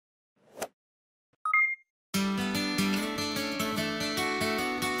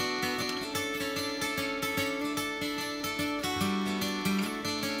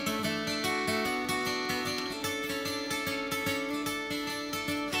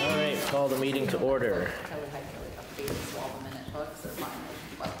call the meeting to order.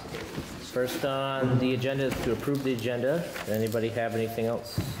 First on the agenda is to approve the agenda. Does anybody have anything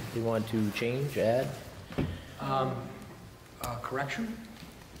else you want to change, add? Correction.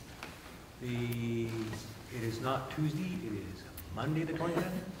 It is not Tuesday, it is Monday the 20th.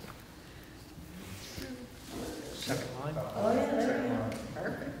 Second line. Oh, yeah, there you go.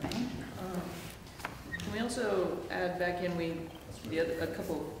 Perfect, thank you. Can we also add back in, a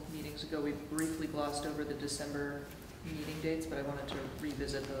couple meetings ago, we briefly glossed over the December meeting dates, but I wanted to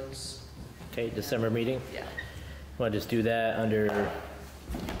revisit those. Okay, December meeting? Yeah. Want to just do that under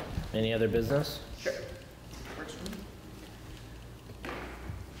any other business? Sure. Works for me.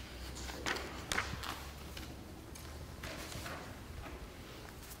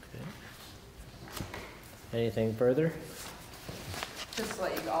 Anything further? Just to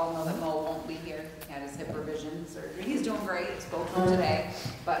let you all know that Mo won't be here. He had his hip revision surgery. He's doing great, spoke to him today,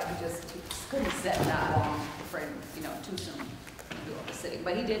 but he couldn't sit that long for, too soon to do all the sitting.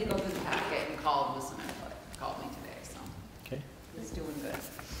 But he did go through the packet and called with some input. Called me today, so. Okay. He's doing good.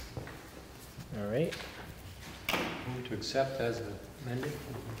 All right. Move to accept as amended.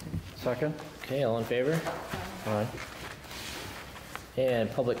 Second. Okay, all in favor? All right.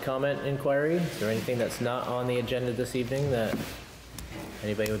 And public comment inquiry. Is there anything that's not on the agenda this evening that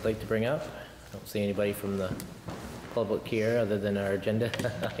anybody would like to bring up? I don't see anybody from the public here other than our agenda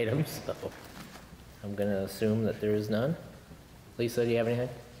items, so I'm going to assume that there is none. Lisa, do you have anything?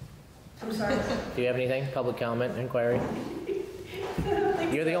 I'm sorry. Do you have anything? Public comment inquiry?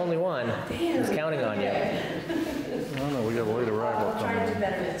 You're the only one who's counting on you. No, we got a late arrival. I'll try to do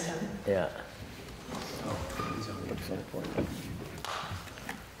better next time. Yeah. Oh, he's on the website.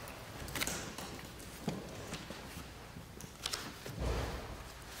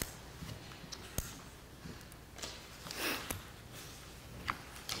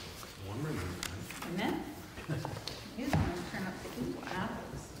 Amen. He's going to turn up the heat on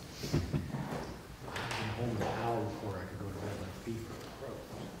apples. I'm home an hour before I could go to bed like beef or crow.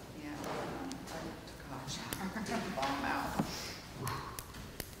 Yeah, I took a hot shower. Bomb out.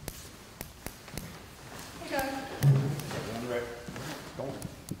 Okay.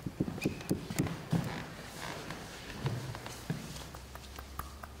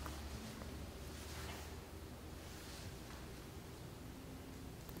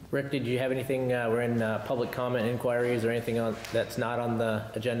 Rick, did you have anything, we're in public comment inquiries or anything that's not on the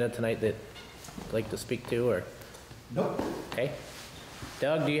agenda tonight that you'd like to speak to, or? Nope. Okay.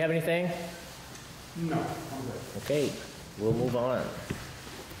 Doug, do you have anything? No, I'm good. Okay, we'll move on.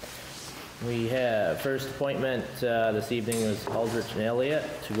 We have first appointment this evening was Aldrich and Elliott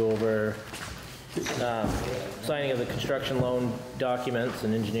to go over signing of the construction loan documents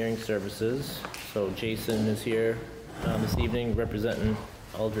and engineering services. So Jason is here this evening representing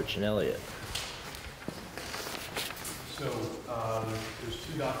Aldrich and Elliott. So there's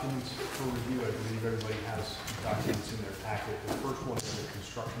two documents for review. I believe everybody has documents in their packet. The first one is the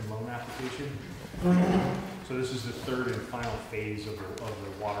construction loan application. So this is the third and final phase of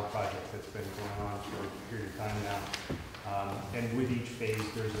the water project that's been going on for a period of time now. And with each phase,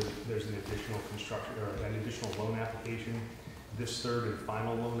 there's an additional construction or an additional loan application. This third and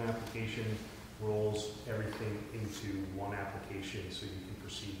final loan application rolls everything into one application so you can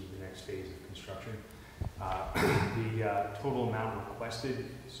proceed with the next phase of construction. The total amount requested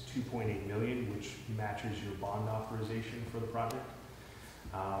is $2.8 million, which matches your bond authorization for the project.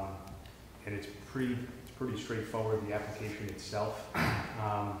 And it's pretty straightforward, the application itself.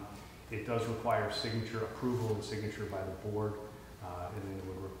 It does require approval and signature by the board, and then it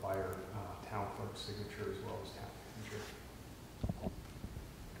would require town clerk's signature as well as town manager.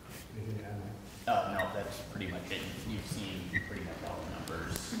 Anything to add, Mike? No, that's pretty much it. You've seen pretty much all the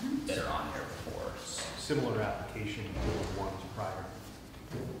numbers that are on there before. Similar application to the ones prior.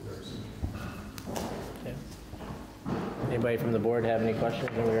 Okay. Anybody from the board have any questions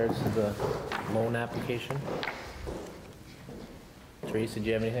in regards to the loan application? Teresa, did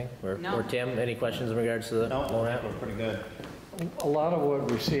you have anything? No. Or Tim, any questions in regards to the loan app? Pretty good. A lot of what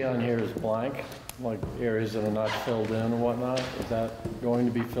we see on here is blank, like areas that are not filled in and whatnot. Is that going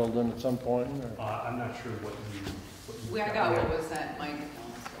to be filled in at some point? I'm not sure what you I got what was that, Mike?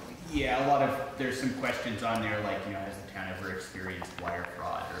 Yeah, there's some questions on there like, has the town ever experienced wire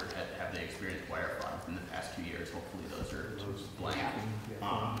fraud or have they experienced wire fraud within the past 2 years? Hopefully those are blank.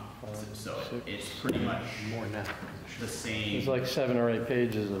 So it's pretty much More than that. the same. There's like 7 or 8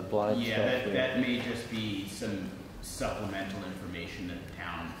 pages of blank Yeah, stuff. that may just be some supplemental information that the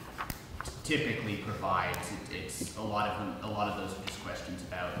town typically provides. It's a lot of those are just questions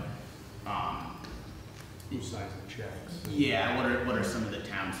about Who signs the checks? Yeah, what are some of the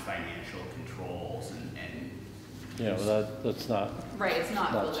town's financial controls and Yeah, well, that's not, Right, it's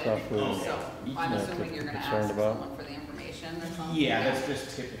not Not filled in, stuff we're- so I'm Yeah, assuming you're gonna concerned ask about. someone for the information or something? yeah, that's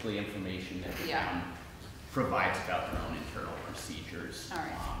just typically information that the Yeah. town provides about their own internal procedures. All right.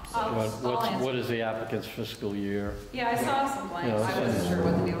 So what is the applicant's fiscal year? Yeah, I saw some blanks, Yeah, I wasn't sure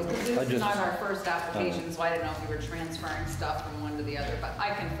what the deal was, because I this is just- not our first application, so I didn't know if you were transferring stuff from one to the other, but I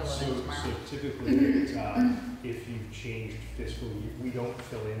can fill it in So tomorrow. typically, if you've changed fiscal year, we don't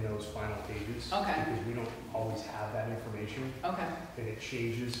fill in those final pages. Okay. Because we don't always have that information, Okay, and it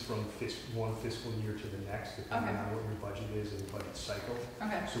changes from one fiscal year to the next, depending Okay. on what your budget is and the budget cycle.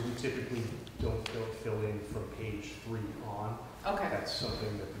 okay, So we typically don't fill in from page 3 on. okay. That's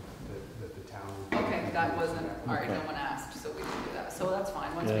something that the town would. Okay, that wasn't, all right, Okay. no one asked, so we can do that, so that's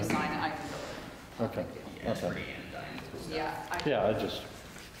fine, once we Yeah. sign it, I can fill it in. Okay. yeah, it's Okay. pretty anodyne stuff. Yeah, Yeah, I just,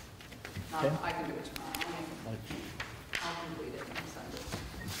 Okay. I can do it tomorrow, I'll complete it and send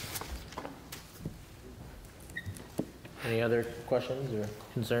it. Any other questions or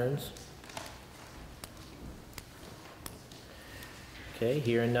concerns? Okay,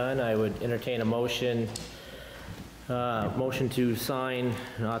 hearing none, I would entertain a motion to sign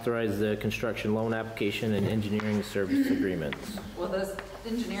and authorize the construction loan application and engineering service agreements. Well, this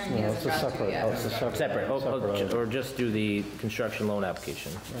engineering he no, it's hasn't a got to separate, yet. it's a separate. Separate, separate or just do the construction loan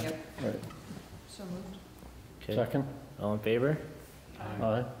application. Yep. Right. So moved. Okay, Second? all in favor?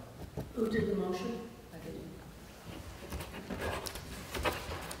 Aye. Who did the motion? I did.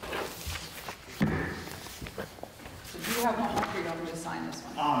 So do you have one more, or you want me to sign this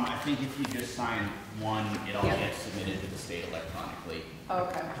one? I think if you just sign one, it all Yep. gets submitted to the state electronically.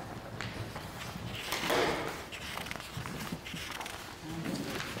 Okay.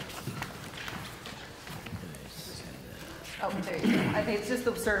 Oh, there you go. I think it's just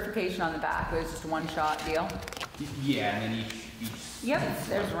the certification on the back, it was just a one-shot deal. Yeah, and then each. Yep,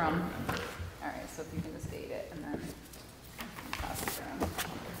 there's room. All right, so if you can just date it and then pass it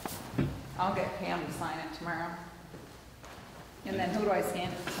around. I'll get Pam to sign it tomorrow. And then who do I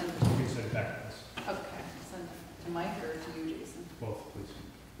send it? Send it to? You can send it back to us, Okay, send it to Mike or to you, Jason? both, please.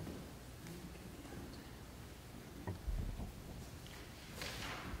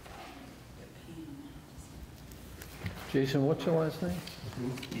 Jason, what's your last name?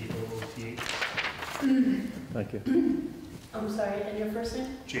 E-O-O-T-H, Thank you. I'm sorry, and your first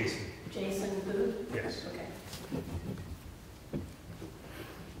name? Jason, Jason Booth? yes. Okay.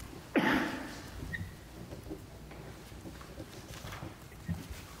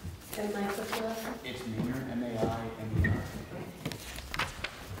 And Mike, what's your last name? It's Maynard, M-A-I-N-E-R.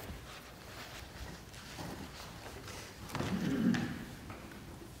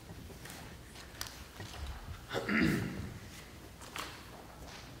 Thank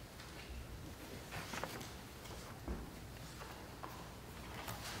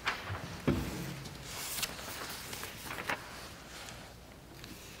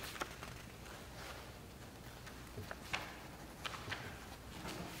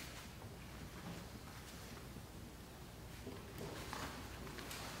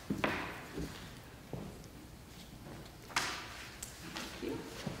you.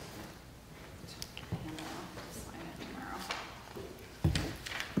 And I'll sign it tomorrow.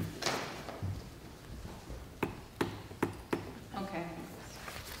 Okay.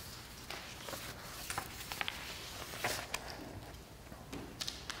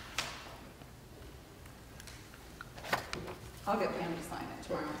 I'll get Pam to sign it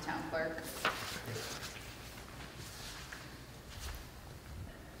tomorrow, town clerk.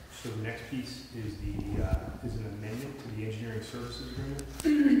 So the next piece is is an amendment to the engineering services agreement.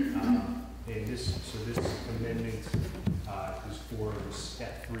 And this amendment is for the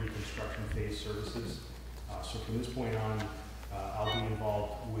step 3 construction phase services. So from this point on, I'll be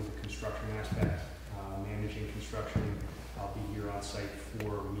involved with the construction aspect, managing construction. I'll be here on site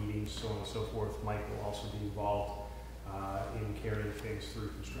for meetings, so on and so forth. Mike will also be involved in carrying things through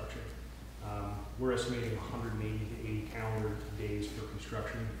construction. We're estimating 180 to 80 calendar days for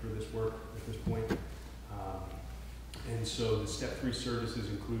construction for this work at this point. And so the step 3 services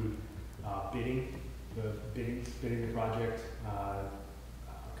include bidding the project,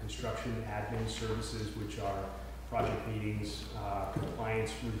 construction admin services, which are project meetings,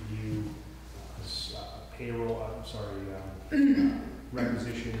 compliance review, payroll,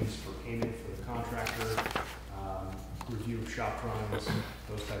 requisitions for payment for the contractor, review of shop drawings,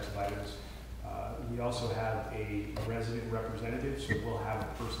 those types of items. We also have a resident representative, so we'll have a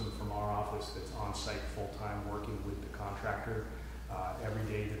person from our office that's on site full-time working with the contractor every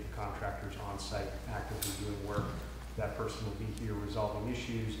day that the contractor's on site actively doing work. That person will be here resolving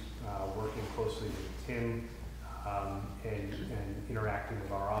issues, working closely with Tim, and interacting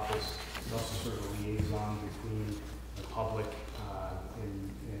with our office. It's also sort of a liaison between the public and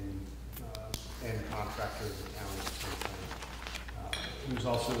contractors and town at the same time. There's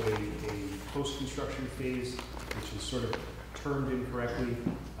also a post-construction phase, which is sort of termed incorrectly.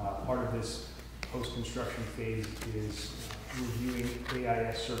 Part of this post-construction phase is reviewing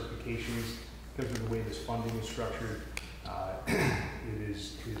AIS certifications. Because of the way this funding is structured,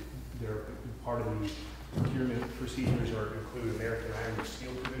 they're part of the procurement procedures are include American Iron and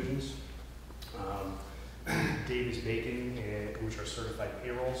Steel provisions, Davis-Bacon, which are certified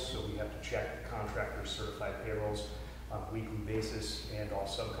payrolls, so we have to check contractors' certified payrolls on a weekly basis and all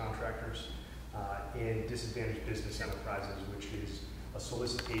subcontractors, and disadvantaged business enterprises, which is a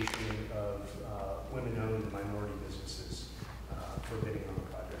solicitation of women-owned and minority businesses for bidding on the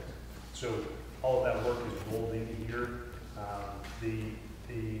project. So all of that work is rolled into here. The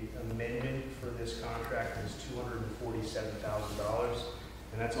amendment for this contract is $247,000,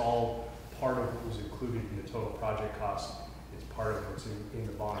 and that's all part of what was included in the total project cost. It's part of what's in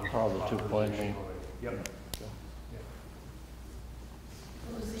the bond. Part of the 2.8. Yep.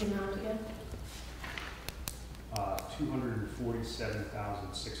 What was the amount again?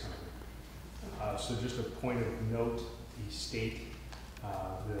 $247,600. So just a point of note, the state,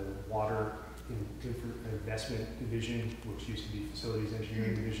 the Water Investment Division, which used to be Facilities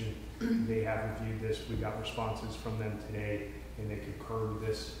Engineering Division, they have reviewed this. We got responses from them today, and they concur with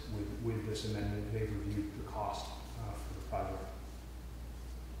this, with this amendment. They've reviewed the cost for the project.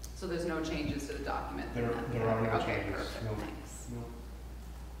 So there's no changes to the document? There are no Okay, changes. perfect, No. thanks. No.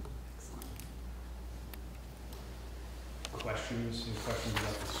 Excellent. Questions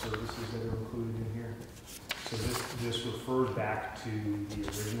about the services that are included in here? So this refers back to the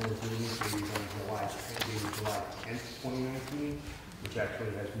original agreement dated on July 10th, 2019, which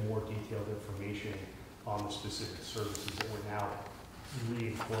actually has more detailed information on the specific services that we're now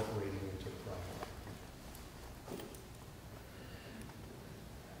reincorporating into the project.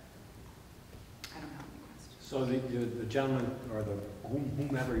 I don't have any questions. So the gentleman, or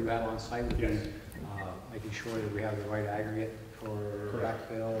whomever you have on site would be Yes. making sure that we have the right aggregate for Correct.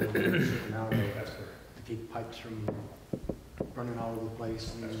 backfill, and a certain amount of, That's correct. to keep pipes from running all over the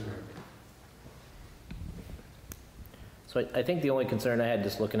place. That's correct. So I think the only concern I had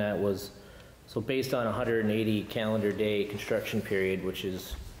just looking at was, so based on 180 calendar day construction period, which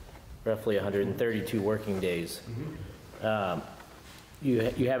is roughly 132 working days, you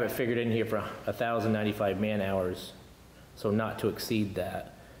have it figured in here for 1,095 man hours, so not to exceed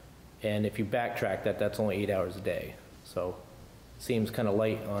that. And if you backtrack that, that's only 8 hours a day. So seems kind of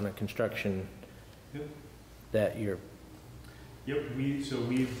light on a construction Yep. that you're, Yep, we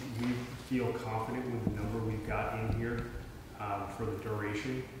feel confident with the number we've got in here for the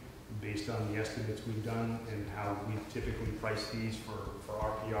duration, based on the estimates we've done and how we typically price these for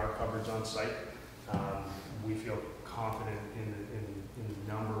RPR coverage on site. We feel confident in the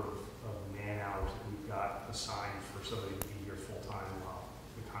number of man hours that we've got assigned for somebody to be here full-time while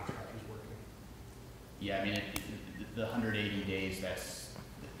the contract is working. Yeah, I mean, the 180 days, that's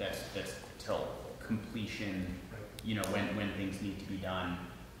till completion, you know, when things need to be done.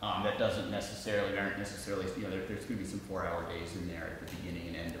 That aren't necessarily, you know, there's gonna be some 4-hour days in there at the beginning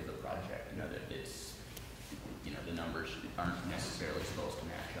and end of the project, you know, that it's, you know, the numbers aren't necessarily supposed to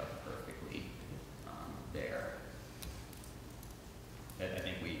match up perfectly, there. I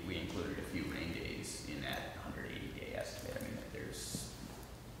think we included a few rain days in that 180-day estimate. I mean, that there's,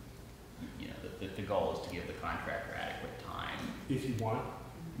 you know, the goal is to give the contractor adequate time. If you want,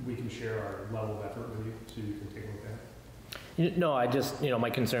 we can share our level of effort with you so you can take a look at it. no, I just, my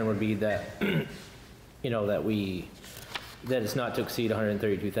concern would be that, that it's not to exceed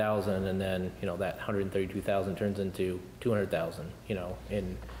 132,000, and then, that 132,000 turns into 200,000,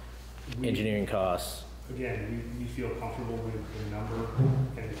 in engineering costs. Again, we feel comfortable with the number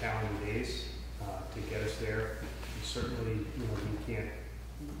and the calendar days to get us there. And certainly, we can't,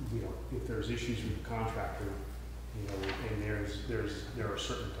 if there's issues with the contractor, and there are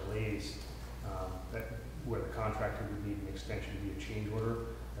certain delays where the contractor would need an extension via change order.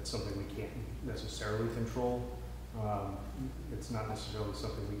 That's something we can't necessarily control. It's not necessarily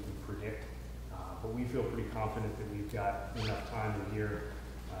something we can predict, but we feel pretty confident that we've got enough time in here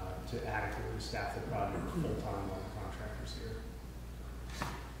to adequately staff the project full-time while the contractor's here.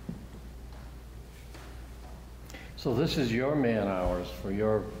 So this is your man hours for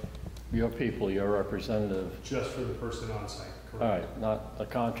your people, your representative? Just for the person on site, correct? All right, not the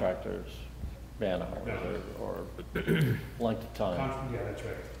contractor's man hours No. or length of time? Yeah, that's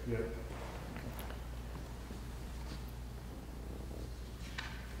right. Yep.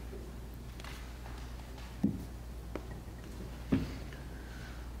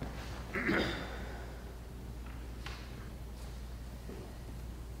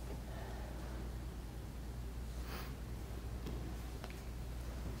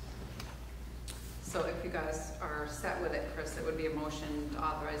 So if you guys are set with it, Chris, it would be a motion to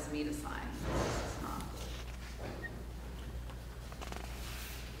authorize me to sign. This is not.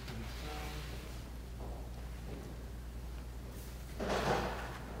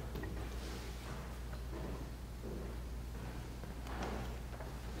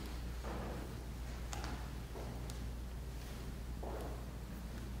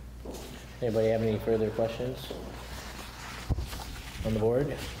 Anybody have any further questions on the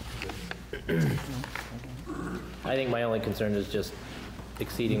board? I think my only concern is just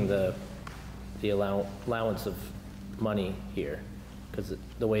exceeding the allowance of money here, because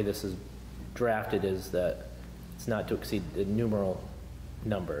the way this is drafted is that it's not to exceed the numeral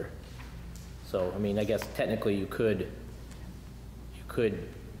number. So, I mean, I guess technically you could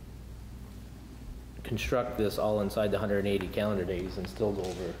construct this all inside the 180 calendar days and still go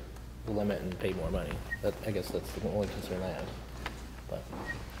over the limit and pay more money. I guess that's the only concern I have. But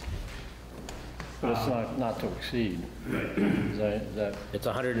But it's not to exceed. Is that, it's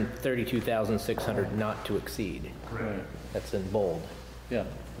 132,600 not to exceed. right, That's in bold. yeah.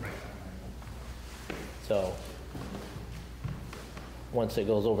 So once it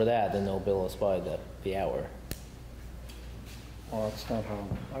goes over that, then they'll bill us by the hour. Well, that's not how,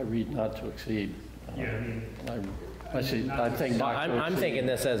 I read not to exceed. Yeah, I mean, I see, I think So not to I'm thinking exceed.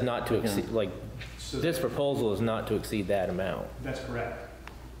 this says not to exceed, like, so this proposal is not to exceed that amount. that's correct.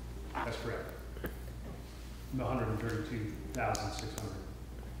 That's correct. The 132,600.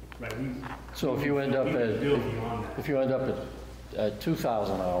 Right, we. So if you end up we at, Bill beyond that. if you end up at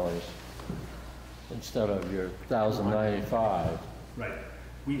 2,000 hours instead of your 1,095, Right.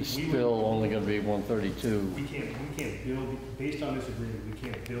 it's still only gonna be 132. We can't bill, based on this agreement, we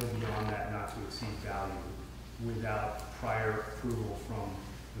can't bill beyond that not to exceed value without prior approval from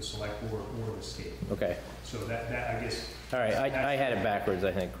the select board or the state. Okay. So that, I guess. All right, I had it backwards,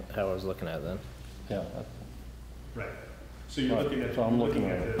 I think, how I was looking at it then. Yeah, Right. So you're Right, looking at, so I'm looking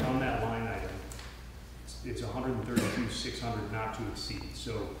at it. on that line item, it's 132,600 not to exceed.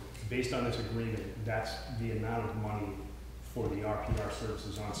 So based on this agreement, that's the amount of money for the RPR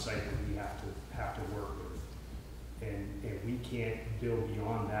services on site that we have to work with. And we can't bill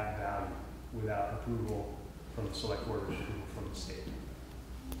beyond that value without approval from the select board or approval from the state.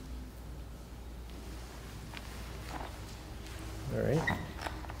 All right.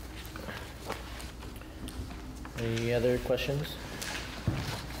 Any other questions?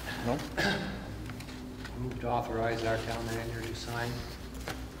 no? Move to authorize our town manager to sign.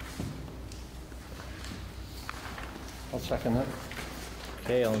 I'll second that.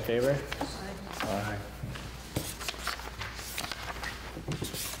 Okay, all in favor? Aye.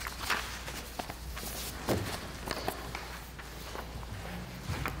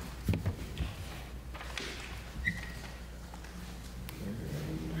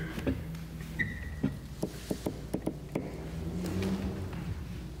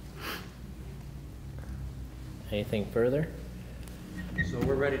 Anything further? So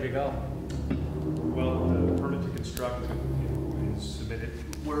we're ready to go. Well, the permit to construct is submitted.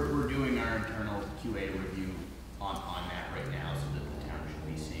 We're doing our internal QA review on that right now, so that the town should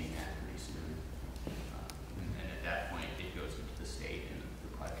be seeing that pretty soon. And at that point, it goes into the state, and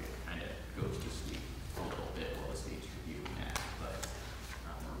the project kind of goes to sleep a little bit while the state's reviewing that, but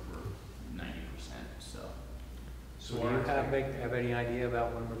we're 90%, so. So do you have any idea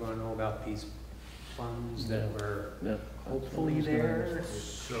about when we're going to know about these funds that were Yeah. hopefully there?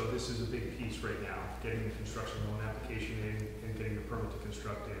 So this is a big piece right now. Getting the construction loan application in and getting the permit to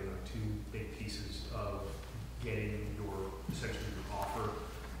construct in are two big pieces of getting your, essentially your offer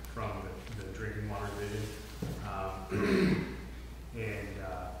from the drinking water division.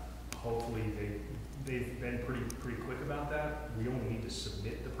 Hopefully they've been pretty quick about that. We only need to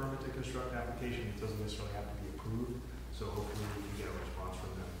submit the permit to construct application. It doesn't necessarily have to be approved. So hopefully we can get a response from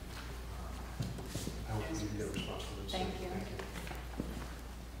them. I hope we can get a response from them soon. Thank you.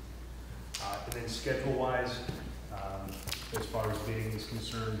 And then schedule-wise, as far as bidding is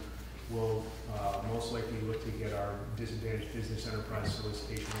concerned, we'll most likely look to get our disadvantaged business enterprise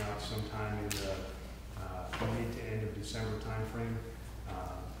solicitation out sometime in the mid to end of December timeframe.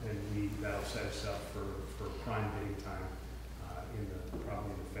 And that'll set us up for prime bidding time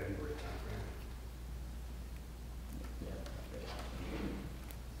probably in the February timeframe.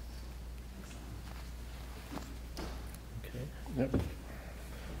 Okay. Yep.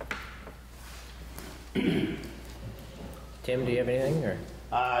 Tim, do you have anything, or?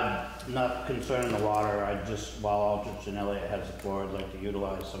 not concerning the water, I just, while Aldrich and Elliott has the floor, I'd like to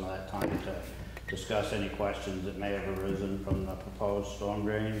utilize some of that time to discuss any questions that may have arisen from the proposed storm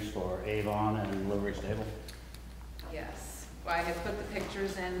drains for Avon and Livery Stable. Yes, well, I had put the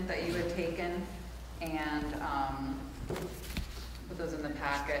pictures in that you had taken, and put those in the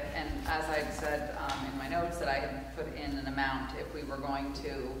packet, and as I've said in my notes, that I had put in an amount if we were going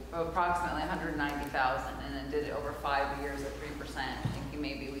to, approximately $190,000, and then did it over 5 years at 3%, thinking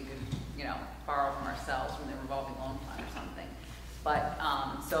maybe we could, you know, borrow from ourselves from the revolving loan fund or something. But,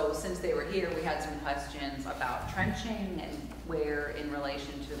 so since they were here, we had some questions about trenching and where in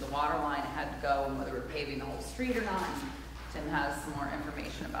relation to the water line it had to go and whether we're paving the whole street or not. And Tim has some more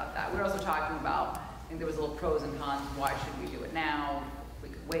information about that. We were also talking about, I think there was a little pros and cons, why should we do it now? We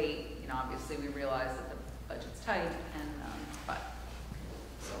could wait, you know, obviously we realize that the budget's tight and, but,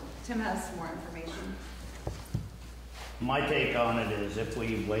 so Tim has some more information. My take on it is if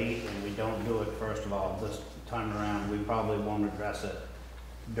we wait and we don't do it, first of all, this time around, we probably won't address it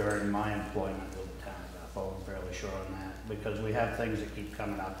during my employment with the town of Bethel. I'm fairly sure on that, because we have things that keep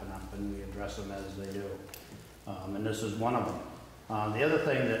coming up and we address them as they do. And this is one of them. The other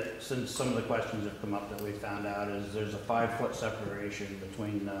thing that, since some of the questions have come up that we found out, is there's a 5-foot separation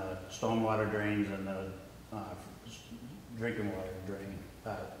between stormwater drains and the drinking water drain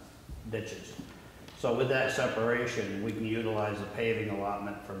ditches. So with that separation, we can utilize the paving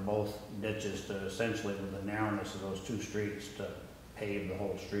allotment for both ditches to essentially, with the narrowness of those 2 streets, to pave the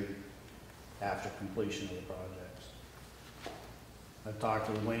whole street after completion of the projects. I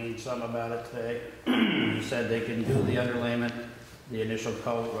talked to Wayne some about it today. He said they can do the underlayment, the initial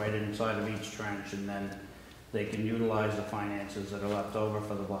coat right inside of each trench, and then they can utilize the finances that are left over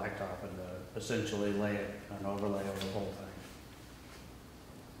for the blacktop and essentially lay it, an overlay over the whole thing.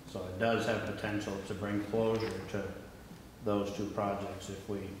 So it does have potential to bring closure to those 2 projects if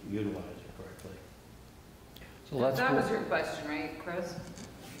we utilize it correctly. So let's That was your question, right, Chris?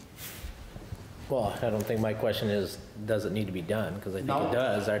 Well, I don't think my question is, does it need to be done? Because I think No. it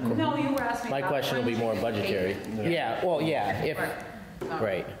does. No, you were asking My about question will be more when you budgetary. pay. Yeah, well, yeah, if, Right.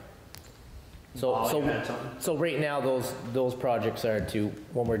 right. Paul, you had something? So right now, those projects are to,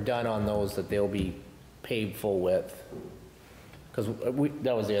 when we're done on those, that they'll be paved full width. Because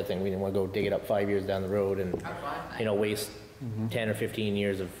that was the other thing, we didn't want to go dig it up 5 years down the road and, That's fine. you know, waste 10 or 15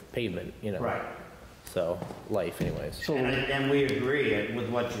 years of pavement, you know. Right. So, life anyways. So, And we agree with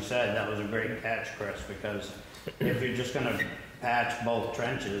what you said. That was a great catch, Chris, because if you're just gonna patch both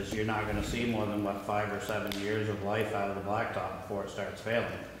trenches, you're not gonna see more than, what, 5 or 7 years of life out of the blacktop before it starts failing.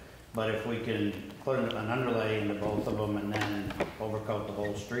 But if we can put an underlay into both of them and then overcoat the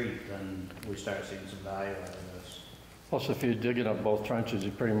whole street, then we start seeing some value out of this. plus if you're digging up both trenches,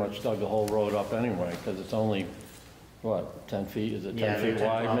 you pretty much dug the whole road up anyway, because it's only, what, 10 feet? Is it 10 feet they're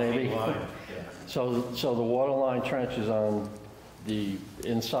wide 12 feet maybe? wide, yeah. So the water line trench is on the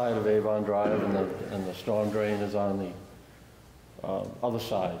inside of Avon Drive, and the storm drain is on the other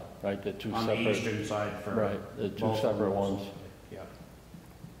side, right? The 2 On separate. the eastern side for Right, the 2 both of separate those. ones. Yeah.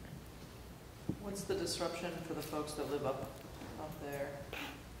 What's the disruption for the folks that live up there?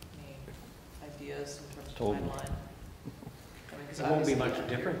 Any ideas in terms of Told me. timeline? I mean, 'cause It won't be obviously- much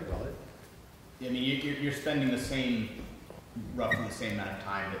different, will it? I mean, you're spending the same, roughly the same amount of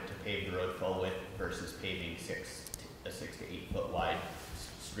time to pave the road full width versus paving a 6 to 8 foot wide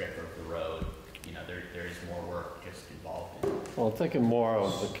strip of the road. You know, there is more work just involved in it. Well, I'm thinking more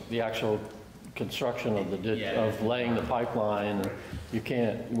of the actual construction of the ditch, Yeah. of laying the pipeline. You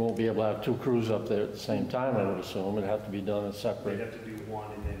won't be able to have 2 crews up there at the same time, I would assume. It'd have to be done as They'd separate, have to do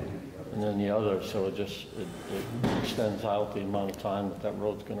one and then do the other. and then the other, so it extends out the amount of time that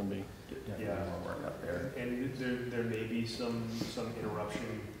road's gonna be. Yeah. More work up there. And there may be some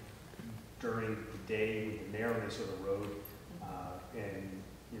interruption during the day with the narrowness of the road. And,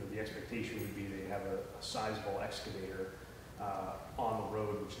 you know, the expectation would be they have a sizable excavator on the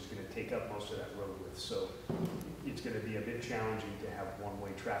road, which is gonna take up most of that road width. So it's gonna be a bit challenging to have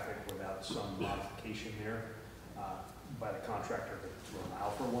one-way traffic without some modification there by the contractor to allow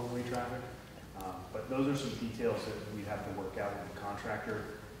for one-way traffic. But those are some details that we'd have to work out with the contractor.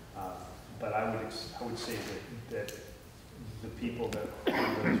 But I would say that the people that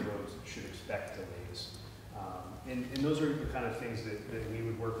own those roads should expect delays. And those are the kind of things that we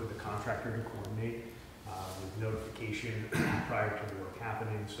would work with the contractor to coordinate with notification prior to the work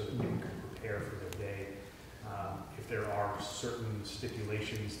happening so that they can prepare for their day. If there are certain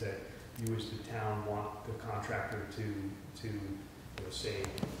stipulations that you as the town want the contractor to you know, say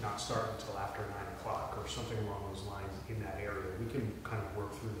not start until after 9 o'clock or something along those lines in that area, we can kind of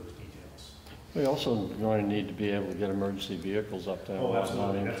work through those details. We also going to need to be able to get emergency vehicles up there. Oh,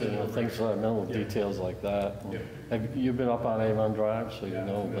 absolutely. You know, That's a no-brainer. things like little Yeah. details like that. Yeah. Have you been up on Avon Drive, so you Yeah,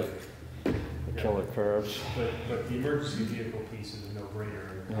 know familiar. the killer curves? But the emergency vehicle piece is a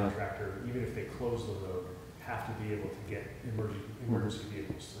no-brainer, and the Yeah. contractor, even if they close the road, have to be able to get emergency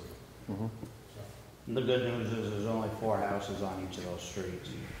vehicles through. Mhm. So, The good news is there's only 4 houses on each of those streets.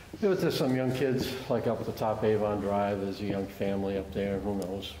 Yeah, but there's some young kids, like up at the top Avon Drive, there's a young family up there, who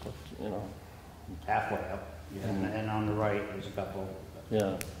knows, what, you know, Halfway up, yeah, and on the right, there's a couple.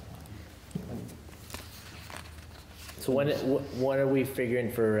 yeah. So when are we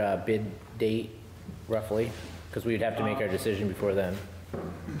figuring for bid date roughly? Because we'd have to make our decision before then.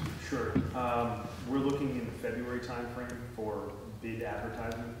 Sure. We're looking in the February timeframe for bid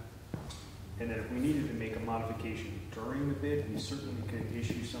advertisement. And then if we needed to make a modification during the bid, we certainly could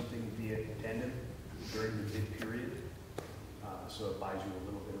issue something via addendum during the bid period. So it buys you a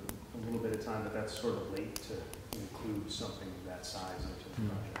little bit of time, but that's sort of late to include something of that size into the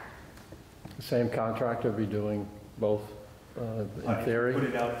project. Same contractor be doing both, in theory? Put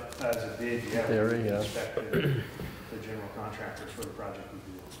it out as a bid, yeah. Theory, we would yeah. expect the general contractors for the project would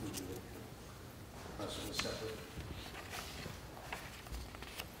do it. That's sort of separate.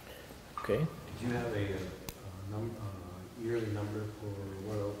 Okay. Did you have a yearly number for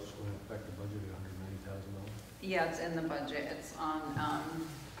what else is going to affect the budget at $190,000? Yeah, it's in the budget, it's on,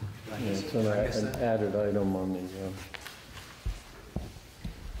 Yeah, it's an added item on the, it is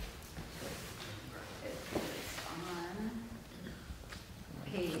on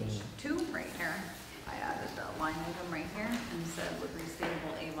page 2 right here. I added the line item right here and said with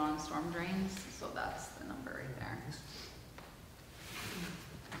restable Avon storm drains, so that's the number right there.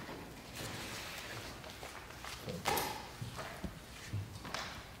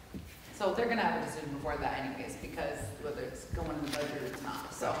 So they're gonna have a decision before that anyways, because whether it's going in the budget or it's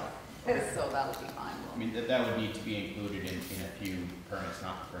not, so that'll be fine. I mean, that would need to be included in a few permits,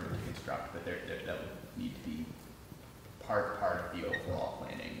 not permit to construct, but that would need to be part of the overall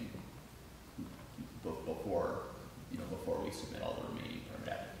planning before we submit all the remaining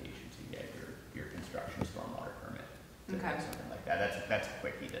permit applications, you get your construction stormwater permit. Okay. Something like that. That's a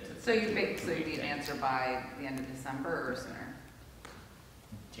quickie. So you basically need an answer by the end of December or sooner?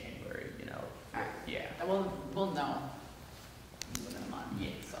 January, Alright. yeah. We'll know within a month, Yeah.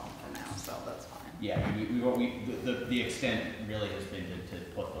 so for now, so that's fine. Yeah, the extent really has been to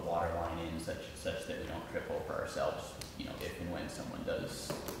put the water line in such that we don't trip over ourselves, if and when someone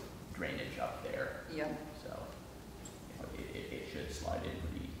does drainage up there. Yep. So, it should slide in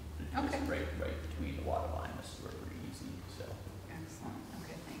pretty, Okay. just right between the water line, the sewer, pretty easy, so. Excellent,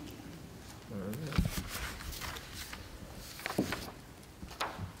 okay, thank you.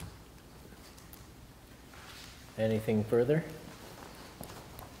 Anything further?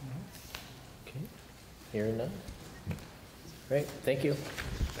 Okay, hearing none. Great, thank you.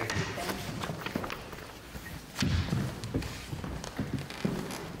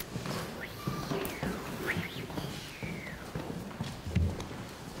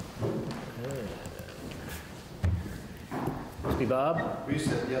 Must be Bob? We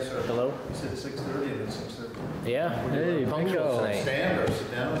said, yes, sir. Hello? We said 6:30 and it's 6:30. Yeah. Hey, Punctual bingo. tonight. Stand or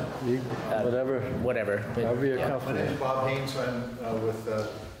sit down? Whatever, however you're Yeah. My comfortable. name is Bob Haynes. I'm with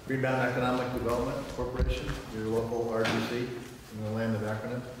Greenbound Economic Development Corporation, your local RDC in the land of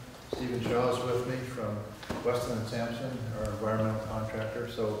acronym. Stephen Shaw is with me from Weston and Sampson, our environmental contractor.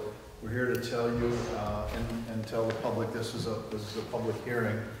 So we're here to tell you and tell the public this is a public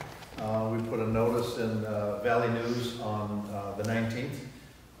hearing. We put a notice in Valley News on the 19th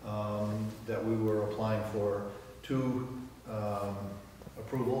that we were applying for 2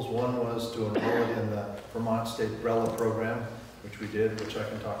 approvals. One was to enroll in the Vermont State BRELA program, which we did, which I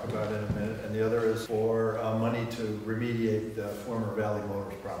can talk about in a minute. And the other is for money to remediate the former Valley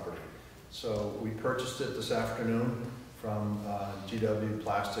Motors property. So we purchased it this afternoon from GW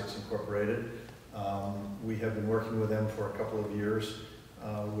Plastics Incorporated. We have been working with them for a couple of years,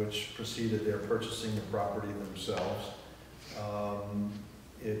 which preceded their purchasing the property themselves.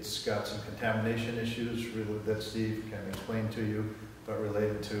 It's got some contamination issues really that Steve can explain to you, but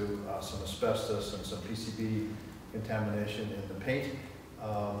related to some asbestos and some PCB contamination in the paint.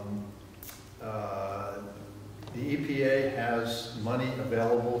 The EPA has money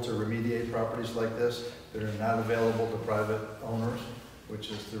available to remediate properties like this that are not available to private owners,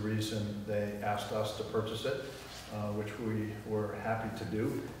 which is the reason they asked us to purchase it, which we were happy to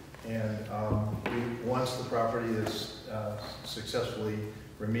do. And once the property is successfully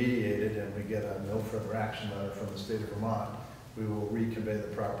remediated and we get a no further action letter from the state of Vermont, we will reconvey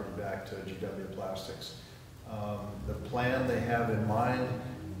the property back to GW Plastics. The plan they have in mind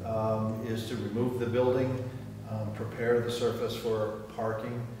is to remove the building, prepare the surface for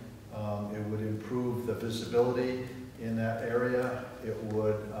parking. It would improve the visibility in that area. It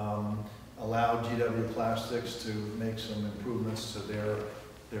would allow GW Plastics to make some improvements to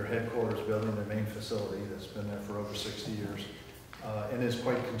their headquarters building, their main facility that's been there for over 60 years, and is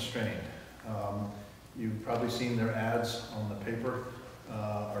quite constrained. You've probably seen their ads on the paper,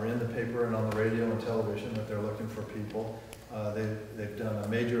 or in the paper and on the radio and television, that they're looking for people. They've done a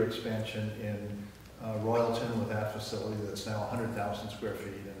major expansion in Royalton with that facility that's now 100,000 square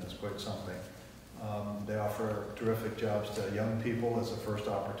feet, and it's quite something. They offer terrific jobs to young people as a first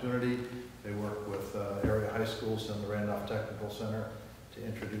opportunity. They work with area high schools and the Randolph Technical Center to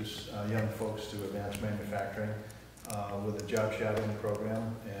introduce young folks to advanced manufacturing with a job shadowing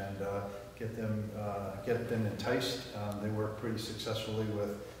program and get them enticed. They work pretty successfully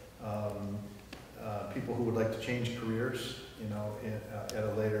with people who would like to change careers, you know, at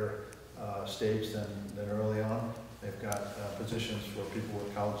a later stage than early on. They've got positions for people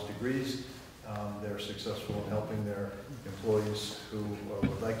with college degrees. They're successful in helping their employees who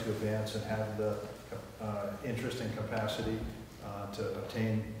would like to advance and have the interest and capacity to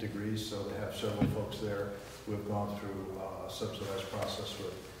obtain degrees. So they have several folks there who have gone through a subsidized process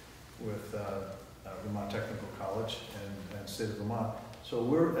with Vermont Technical College and State of Vermont. So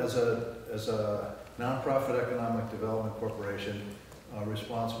we're, as a nonprofit economic development corporation,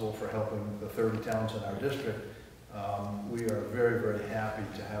 responsible for helping the 30 towns in our district. We are very, very happy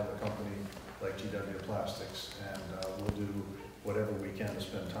to have a company like GW Plastics, and we'll do whatever we can to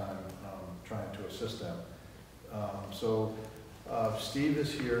spend time trying to assist them. So Steve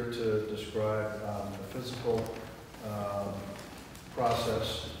is here to describe the physical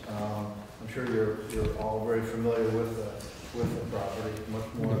process. I'm sure you're all very familiar with the property, much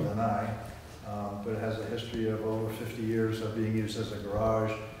more than I, but it has a history of over 50 years of being used as a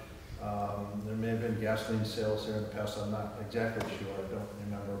garage. There may have been gasoline sales there in the past, I'm not exactly sure, I don't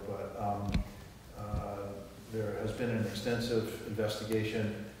remember, but there has been an extensive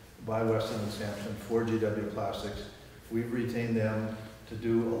investigation by Weston and Sampson for GW Plastics. We've retained them to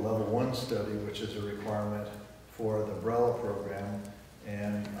do a level 1 study, which is a requirement for the BRELA program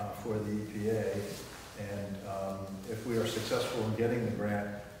and for the EPA. And if we are successful in getting the grant,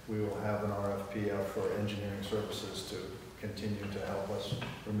 we will have an RFP out for engineering services to continue to help us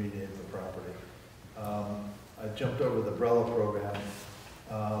remediate the property. I jumped over the BRELA program.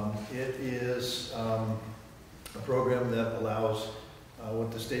 It is a program that allows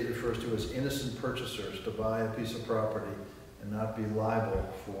what the state refers to as innocent purchasers to buy a piece of property and not be liable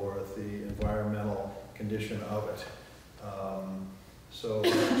for the environmental condition of it. So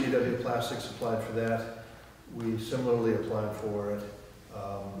GW Plastics applied for that. We similarly applied for it,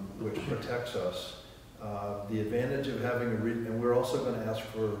 which protects us. The advantage of having and we're also going to ask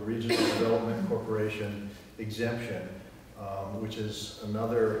for a Regional Development Corporation exemption, which is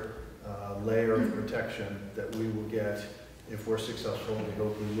another layer of protection that we will get if we're successful, and we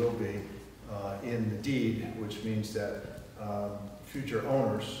hope we will be, in the deed, which means that future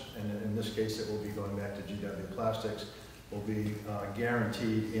owners, and in this case it will be going back to GW Plastics, will be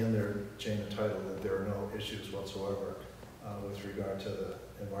guaranteed in their chain of title that there are no issues whatsoever with regard to the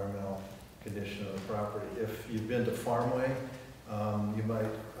environmental condition of the property. If you've been to Farmway, you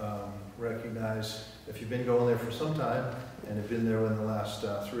might recognize, if you've been going there for some time and have been there in the last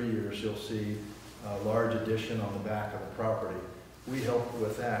 3 years, you'll see a large addition on the back of the property. We helped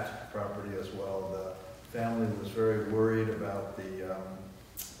with that property as well. The family was very worried about the,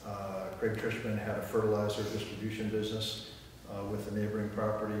 Craig Trishman had a fertilizer distribution business with the neighboring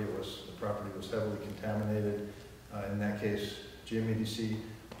property. The property was heavily contaminated. In that case, GMEDC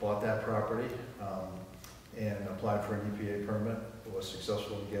bought that property and applied for an EPA permit. Was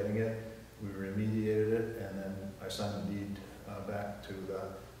successful in getting it. We remediated it, and then I signed the deed back to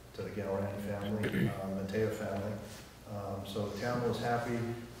the Gallerani family, Mateo family. So the town was happy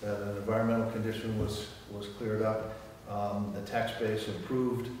that an environmental condition was cleared up. The tax base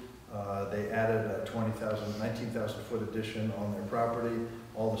improved. They added a 19,000 foot addition on their property.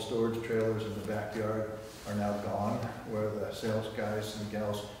 All the storage trailers in the backyard are now gone, where the sales guys and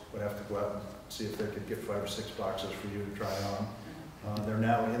gals would have to go out and see if they could get 5 or 6 boxes for you to try on. They're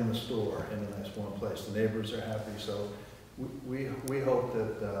now in the store in a nice warm place. The neighbors are happy, so we hope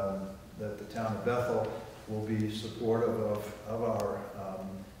that the town of Bethel will be supportive of our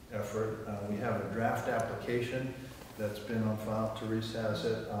effort. We have a draft application that's been on file. Therese has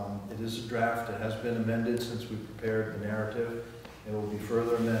it. It is a draft. It has been amended since we prepared the narrative. It will be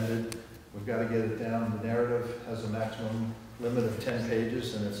further amended. We've got to get it down. The narrative has a maximum limit of 10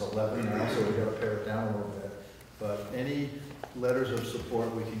 pages, and it's 11 now, so we've got to pare it down a little bit. But any letters of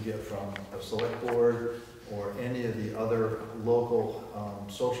support we can get from the select board or any of the other local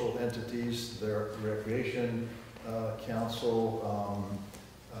social entities, their recreation council,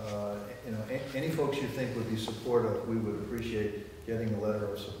 you know, any folks you think would be supportive, we would appreciate getting a letter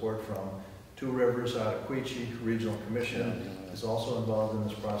of support from. Two Rivers out of Quechee Regional Commission is also involved in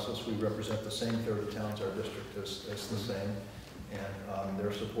this process. We represent the same 30 towns. Our district is the same. And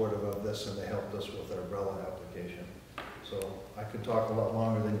they're supportive of this, and they helped us with our umbrella application. So I could talk a lot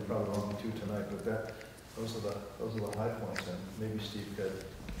longer than you probably want me to tonight, but those are the high points, and maybe Steve could.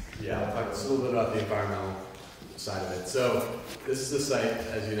 Yeah, I'll talk just a little bit about the environmental side of it. So this is the site,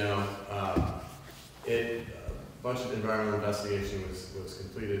 as you know. A bunch of environmental investigation was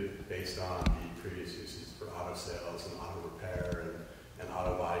completed based on the previous uses for auto sales and auto repair and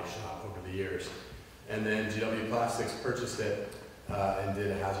auto body shop over the years. And then GW Plastics purchased it and did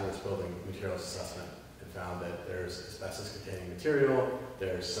a hazardous building materials assessment and found that there's asbestos-containing material.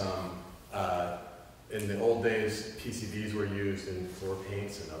 There's some, in the old days, PCBs were used in floor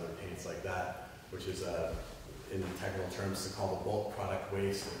paints and other paints like that, which is, in technical terms, it's called a bulk product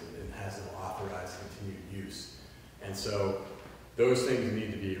waste and has no authorized continued use. And so those things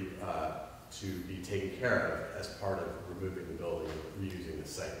need to be taken care of as part of removing the building and reusing the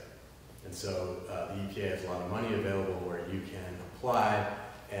site. And so the EPA has a lot of money available where you can apply,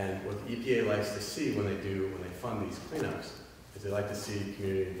 and what the EPA likes to see when they fund these cleanups is they like to see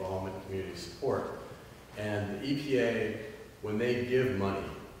community involvement, community support. And the EPA, when they give money,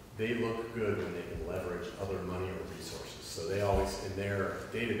 they look good when they can leverage other money or resources. So they always, in their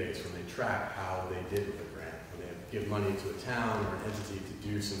database, when they track how they did with the grant, when they give money to a town or an entity to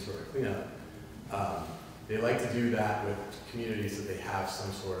do some sort of cleanup, they like to do that with communities that they have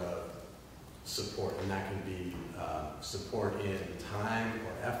some sort of support, and that can be support in time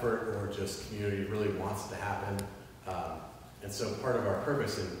or effort, or just community really wants it to happen. And so part of our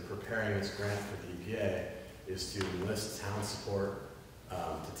purpose in preparing this grant for the EPA is to enlist town support,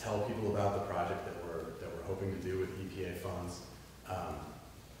 to tell people about the project that we're hoping to do with EPA funds,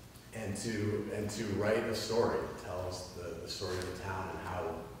 and to write a story, tell us the story of the town and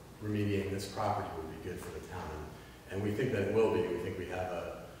how remediating this property would be good for the town. And we think that it will be. We think we have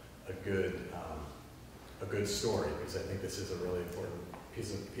a good story, because I think this is a really important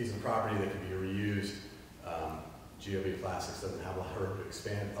piece of property that can be reused. GOB Plastics doesn't have a lot of room to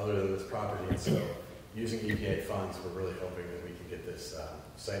expand other than this property, and so using EPA funds, we're really hoping that we can get this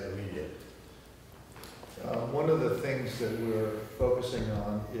site remediated. One of the things that we're focusing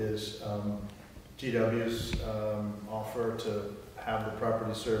on is GW's offer to have the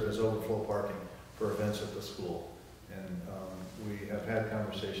property serve as overflow parking for events at the school. And we have had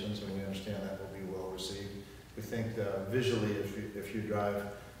conversations, and we understand that will be well received. We think visually, if you drive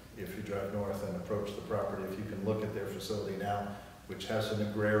north and approach the property, if you can look at their facility now, which has an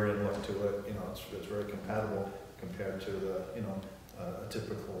agrarian look to it, you know, it's very compatible compared to the, you know, a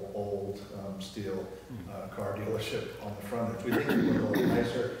typical old steel car dealership on the front. We think it will look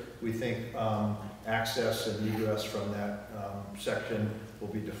nicer. We think access and egress from that section will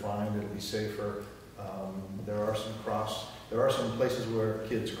be defined. It'll be safer. There are some places where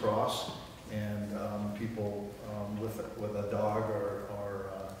kids cross, and people with a dog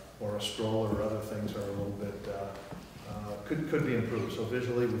or a stroller or other things are a little bit could be improved. So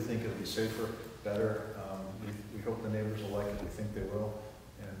visually, we think it'll be safer, better. We hope the neighbors will like it. We think they will,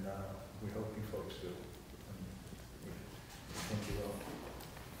 and we hope you folks do. We think you will.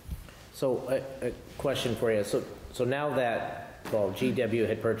 So a question for you. So now that, well, GW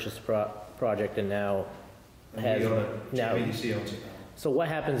had purchased the project and now has now. GBDC owns it now. So what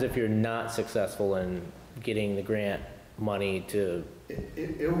happens if you're not successful in getting the grant money to?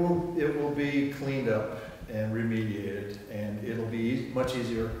 It will be cleaned up and remediated, and it'll be much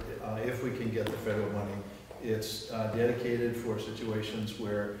easier if we can get the federal money. It's dedicated for situations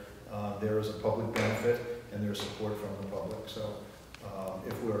where there is a public benefit and there's support from the public. So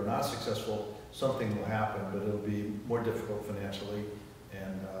if we are not successful, something will happen, but it'll be more difficult financially,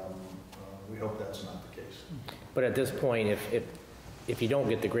 and we hope that's not the case. But at this point, if you don't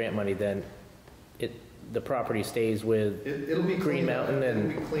get the grant money, then the property stays with it'll be Green Mountain,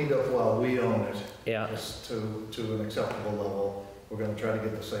 and it'll be cleaned up while we own it. Yeah. Just to an acceptable level. We're going to try to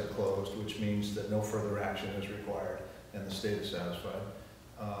get the site closed, which means that no further action is required, and the state is satisfied.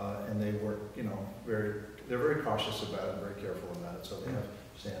 And they work, you know, they're very cautious about it, very careful about it. So they have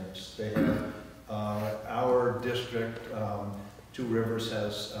standards. They have our district. Two Rivers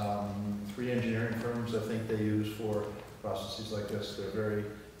has 3 engineering firms I think they use for processes like this. They're very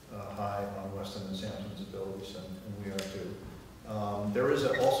high on Weston and Sampson's abilities, and we are too. There is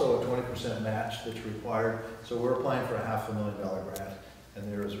also a 20% match that's required, so we're applying for a $500,000 grant,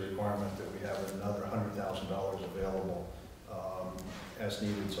 and there is a requirement that we have another $100,000 available as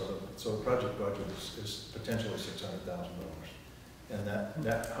needed, so the project budget is potentially $600,000. And that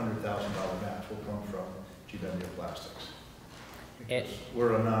 $100,000 match will come from GW Plastics. Because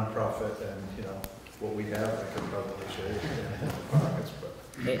we're a nonprofit, and you know, what we have, I could probably show you in the pockets, but.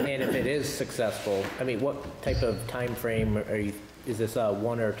 And if it is successful, I mean, what type of time frame are you, is this a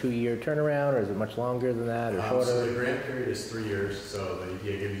 1 or 2 year turnaround, or is it much longer than that, or shorter? So the grant period is 3 years, so the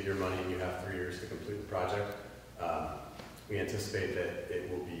EPA gives you your money and you have 3 years to complete the project. We anticipate that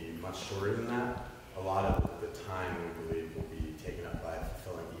it will be much shorter than that. A lot of the time, we believe, will be taken up by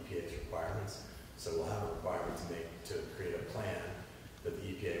fulfilling EPA's requirements. So we'll have a requirement to create a plan that the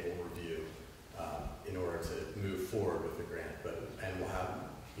EPA will review in order to move forward with the grant. And we'll have,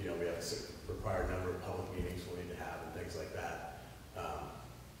 you know, we have a required number of public meetings we'll need to have and things like that.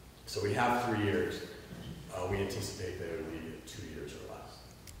 So we have 3 years. We anticipate that it would be 2 years or less.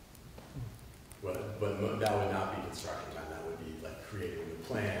 But that would not be construction time. That would be like creating the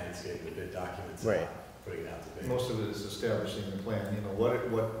plans, getting the bid documents, right, putting it out to bid. Most of it is establishing the plan, you know,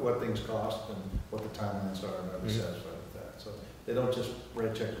 what things cost and what the timelines are, and I'll be satisfied with that. So they don't just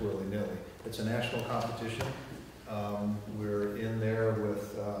write checks willy-nilly. It's a national competition. We're in there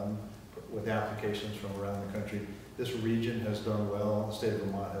with applications from around the country. This region has done well, the state of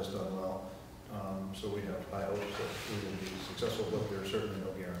Vermont has done well, so we have high hopes that we will be successful, but there are certainly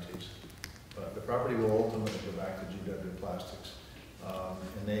no guarantees. But the property will ultimately go back to GW Plastics,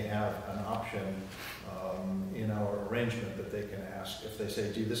 and they have an option in our arrangement that they can ask. If they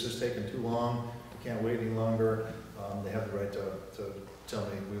say, gee, this has taken too long, we can't wait any longer, they have the right to tell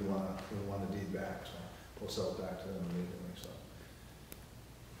me we want a deed back, so we'll sell it back to them immediately. So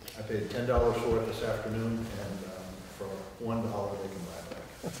I paid $10 for it this afternoon, and for $1 they can buy it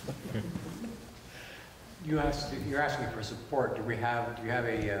back. You're asking for support. Do you have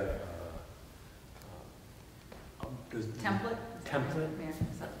a Template? template Yeah,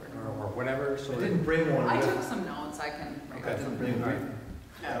 is that where- or whatever? So I didn't bring one I with. took some notes, I can. I didn't bring one.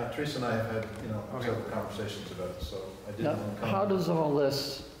 Teresa and I have had, you know, several conversations about this, so I didn't Now, want to come. how does all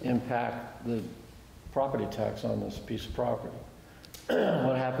this impact the property tax on this piece of property?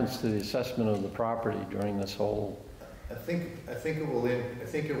 What happens to the assessment of the property during this whole, I think it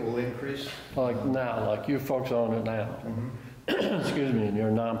will increase. like now, like you folks own it now? Excuse me, and you're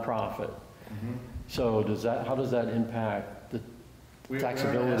a nonprofit. So how does that impact the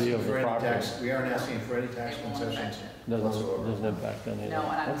taxability of the property? We aren't asking for any tax It won't concessions affect whatsoever. Doesn't impact any of No,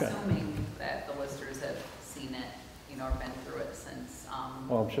 that? and I'm Okay. assuming that the listers have seen it, you know, or been through it since,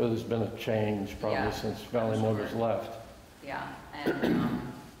 Well, I'm sure there's been a change probably Yeah, since Valley I'm sure. Motors left. yeah, and,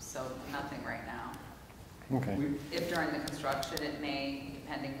 so nothing right now. Okay. If during the construction, it may,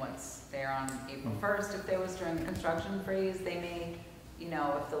 depending what's there on April 1st, if there was during the construction phase, they may, you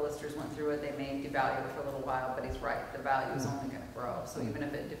know, if the listers went through it, they may devalue it for a little while, but he's right, the value is only gonna grow. So even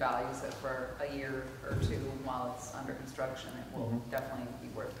if it devalues it for a year or two while it's under construction, it will definitely be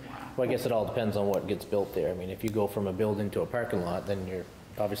worth more. Well, I guess it all depends on what gets built there. I mean, if you go from a building to a parking lot, then you're,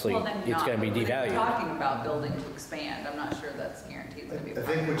 obviously, Well, then it's not, gonna be but we're devalued. talking about building to expand, I'm not sure that's guaranteed it's gonna be a I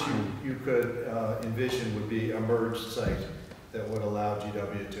think parking what lot. you could envision would be a merged site that would allow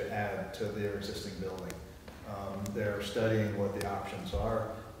GW to add to their existing building. They're studying what the options are.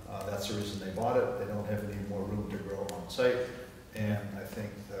 That's the reason they bought it. They don't have any more room to grow on site. And I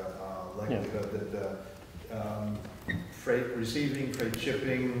think the likelihood that freight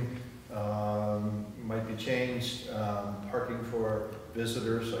shipping might be changed. Parking for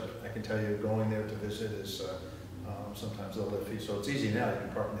visitors, I can tell you going there to visit is sometimes a little iffy. So it's easy now, you can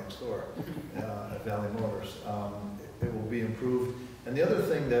park next door at Valley Motors. It will be improved. And the other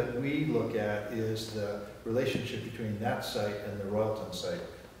thing that we look at is the relationship between that site and the Royalton site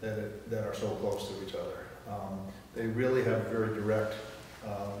that are so close to each other. They really have a very direct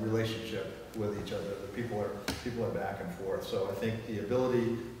relationship with each other. The people are back and forth. So I think the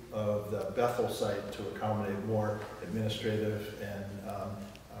ability of the Bethel site to accommodate more administrative and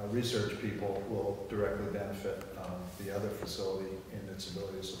research people will directly benefit the other facility in its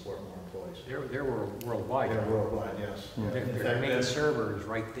ability to support more employees. They're worldwide. Yeah, worldwide, yes. Yeah. In Their fact, main server is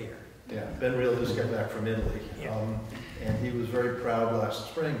right there. Yeah, Ben Reel just got back from Italy, and he was very proud last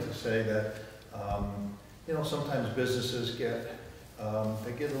spring to say that, you know, sometimes businesses get a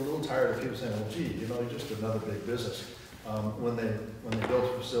little tired of people saying, well, gee, you know, you're just another big business. When they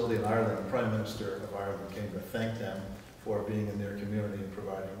built a facility in Ireland, the Prime Minister of Ireland came to thank them for being in their community and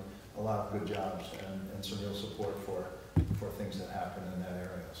providing a lot of good jobs and some real support for things that happen in that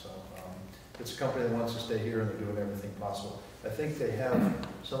area. So it's a company that wants to stay here and they're doing everything possible. I think they have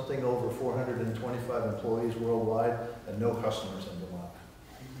something over 425 employees worldwide and no customers in Vermont.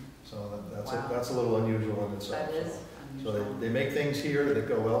 So that's a little unusual in itself. That is So unusual. they make things here that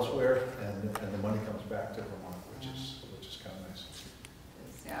go elsewhere, and the money comes back to Vermont, which is kind of nice.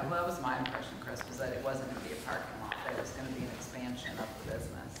 Yeah, well, that was my impression, Chris, was that it wasn't gonna be a parking lot, that it was gonna be an expansion of the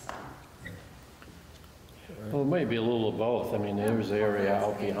business, so. Well, it may be a little of both. I mean, there's the area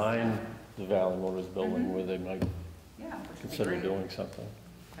out behind the Valley Motors building where they might Yeah, which would be consider great. doing something.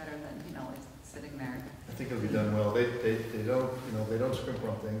 Better than, sitting there. I think it'll be done well. They don't, they don't scrimp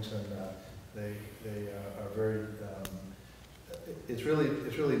on things, and they are very, it's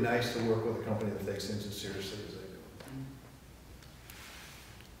really nice to work with a company that takes things as seriously as they do.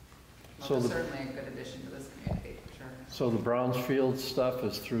 Well, So it's the- certainly a good addition to this community, for sure. So the Brownsfield stuff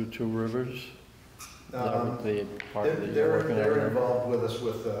is through Two Rivers? Is that what the part that you're working They're on? involved with us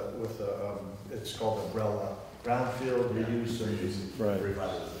with it's called umbrella, brownfield reuse and Right,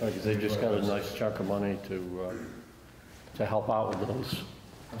 because they just got a nice chunk of money to help out with those.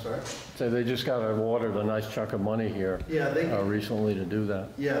 I'm sorry? So they just got awarded a nice chunk of money here Yeah, recently to do that.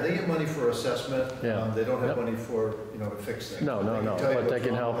 Yeah, they get money for assessment. Yeah. They don't have Yep. money for, to fix things. No, tell you but they what's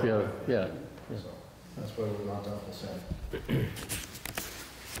can wrong help with you, it. yeah. So, that's why we're on top of the sand.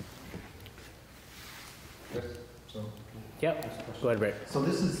 Yes, so, Yep, go ahead, Rick. So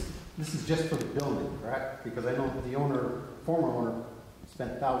this is just for the building, correct? Because I know the former owner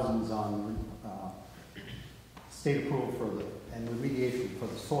spent thousands on state approval and remediation for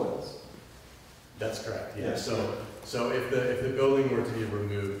the soils. That's correct, yeah. Yeah. So if the building were to be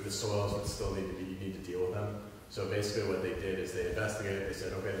removed, the soils would still need to deal with them. So basically what they did is they investigated, they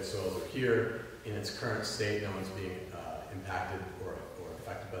said, okay, the soils are here, in its current state, no one's being impacted or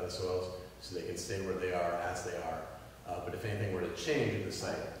affected by the soils, so they can stay where they are as they are. But if anything were to change at the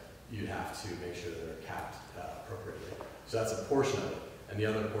site, you'd have to make sure that they're capped appropriately. So that's a portion of it. And the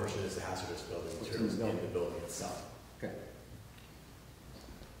other portion is the hazardous building materials in the building itself. Okay.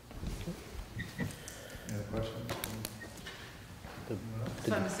 any other questions?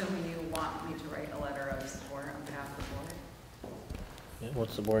 So I'm assuming you want me to write a letter of support on behalf of the board? Yeah,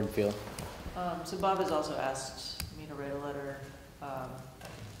 what's the board feel? So Bob has also asked me to write a letter, and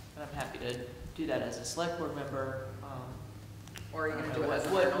I'm happy to do that as a select board member. Or are you gonna do it as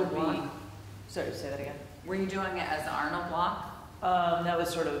an What Arnold would be, block? sorry, say that again? Were you doing it as an Arnold block? That was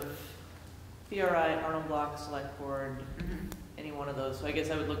sort of BRI, Arnold Block, Select Board, any one of those. So I guess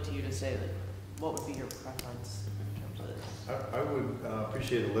I would look to you to say, like, what would be your preference in terms of this? I would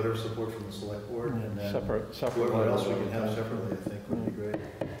appreciate a letter of support from the select board, and then Separate whoever else we letters. can have separately, I think would be great.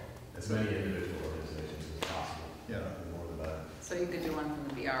 As many individual organizations as possible. Yeah. The more the better. So you could do one from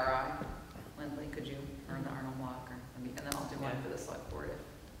the BRI, Lindley, could you, or the Arnold block, and then I'll do one for the select board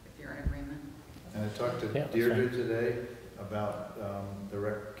if you're in agreement. And I talked to Yeah, that's Deirdre today about the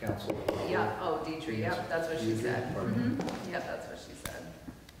rec council. Yeah, oh, Deirdre, yep, that's what she Deirdre, said. pardon. Mhm. Yep, that's what she said.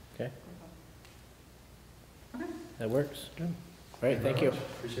 Okay, Okay. that works. All right, thank you.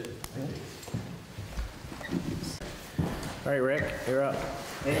 Appreciate it. All right, Rick, you're up.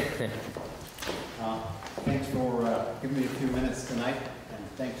 Thanks for giving me a few minutes tonight, and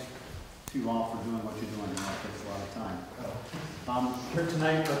thanks to you all for doing what you're doing. That takes a lot of time. Here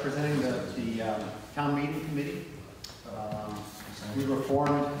tonight representing the town meeting committee. We were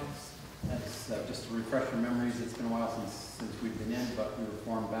formed, as, just to refresh your memories, it's been a while since we've been in, but we were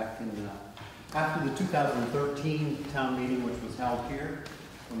formed back in after the 2013 town meeting, which was held here,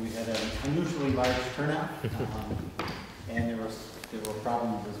 when we had an unusually large turnout. And there were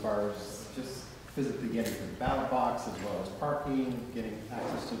problems as far as just physically getting to the ballot box, as well as parking, getting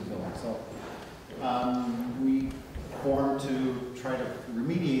access to the building. So we formed to try to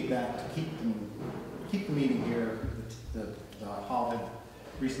remediate that, to keep the meeting here. The hall had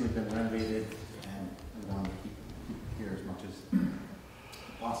recently been renovated, and we wanted to keep it here as much as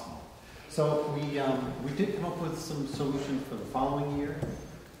possible. So we did come up with some solutions for the following year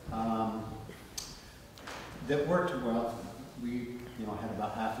that worked well. We had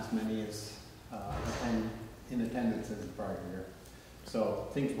about half as many as in attendance as the prior year. So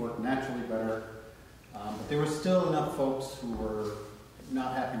things worked naturally better. But there were still enough folks who were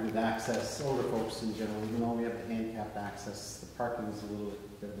not happy with access, older folks in general, even though we have the handicapped access, the parking is a little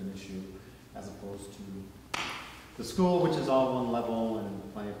bit of an issue as opposed to the school, which is all one level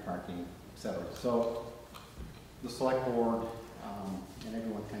and plenty of parking, etc. So the select board and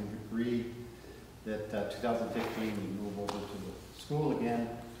everyone kind of agreed that 2015 we move over to the school again,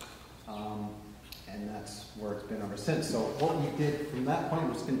 and that's where it's been ever since. So what we did from that point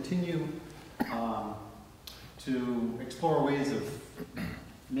was continue to explore ways of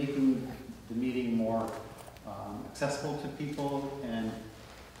making the meeting more accessible to people and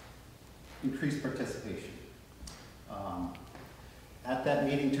increase participation. At that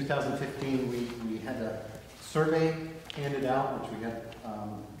meeting, 2015, we had a survey handed out, which we had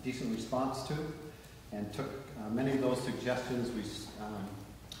decent response to, and took many of those suggestions.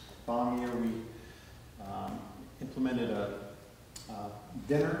 Following year, we implemented a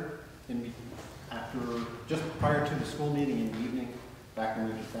dinner just prior to the school meeting in the evening, back when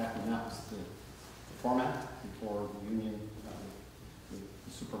that was the format before the union, the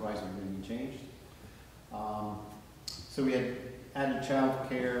supervisory union changed. So we had added child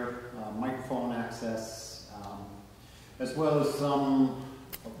care, microphone access, as well as some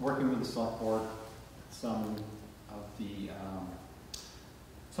working with the select board, some of the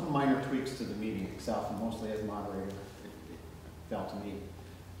some minor tweaks to the meeting itself, and mostly as moderator, it fell to me.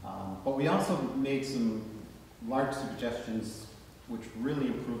 But we also made some large suggestions which really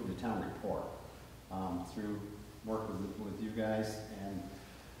improved the town report through work with you guys and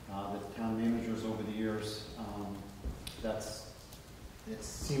the town managers over the years. It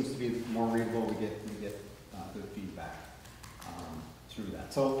seems to be more readable. We get good feedback through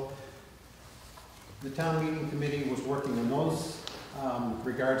that. So the town meeting committee was working on those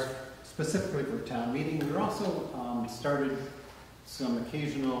regards specifically for town meeting. We also started some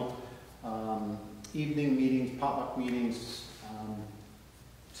occasional evening meetings, potluck meetings,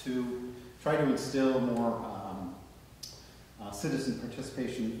 to try to instill more citizen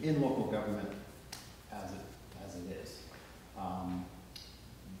participation in local government as it is.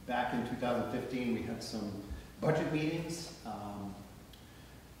 Back in 2015, we had some budget meetings.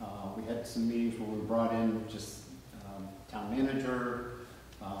 We had some meetings where we brought in just town manager,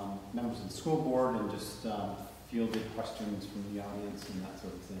 members of the school board, and just fielded questions from the audience and that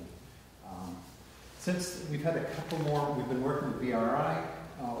sort of thing. Since we've had a couple more, we've been working with BRI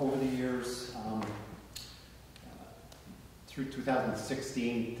over the years. Through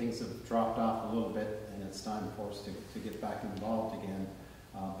 2016, things have dropped off a little bit, and it's time for us to get back involved again.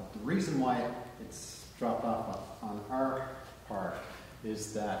 But the reason why it's dropped off on our part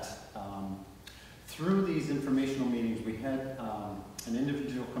is that through these informational meetings, we had an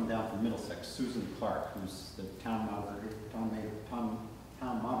individual come down from Middlesex, Susan Clark, who's the town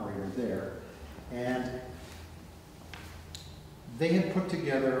moderator there, and they had put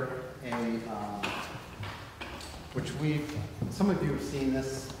together some of you have seen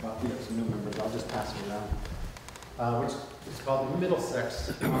this, we have some new members, I'll just pass it around, which is called the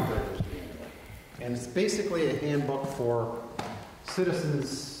Middlesex Moderators Manual. And it's basically a handbook for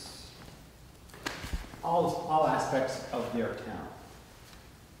citizens, all aspects of their town.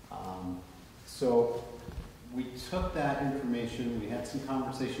 So we took that information, we had some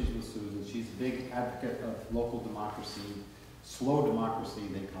conversations with Susan. She's a big advocate of local democracy, slow democracy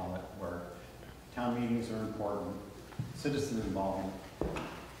they call it, where town meetings are important, citizen involvement.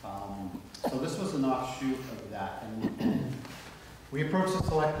 So this was an offshoot of that. And we approached the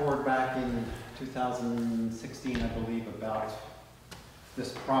select board back in 2016, I believe, about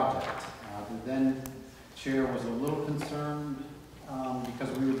this project. The then chair was a little concerned because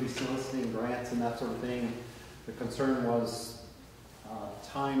we would be soliciting grants and that sort of thing. The concern was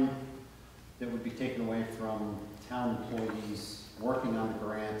time that would be taken away from town employees working on the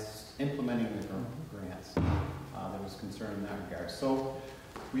grants, implementing the grants. There was concern in that regard. So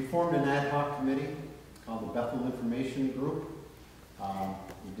we formed an ad hoc committee called the Bethel Information Group.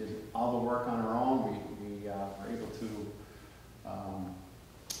 We did all the work on our own. We were able to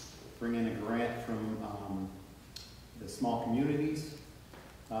bring in a grant from the Small Communities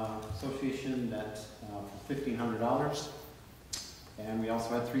Association that for $1,500, and we also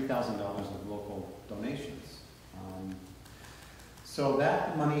had $3,000 of local donations. So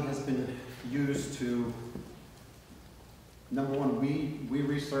that money has been used to, number one, we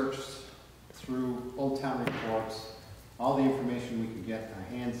researched through Old Town reports all the information we could get our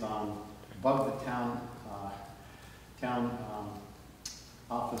hands on above the town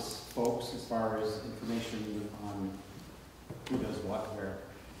office folks as far as information on who does what where,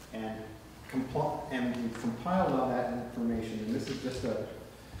 and we compiled all that information. And this is just a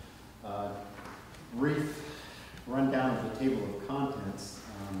brief rundown of the table of contents.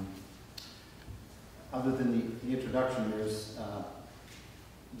 Other than the introduction, there's the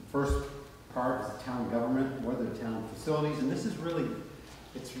first part is the town government, what are the town facilities, and this is really,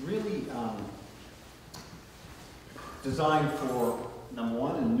 it's really designed for, number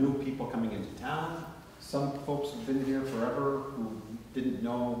one, new people coming into town. Some folks have been here forever who didn't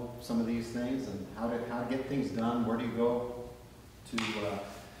know some of these things and how to get things done, where do you go to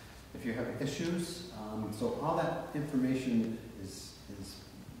if you have issues. So all that information is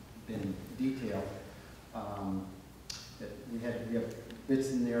been detailed. We have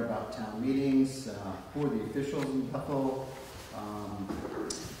bits in there about town meetings, who are the officials in Bethel,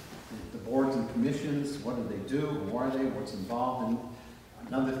 the boards and commissions, what do they do, who are they, what's involved, and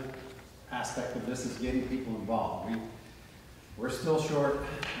another aspect of this is getting people involved. We're still short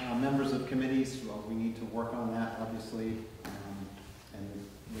members of committees. Well, we need to work on that, obviously, and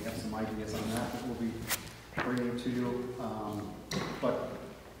we have some ideas on that we'll be bringing to you. But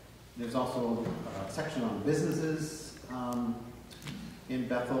there's also a section on businesses in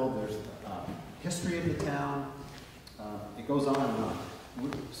Bethel. There's history of the town. It goes on and on.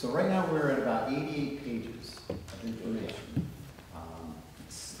 So right now we're at about 88 pages of information.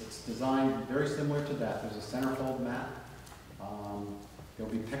 It's designed very similar to that. There's a centerfold map.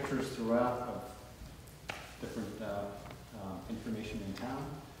 There'll be pictures throughout of different information in town.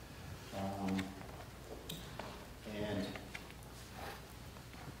 And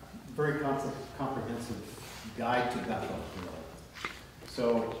very comprehensive guide to Bethel, really.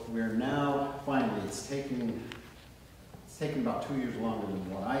 So we're now, finally, it's taken about 2 years longer than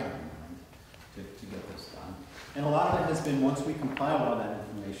what I had in mind to get this done. And a lot of it has been, once we compiled all that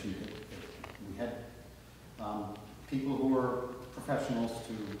information, we had people who were professionals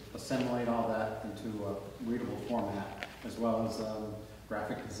to assimilate all that into a readable format, as well as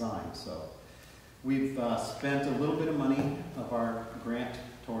graphic design. So we've spent a little bit of money of our grant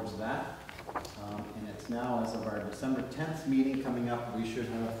towards that. And it's now, as of our December 10th meeting coming up, we should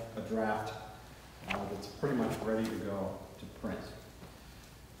have a draft that's pretty much ready to go to print.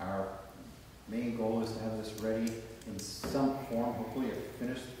 Our main goal is to have this ready in some form, hopefully a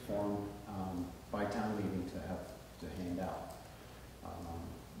finished form, by town meeting to have to hand out.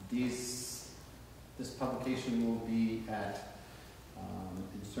 This publication will be at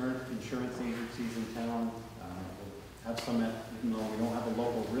insurance agencies in town. We'll have some at, even though we don't have a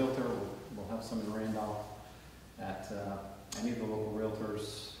local realtor, we'll have some in Randolph at any of the local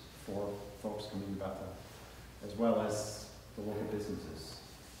realtors for folks coming to Bethel, as well as the local businesses,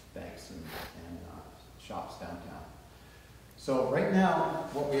 banks and shops downtown. So right now,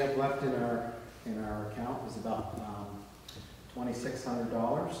 what we have left in our account is about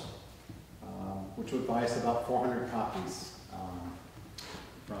 $2,600, which would buy us about 400 copies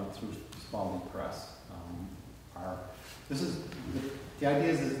through Spalding Press. The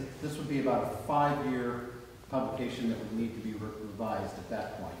idea is this would be about a 5-year publication that would need to be revised at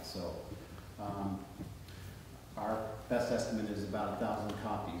that point. So our best estimate is about 1,000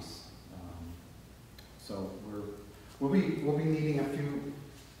 copies. So we'll be needing a few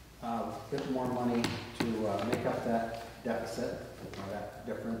bit more money to make up that deficit or that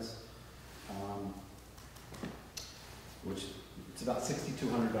difference, which it's about $6,200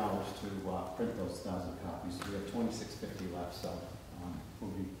 to print those 1,000 copies. So we have $2,650 left. So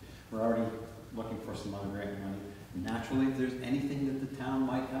we're already looking for some other grant money. Naturally, if there's anything that the town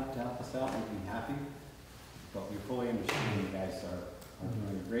might have to help us out, we'd be happy. But we fully understand you guys are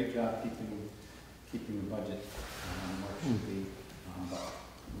doing a great job keeping the budget where it should be. But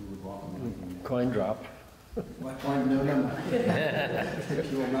we would welcome anything. Coin drop. What coin? No.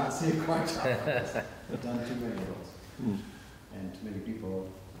 You will not see a coin drop. I've done too many of those. And too many people.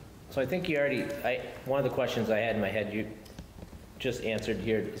 So I think you already, one of the questions I had in my head, you just answered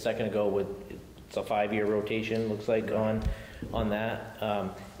here a second ago with, it's a 5-year rotation, looks like, on that.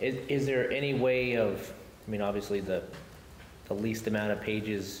 Is there any way of, I mean, obviously the least amount of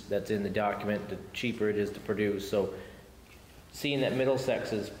pages that's in the document, the cheaper it is to produce. So seeing that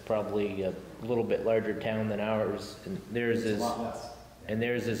Middlesex is probably a little bit larger town than ours, and theirs is, a lot less. and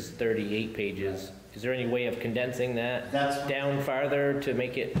theirs is 38 pages. Is there any way of condensing that That's down farther to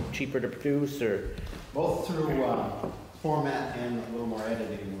make it cheaper to produce, or? both through format and a little more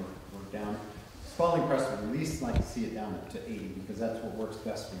editing, we're down. Spalding Press would at least like to see it down to 80 because that's what works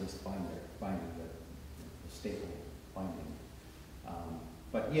best for this binding, the staple binding.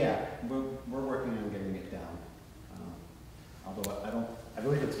 But yeah, we're working on getting it down. Although I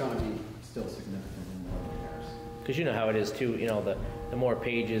believe it's going to be still significantly more than theirs. Because you know how it is too, you know, the more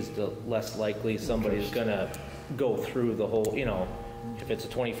pages, the less likely somebody's gonna go through the whole, you know, if it's a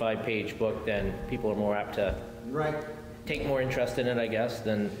 25-page book, then people are more apt to take more interest in it, I guess,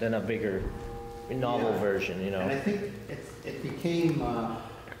 than a bigger novel version, you know. And I think it became,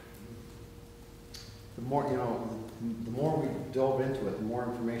 the more we dove into it, the more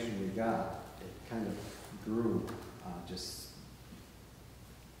information we got, it kind of grew just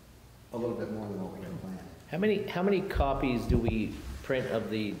a little bit more than what we had planned. How many copies do we print of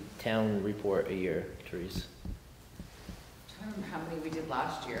the town report a year, Therese? trying to remember how many we did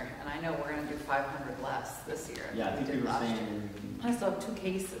last year, and I know we're gonna do 500 less this year Yeah, I than we think you did were last year. saying. I still have 2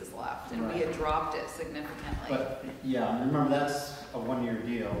 cases left, and we had dropped it significantly. But, yeah, remember, that's a one-year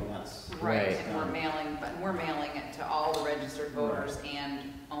deal, and that's. Right, Right. and we're mailing it to all the registered voters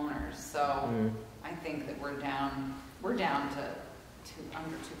and owners, so I think that we're down to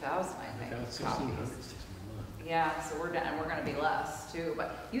under 2,000, I think, copies. Yeah, so we're down, and we're gonna be less too,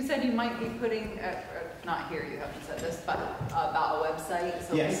 but you said you might be putting, not here, you haven't said this, but about a website,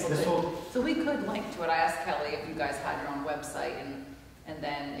 so Yes, this people will, could, so we could link to it. I asked Kelly if you guys had your own website, and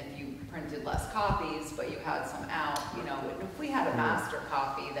then if you printed less copies, but you had some out, you know, if we had a master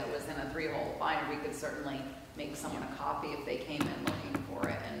copy that was in a 3-hole binder, we could certainly make someone a copy if they came in looking for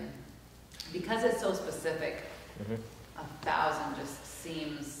it, and because it's so specific, 1,000 just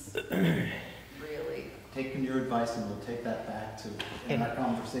seems really. taking your advice, and we'll take that back to, in our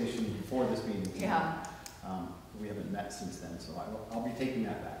conversation before this meeting. Yeah. We haven't met since then, so I'll be taking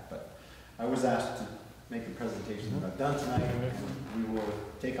that back, but I was asked to make a presentation that I've done tonight, and we will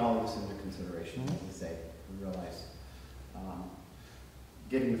take all of this into consideration, as I say. We realize,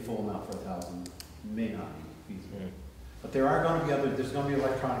 getting the full amount for 1,000 may not be feasible. But there are gonna be there's gonna be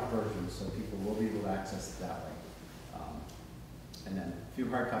electronic versions, so people will be able to access it that way. And then a few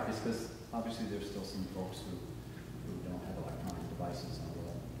hard copies, because obviously there's still some folks who don't have electronic devices on the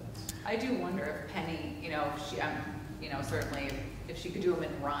web. I do wonder if Penny, you know, certainly if she could do them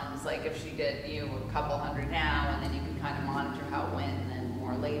in runs, like if she did, a couple hundred now, and then you could kind of monitor how it went, and then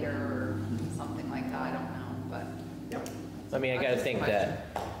more later, or something like that, I don't know, but. Yep. I mean, I gotta think that,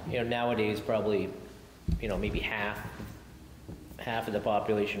 nowadays, probably, maybe half of the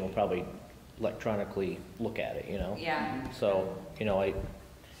population will probably electronically look at it, Yeah. So, I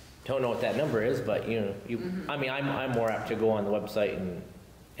don't know what that number is, but, I mean, I'm more apt to go on the website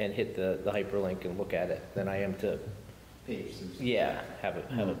and hit the hyperlink and look at it than I am to, Page. yeah, have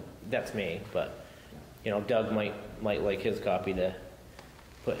it, that's me, but, Doug might like his copy to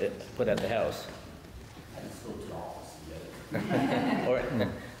put at the house. I just go to the office and get it. Or,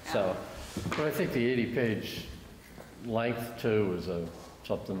 so, But I think the 80-page length too is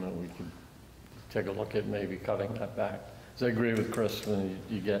something that we could take a look at, maybe cutting that back. So I agree with Chris, when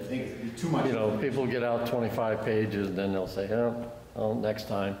you I get, think it'd be too much. people get out 25 pages, and then they'll say, oh, next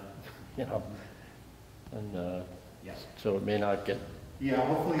time, and Yeah. so it may not get, Yeah,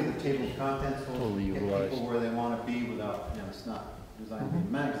 hopefully the table of contents will Totally get utilized. people where they want to be without, it's not designed to be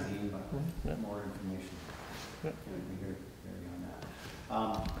a magazine, Yeah. but more information. Yeah. We'd be very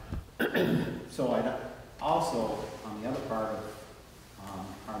on that. So also, on the other part of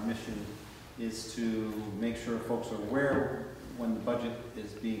our mission is to make sure folks are aware when the budget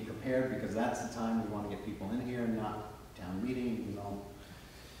is being prepared, because that's the time we want to get people in here, not town meeting,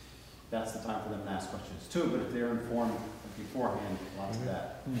 That's the time for them to ask questions too, but if they're informed beforehand, lots of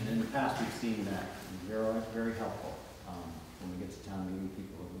that. And in the past, we've seen that, very, very helpful. When we get to town meeting,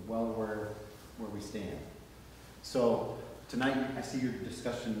 people are well aware where we stand. So tonight, I see your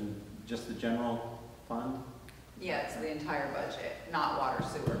discussion, just the general fund. Yeah, it's the entire budget, not water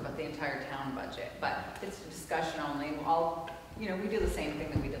sewer, but the entire town budget. But it's a discussion only. We do the same thing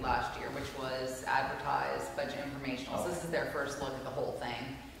that we did last year, which was advertise budget informational. So this is their first look at the whole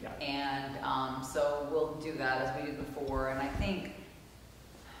thing. Yeah. And so we'll do that as we did before. And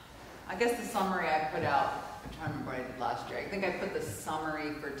I guess the summary I put out, I'm trying to remember what I did last year. I think I put the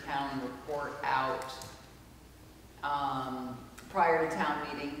summary for town report out prior to town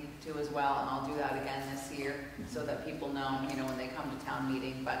meeting too as well, and I'll do that again this year so that people know, when they come to town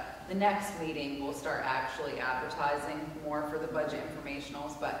meeting. But the next meeting, we'll start actually advertising more for the budget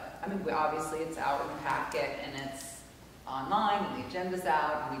informationals. But I mean, obviously it's out in the packet and it's online and the agenda's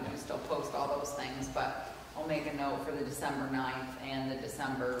out, and we do still post all those things. But I'll make a note for the December 9th and the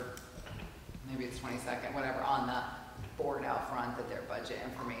December, maybe it's 22nd, whatever, on the board out front that they're budget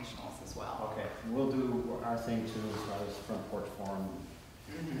informationals as well. Okay, and we'll do our thing too, as far as front porch forum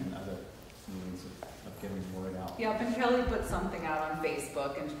and other means of getting the word out. Yep, and Kelly put something out on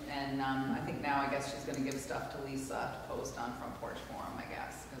Facebook, and I think now I guess she's gonna give stuff to Lisa to post on Front Porch Forum, I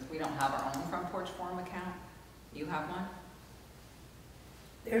guess, because we don't have our own Front Porch Forum account. You have one?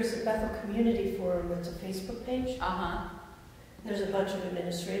 There's a Bethel Community Forum, that's a Facebook page. Uh-huh, There's a bunch of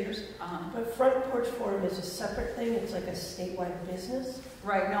administrators. uh-huh. But Front Porch Forum is a separate thing, it's like a statewide business.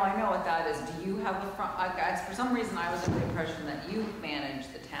 Right, no, I know what that is. Do you have a for some reason I was under the impression that you manage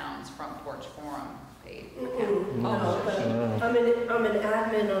the town's Front Porch Forum page. No, but I'm an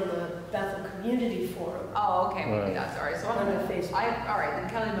admin on the Bethel community forum. Oh, okay, maybe Right. that's, all right, so On I'm, the Facebook. all right, then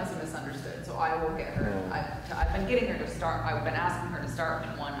Kelly must have misunderstood, so I will get her. I've been getting her to start, I've been asking her to start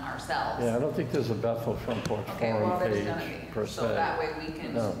one ourselves. Yeah, I don't think there's a Bethel Front Porch Okay, well, Forum there's gonna page be, per so that se. way we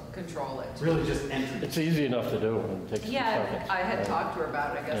can No. control it. Really just entry. It's easy enough to do, and it takes 2 Yeah, seconds. I had Right. talked to her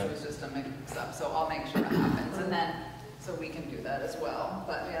about it, I guess Yeah. it was just a mix-up, so I'll make sure it happens, and then, so we can do that as well.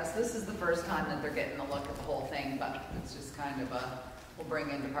 But yes, this is the first time that they're getting a look at the whole thing, but it's just kind of a, we'll bring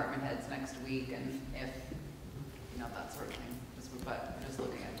in department heads next week, and if, that sort of thing. But we're just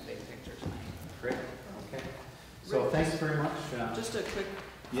looking at the big picture tonight. Great, okay. So thanks very much. Just a quick,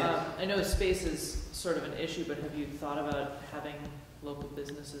 Yeah. I know space is sort of an issue, but have you thought about having local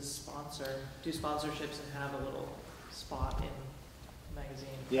businesses do sponsorships and have a little spot in the magazine?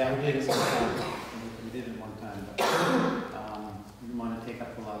 Yeah, we did it one time. We did it one time, but we didn't want to take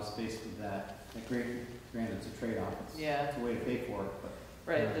up a lot of space with that. Granted, it's a trade-off. Yeah. It's a way to pay for it, but.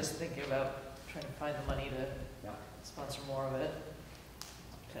 Right, just thinking about trying to find the money to Yeah. sponsor more of it. It's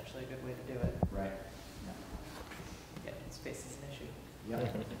potentially a good way to do it. Right. Yeah, space is an issue. Yeah.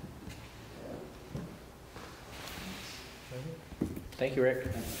 Thank you, Rick.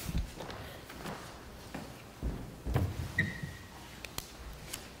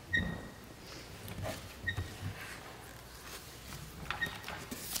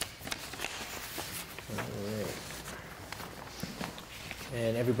 Alright.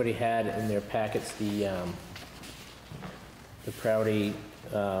 And everybody had in their packets the Proudy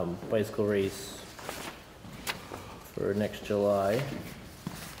bicycle race for next July.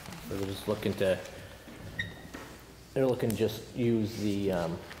 So they're just looking to, just use the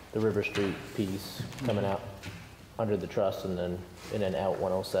River Street piece coming out under the truss and then out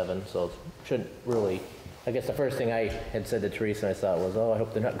 107. So it shouldn't really, I guess the first thing I had said to Teresa and I thought was, oh, I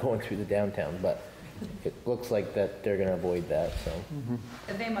hope they're not going through the downtown, but it looks like that they're gonna avoid that, so.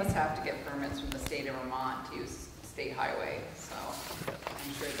 And they must have to get permits from the state of Vermont to use state highway, so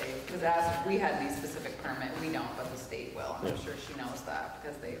I'm sure they, because as we had the specific permit, we don't, but the state will, and I'm sure she knows that,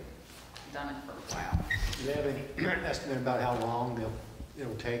 because they've done it for a while. Do they have any estimate about how long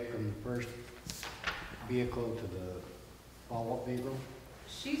it'll take from the first vehicle to the follow-up vehicle?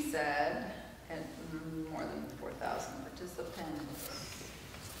 She said, and more than 4,000 participants,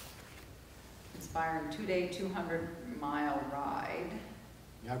 inspiring 2-day, 200-mile ride.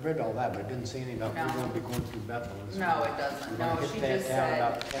 Yeah, I've read all that, but I didn't see anything about No. we're going to be going through Bethel. and No, stuff. it doesn't. We're gonna No, hit she that just down said-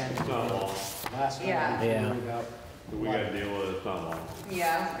 about 10. It's not long. Last time Yeah. we Yeah. figured about. We got to deal with it, it's not long.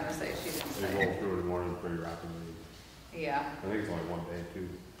 Yeah, I was gonna say, she didn't They say. roll through in the morning pretty rapidly. Yeah, I think it's only 1 day, too.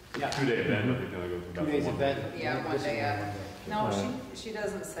 Yeah. 2-day event, but they can only go through 2 days one event. day. Yeah, one This is day, only no, one day. she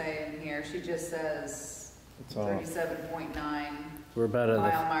doesn't say in here, she just says It's all, 37.9 We're about mile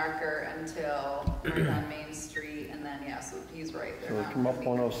at marker until right on Main Street, and then, yeah, so he's right, so they're we not. come up gonna be-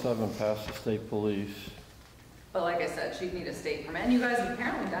 107 past the state police. But like I said, she'd need a state permit, and you guys have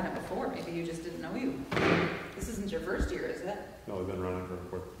apparently done it before, maybe you just didn't know you. This isn't your first year, is it? No, we've been running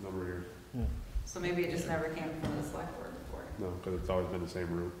for a number of years. So maybe it just never came from the select board before. No, because it's always been the same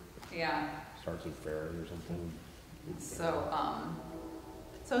route. Yeah, Starts in Ferry or something.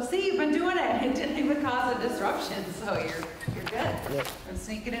 so see, you've been doing it, it didn't even cause a disruption, so you're good. Yep. And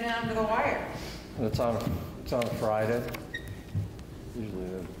sneaking it in under the wire. And it's on Friday,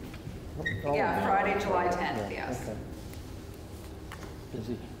 usually. Yeah, Friday, July 10th, yes. Okay.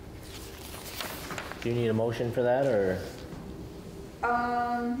 Busy. Do you need a motion for that, or?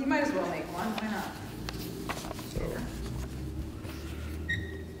 You might as well make one, why not?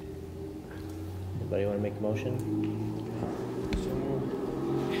 Anybody want to make a motion?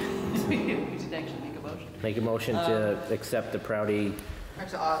 We did actually make a motion. Make a motion to accept the Proudy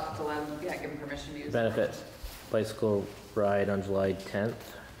Actually, I'll have to let him, yeah, give him permission to use it. benefit bicycle ride on July 10th.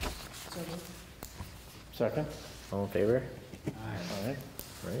 Second? All in favor? All right.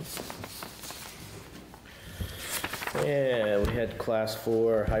 Right. Yeah, we had class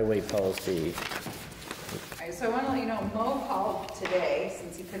 4 highway policy. All right, so I want to let you know, Mo called today,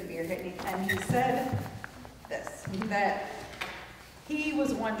 since he couldn't be here, and he said this, that he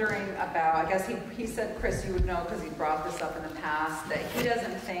was wondering about, I guess he said, Chris, you would know, because he brought this up in the past, that he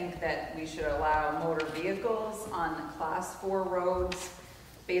doesn't think that we should allow motor vehicles on the class 4 roads,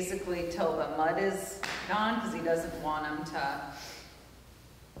 basically till the mud is gone, because he doesn't want them to,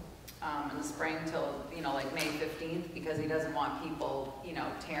 in the spring till, like May 15th, because he doesn't want people,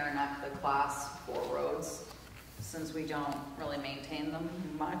 tearing up the class 4 roads, since we don't really maintain them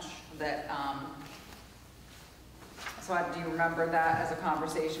much, that, so do you remember that as a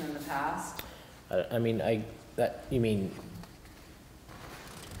conversation in the past? You mean,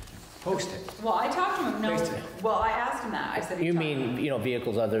 Post it. Well, I talked to him, no, Post it. well, I asked him that, I said. You mean,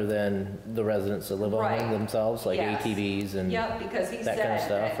 vehicles other than the residents that live on Right. them themselves, like Yes. ATVs and Yep, because he that said kind of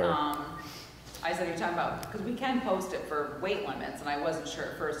stuff, that, or? I said, you're talking about, because we can post it for weight limits, and I wasn't sure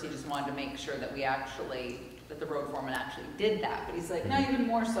at first, he just wanted to make sure that that the road foreman actually did that, but he's like, no, even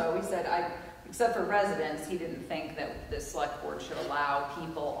more so, he said, except for residents, he didn't think that the select board should allow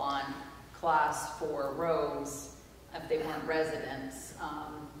people on class 4 roads, if they weren't residents,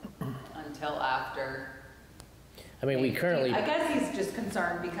 until after. I mean, we currently, I guess he's just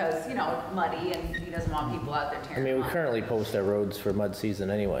concerned because, muddy, and he doesn't want people out there I tearing mean, we up. currently post our roads for mud season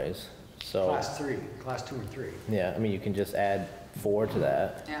anyways, so. Class 3, class 2 and 3. Yeah, I mean, you can just add 4 to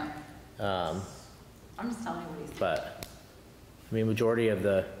that. Yeah, Um, I'm just telling you what he said. But, I mean, majority of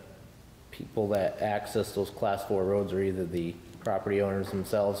the people that access those class 4 roads are either the property owners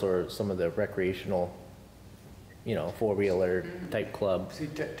themselves or some of the recreational, four-wheeler type clubs. See,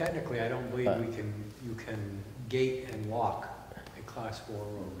 technically, I don't believe you can gate and walk a class 4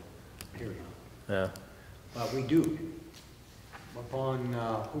 road, period. Yeah, But we do. Up on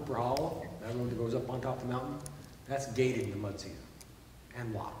Hooper Hollow, that road that goes up on top of the mountain, that's gated in the mud season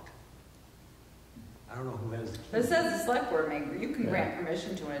and locked. I don't know who has the key. But it says the select board you can grant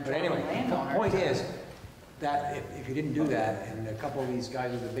permission to an But adjoining anyway, landowner. the point is that if you didn't do that, and a couple of these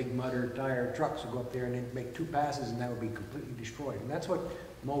guys with the big mudder tire trucks would go up there and they'd make 2 passes and that would be completely destroyed. And that's what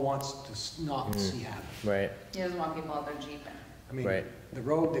Mo wants to not see happen. right, He doesn't want people out there jeeping. I mean, Right. the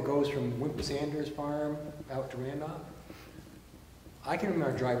road that goes from Wimp Sanders Farm out to Randolph, I can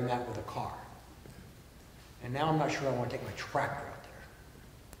remember driving that with a car. And now I'm not sure I want to take my tractor out there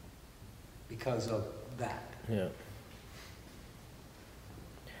because of that. yeah.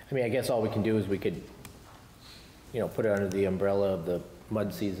 I mean, I guess all we can do is we could, put it under the umbrella of the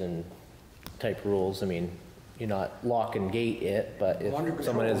mud season type rules. I mean, you're not lock and gate it, but if Well, under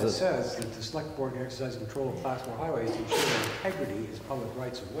someone control, is it says that the select board can exercise control of class 4 highways to ensure their integrity as public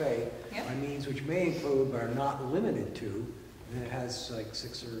rights of way Yep. by means which may include but are not limited to, and it has like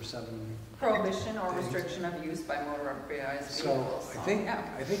 6 or 7. Prohibition or restriction of use by motorized So vehicles.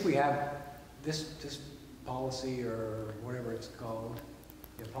 I think we have this policy or whatever it's called,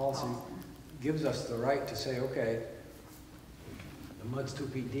 the policy gives us the right to say, okay, the mud's 2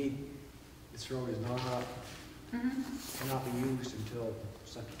 feet deep, this road is not, cannot be used until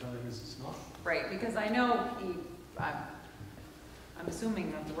such time as it's not. Right, because I know I'm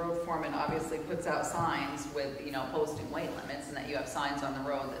assuming that the road foreman obviously puts out signs with, posting weight limits, and that you have signs on the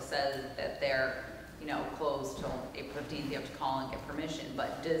road that says that they're, closed till April 15th, you have to call and get permission,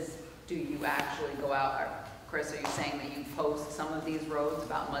 but do you actually go out, or, Chris, are you saying that you post some of these roads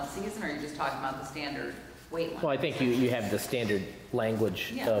about mud season, or are you just talking about the standard weight limit? well, I think you have the standard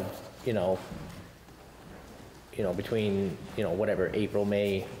language Yeah. of, between, whatever, April,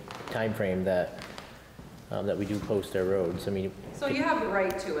 May timeframe that we do post our roads. I mean. So you have the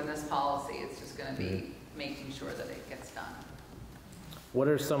right to in this policy, it's just gonna be making sure that it gets done. What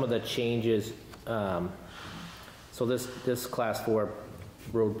are some of the changes, so this class 4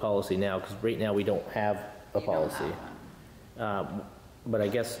 road policy now, because right now we don't have a You don't policy. have one. But I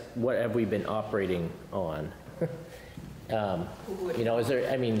guess, what have we been operating on? Is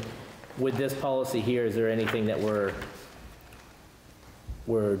there, I mean, with this policy here, is there anything that we're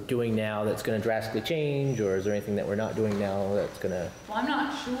doing now that's gonna drastically change, or is there anything that we're not doing now that's gonna, Well, I'm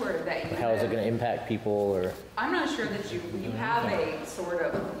not sure that you. how is it gonna impact people, or? I'm not sure that you have a sort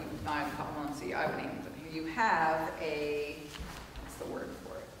of, let's see, I haven't even, you have a, what's the word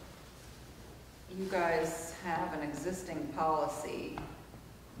for it? You guys have an existing policy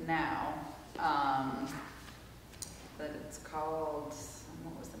now, that it's called,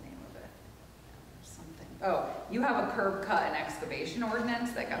 what was the name of it? Something, you have a curb cut and excavation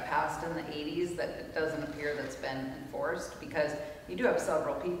ordinance that got passed in the 80s that it doesn't appear that's been enforced, because you do have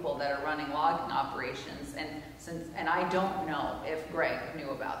several people that are running logging operations, and I don't know if Greg knew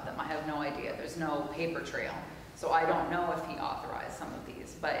about them. I have no idea. There's no paper trail. So I don't know if he authorized some of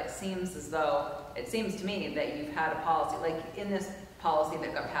these, but it seems to me that you've had a policy, like in this policy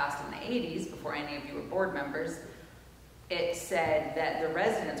that got passed in the 80s, before any of you were board members, it said that the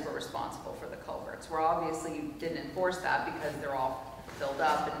residents were responsible for the culverts, where obviously you didn't enforce that because they're all filled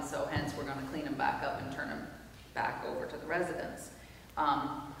up, and so hence we're gonna clean them back up and turn them back over to the residents.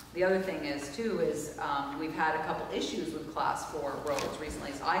 The other thing is we've had a couple issues with class 4 roads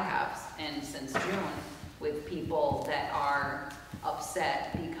recently, as I have, and since June, with people that are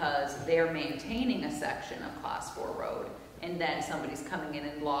upset because they're maintaining a section of class 4 road, and then somebody's coming in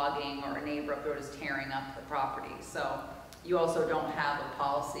and logging, or a neighbor up there is tearing up the property. So you also don't have a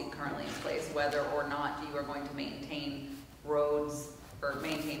policy currently in place whether or not you are going to maintain roads or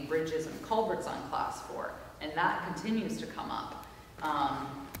maintain bridges and culverts on class 4, and that continues to come up.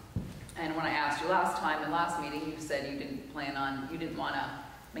 And when I asked you last time, in last meeting, you said you didn't want to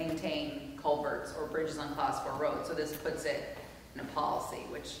maintain culverts or bridges on class 4 roads, so this puts it in a policy,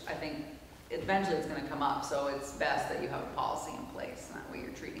 which I think eventually it's going to come up, so it's best that you have a policy in place, and that way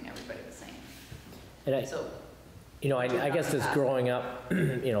you're treating everybody the same. And I guess just growing up,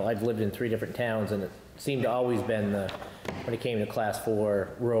 I've lived in 3 different towns, and it seemed to always been when it came to class 4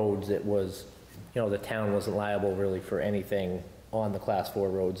 roads, it was, the town wasn't liable really for anything on the class 4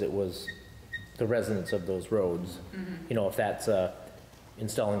 roads. It was the residents of those roads. If that's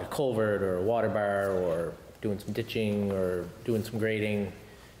installing a culvert or a water bar or doing some ditching or doing some grading.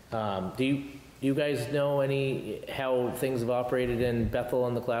 Do you guys know how things have operated in Bethel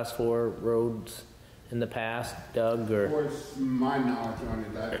on the class 4 roads in the past, Doug? Or? Of course, my knowledge on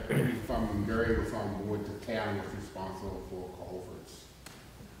it, that from Gary was on board, the town was responsible for culverts.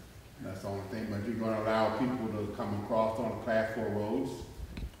 That's the only thing, but you're gonna allow people to come across on the class 4 roads,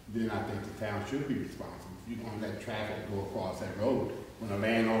 then I think the town should be responsible. If you're gonna let traffic go across that road, when the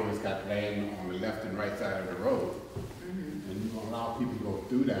landowner's got land on the left and right side of the road, and you're gonna allow people to go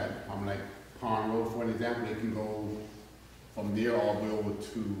through that, I'm like Pond Road, for an example, they can go from there all the way over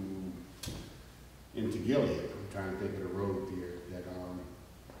to into Gilead. I'm trying to think of the road there that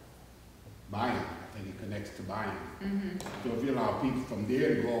Byam, I think it connects to Byam. So if you allow people from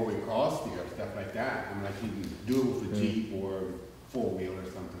there to go all the way across there, stuff like that, I'm like you can do it with a Jeep or 4-wheel or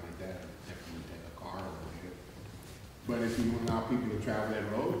something like that, or definitely take a car over there. But if you allow people to travel that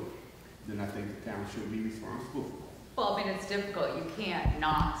road, then I think the town should be responsible for it. Well, I mean, it's difficult. You can't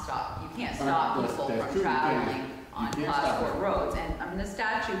stop people from traveling on class 4 roads. And I mean, the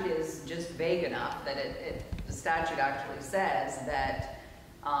statute is just vague enough that the statute actually says that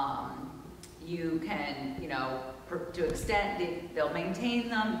you can, to extent, they'll maintain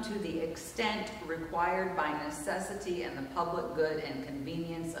them to the extent required by necessity and the public good and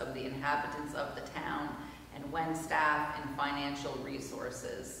convenience of the inhabitants of the town, and when staff and financial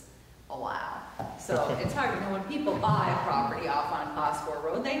resources allow. So it's hard, when people buy a property off on a class 4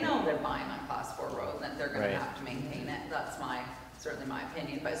 road, they know they're buying on class 4 road and that they're going to have to maintain it. That's certainly my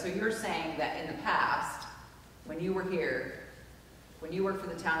opinion. But so you're saying that in the past, when you were here, when you worked for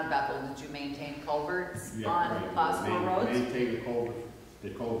the town of Bethel, did you maintain culverts on class 4 roads? Maintain the culvert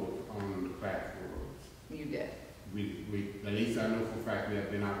on the class 4 roads. You did? We at least I know for a fact we have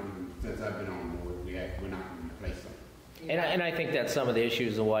been out, since I've been on board, we're not going to replace them. And I think that's some of the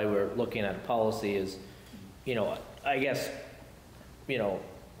issues of why we're looking at policy is, I guess,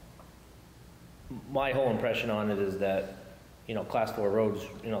 my whole impression on it is that, class 4 roads,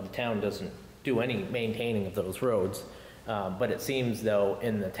 the town doesn't do any maintaining of those roads. But it seems though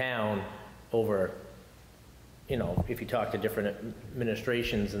in the town over, if you talk to different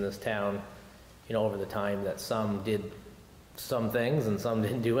administrations in this town, over the time that some did some things and some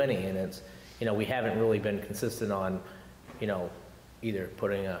didn't do any. And it's, we haven't really been consistent on, either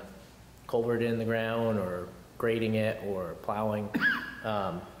putting a culvert in the ground or grading it or plowing,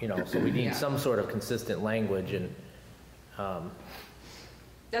 so we need some sort of consistent language. And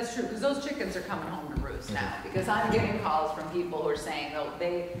that's true, because those chickens are coming home to roost now, because I'm getting calls from people who are saying,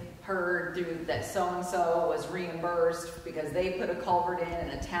 they heard that so-and-so was reimbursed because they put a culvert in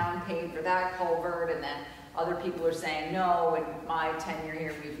and the town paid for that culvert, and then other people are saying, no, in my tenure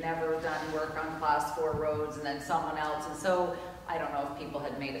here, we've never done work on class 4 roads, and then someone else. And so I don't know if people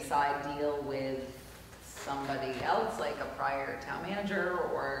had made a side deal with somebody else, like a prior town manager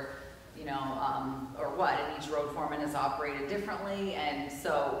or, or what, and each road foreman is operated differently. And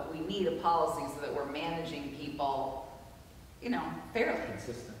so we need a policy so that we're managing people, fairly.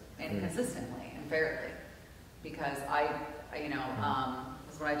 Consistently and fairly. Because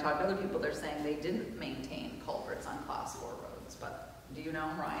when I talk to other people, they're saying they didn't maintain culverts on class 4 roads. But do you know,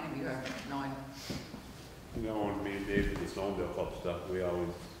 Ryan? Have you ever known? When me and Dave did the snowmobile club stuff,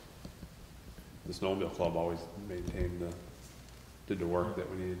 the snowmobile club always did the work that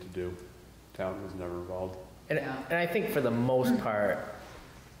we needed to do. Town was never involved. And I think for the most part,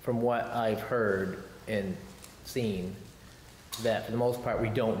 from what I've heard and seen, that for the most part we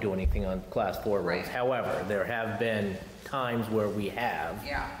don't do anything on class 4 roads. However, there have been times where we have.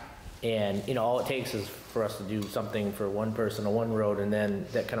 And all it takes is for us to do something for one person on one road, and then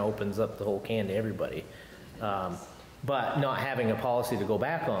that kind of opens up the whole can to everybody. But not having a policy to go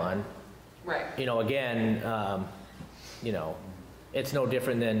back on, again, it's no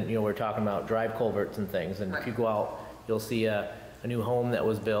different than, we're talking about drive culverts and things. And if you go out, you'll see a new home that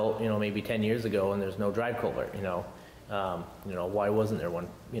was built, maybe 10 years ago, and there's no drive culvert, why wasn't there one,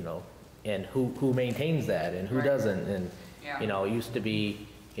 and who maintains that and who doesn't? And Yeah. You know, it used to be,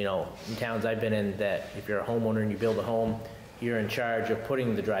 you know, in towns I've been in, that if you're a homeowner and you build a home, you're in charge of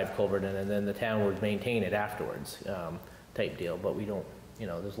putting the drive culvert in, and then the town would maintain it afterwards, type deal. But we don't, you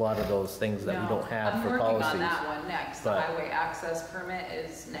know, there's a lot of those things that we don't have for policies. I'm working on that one next. The But- highway access permit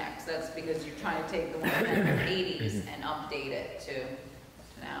is next. That's because you're trying to take the one from the 80s and update it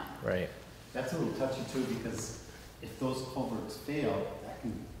to now. Right. That's a little touchy too, because if those culverts fail, that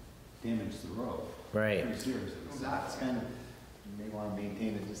can damage the road. Right. Pretty seriously. So it's kind of, you may want to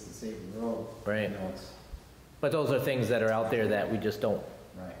maintain it just to save the road. Right. You know, it's, But those are things that are out there that we just don't,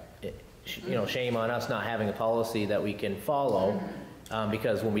 right. you know, shame on us not having a policy that we can follow.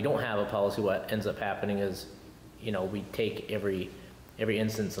 Because when we don't have a policy, what ends up happening is, you know, we take every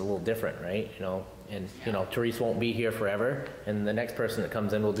instance a little different, right? You know, and, you know, Therese won't be here forever, and the next person that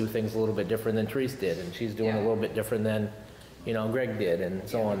comes in will do things a little bit different than Therese did, and she's doing a little bit different than, you know, Greg did, and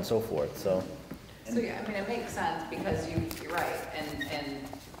so on and so forth, so. So, yeah, I mean, it makes sense because you're right, and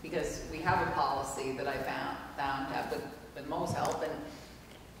because we have a policy that I found with most help, and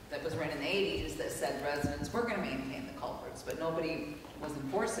that was written in the 80s that said residents were gonna maintain the culverts, but nobody was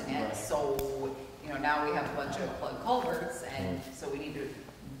enforcing it, Right. so, you know, now we have a bunch of plug culverts, and so we need to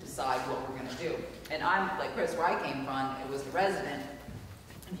decide what we're gonna do. And I'm, like Chris, where I came from, it was the resident,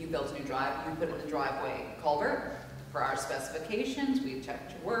 if you built a new drive, you put in the driveway culvert for our specifications, we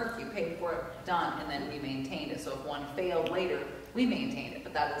checked your work, you paid for it, done, and then we maintained it. So if one failed later, we maintained it,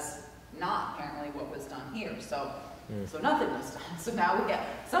 but that is not apparently what was done here, so nothing was done. So now we get,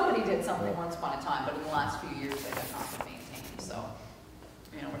 somebody did something once upon a time, but in the last few years, they have not been maintained, so,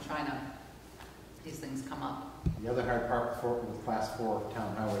 you know, we're trying to, these things come up. The other hard part with class 4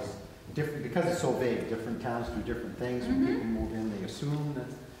 town highways, different, because it's so vague, different towns do different things. When people move in, they assume that,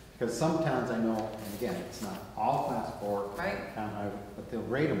 because some towns I know, and again, it's not all class 4 town highways, but they'll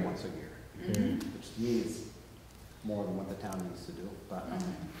rate them once a year, which to me is more than what the town needs to do,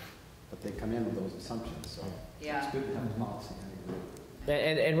 but they come in with those assumptions, so it's good to have a policy. I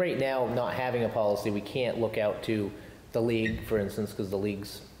agree. And right now, not having a policy, we can't look out to the league, for instance, because the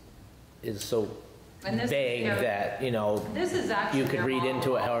league's is so vague that, you know, this is actually you could read model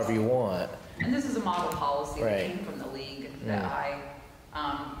into it however you want. And this is a model policy that Right. came from the league that I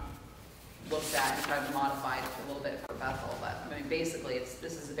looked at and tried to modify it a little bit for Bethel. But I mean, basically, this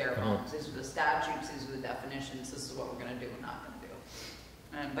is the bare bones. These are the statutes. These are the definitions. This is what we're going to do and not going to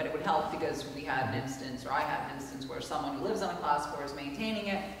do. But it would help because we had an instance, or I had an instance, where someone who lives on a class 4 is maintaining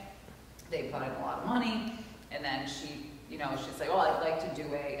it. They put in a lot of money, and then she, you know, she'd say, "Oh, I'd like to do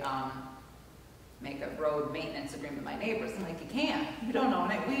make a road maintenance agreement with my neighbors." I'm like, "You can't. You don't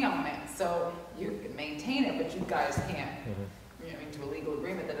own it. We own it. So you can maintain it, but you guys can't, you know, into a legal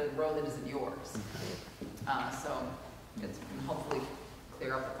agreement that a road that isn't yours." So it's can hopefully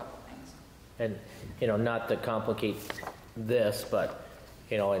clear up a couple things. And, you know, not to complicate this, but,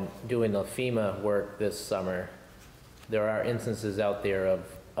 you know, in doing the FEMA work this summer, there are instances out there of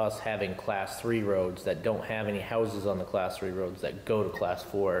us having class 3 roads that don't have any houses on the class 3 roads that go to class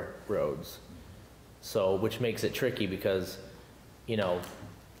 4 roads. So, which makes it tricky because, you know,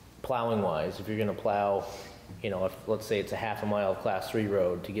 plowing wise, if you're gonna plow, you know, if, let's say it's a half a mile of class 3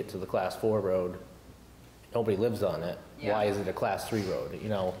 road to get to the class 4 road, nobody lives on it. Why is it a class 3 road? You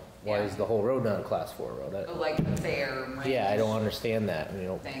know, why is the whole road not a class 4 road? Like the fair range. Yeah, I don't understand that, you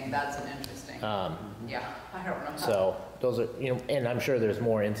know. Thing. That's an interesting. Yeah, I don't know. So those are, you know, and I'm sure there's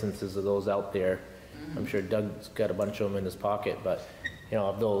more instances of those out there. I'm sure Doug's got a bunch of them in his pocket, but, you know,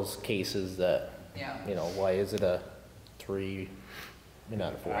 of those cases that, you know, why is it a 3 and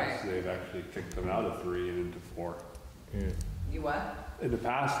not a 4? Past, they've actually kicked them out of 3 and into 4. You what? In the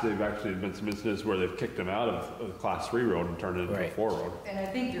past, they've actually been some instances where they've kicked them out of a class 3 road and turned it into a 4 road. And I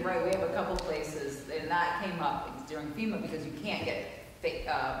think you're right. We have a couple places, and that came up during FEMA because you can't get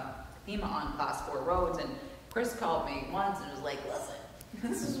FEMA on class 4 roads. And Chris called me once and was like, "Listen,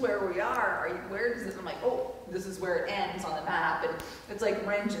 this is where we are. Where does it?" I'm like, "Oh, this is where it ends on the map." And it's like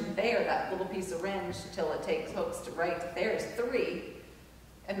Ringe and Thayer, that little piece of Ringe till it takes hooks to right to Thayer is 3.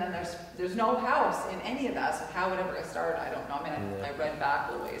 And then there's no house in any of that. So how would it ever get started? I don't know. I mean, I read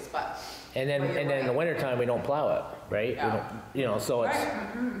back a ways, but. And then in the wintertime, we don't plow it, right? Yeah. We don't, you know, so it's,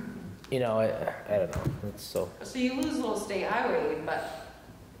 you know, I don't know, it's so. So you lose a little state highway, but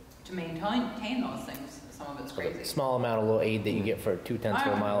to maintain those things, some of it's crazy. Small amount of little aid that you get for 2/10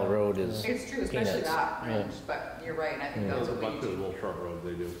 of a mile of road is It's true, especially peanuts. that range, but you're right, and I think There's that's a what we bunch need of to. little short roads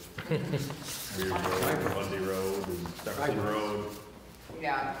they do. Weird Road, Bundy Road, and Jefferson Road.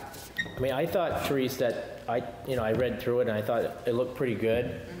 Yeah. I mean, I thought, Therese, that you know, I read through it and I thought it looked pretty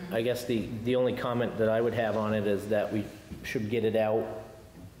good. I guess the only comment that I would have on it is that we should get it out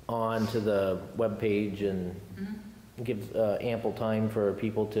onto the webpage and, give ample time for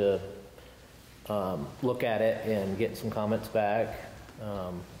people to look at it and get some comments back.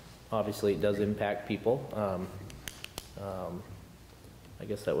 Obviously, it does impact people. I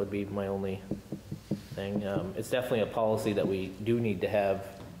guess that would be my only thing. It's definitely a policy that we do need to have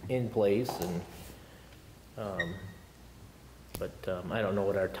in place, and but I don't know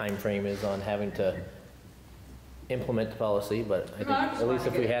what our time frame is on having to implement the policy, but I think at least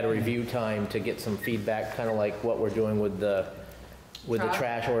if we had a review time to get some feedback, kind of like what we're doing with the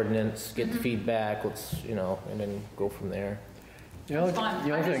trash ordinance, get the feedback, let's, you know, and then go from there. It's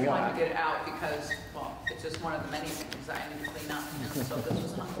fun. I just wanted to get it out because, well, it's just one of the many things I need to clean up, so this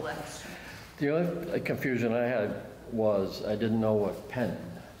was on the list. The only confusion I had was I didn't know what pent,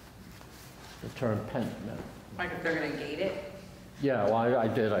 the term pent meant. Like if they're gonna gate it? Yeah, well, I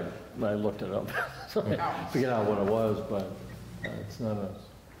did. I looked it up. So I figured out what it was, but it's not a.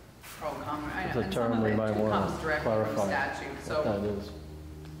 Oh, common. It's a term we might want to clarify statute, what that is.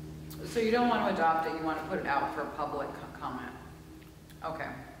 So you don't want to adopt it, you want to put it out for public comment. Okay.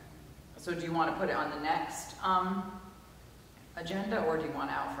 So do you want to put it on the next agenda, or do you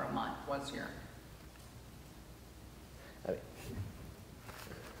want it out for a month? What's your?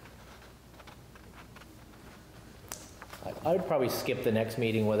 I would probably skip the next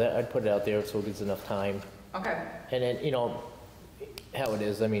meeting with it. I'd put it out there so it gives enough time. Okay. And then, you know, how it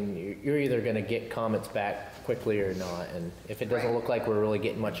is, I mean, you're either going to get comments back quickly or not. And if it doesn't look like we're really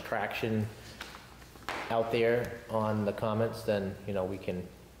getting much traction out there on the comments, then, you know, we can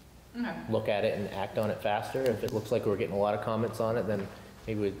look at it and act on it faster. If it looks like we're getting a lot of comments on it, then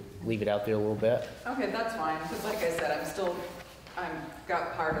maybe we'd leave it out there a little bit. Okay, that's fine, because like I said, I've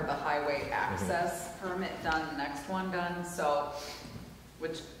got part of the highway access permit done, the next one done, so,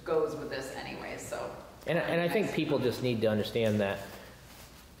 which goes with this anyway, so. And I think people just need to understand that,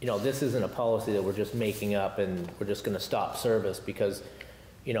 you know, this isn't a policy that we're just making up and we're just gonna stop service because,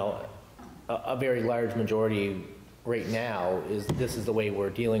 you know, a very large majority right now this is the way we're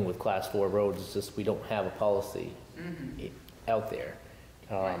dealing with class 4 roads. It's just we don't have a policy out there.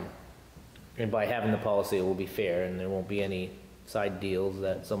 And by having the policy, it will be fair and there won't be any side deals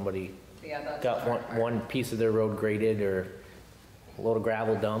that somebody got one piece of their road graded or a load of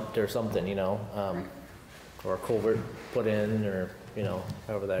gravel dumped or something, you know, or a culvert put in, or, you know,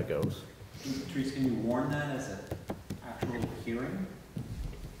 however that goes. Patrice, can you warn that as an actual hearing?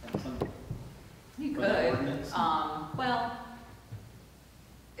 You could, well,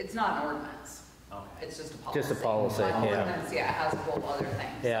 it's not an ordinance. Okay. It's just a policy. Just a policy, An yeah. ordinance, yeah, it has a whole other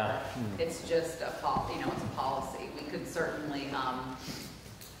things. Yeah. So it's just a you know, it's a policy. We could certainly,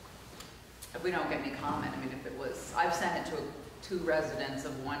 if we don't get any comment, I mean, if it was, I've sent it to 2 residents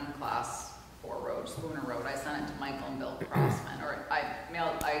of one class 4 road, Spooner Road. I sent it to Michael and Bill Crossman, or I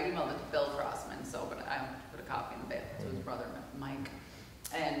emailed it to Bill Crossman, so, but I put a copy in the bit to his brother, Mike.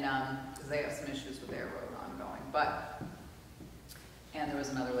 And, because they have some issues with their road ongoing, and there was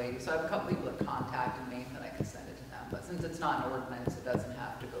another lady, so I have a couple people that contacted me that I can send it to them, but since it's not an ordinance, it doesn't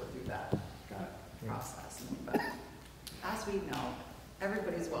have to go through that process. But as we know,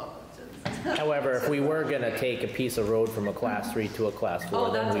 everybody's welcome to. However, if we were gonna take a piece of road from a class 3 to a class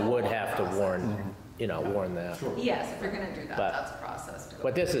 4, then we would have to warn, you know, warn that. Yes, if you're gonna do that, that's a process to go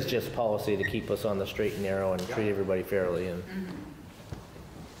But this is just policy to keep us on the straight and narrow and treat everybody fairly and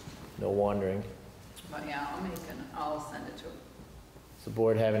no wandering. But yeah, I'll send it to them. Does the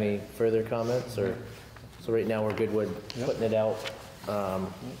board have any further comments, or, so right now we're good with putting it out,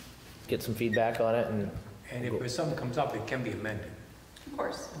 get some feedback on it, and if something comes up, it can be amended. Of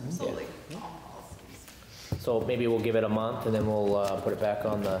course, absolutely. So maybe we'll give it a month and then we'll put it back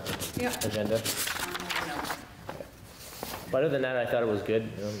on the agenda. But other than that, I thought it was good.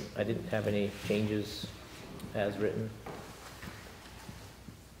 I didn't have any changes as written.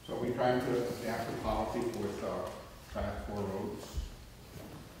 So are we trying to adapt the policy with class 4 roads?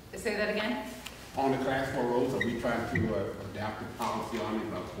 Say that again? On the class 4 roads, are we trying to adapt the policy on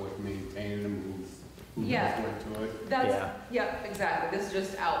it, of course, maintaining them, who's to it? Yeah, exactly. This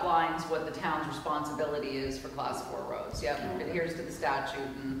just outlines what the town's responsibility is for class 4 roads. Yep, it adheres to the statute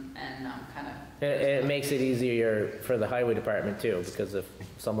and kind of. It makes it easier for the highway department too, because if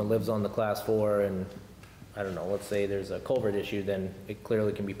someone lives on the class 4 and, I don't know, let's say there's a culvert issue, then it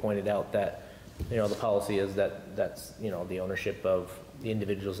clearly can be pointed out that, you know, the policy is that that's, you know, the ownership of the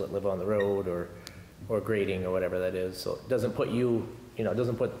individuals that live on the road or grading or whatever that is. So it doesn't put you know, it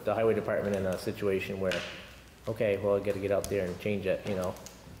doesn't put the highway department in a situation where, okay, well, I got to get out there and change it, you know,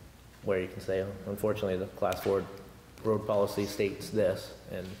 where you can say, unfortunately, the class 4 road policy states this,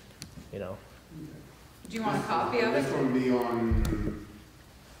 and, you know. Do you want a copy of it? This will be on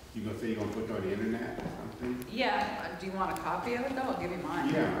You gonna say you're gonna put it on the internet or something? Yeah, do you want a copy of it though? I'll give you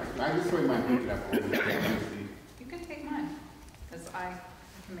mine. Yeah, I just wouldn't mind picking up on it. You can take mine, because I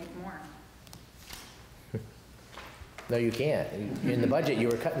can make more. No, you can't. In the budget, you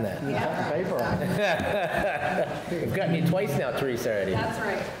were cutting that. Yeah. Paper on it. We've gotten you twice now, Teresa, already. That's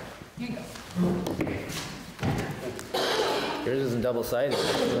right. Here you go. Yours isn't double-sided.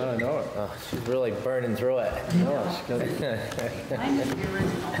 I know it. Oh, she's really burning through it. No, it's good. Mine is the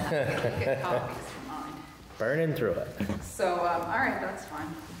original. I have to get copies for mine. Burning through it. So, all right, that's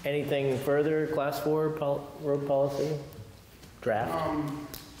fine. Anything further, class 4 road policy? Draft?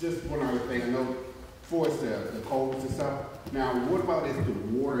 Just one other thing, I know for us, the codes and stuff. Now, what about if the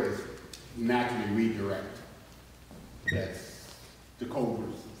water is naturally redirect? That's the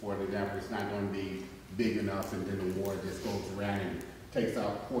culverts, for example, it's not going to be big enough, and then the water just goes around and takes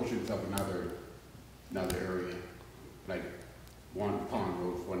out portions of another area, like one pond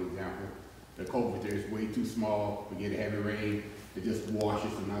road, for an example. The culvert there is way too small. We get a heavy rain, it just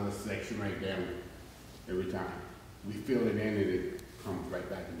washes another section right down every time. We fill it in and it comes right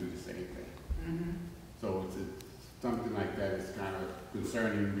back and do the same thing. Mm-hmm. So something like that is kind of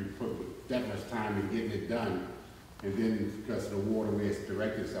concerning. We put that much time in getting it done, and then because of the waterway is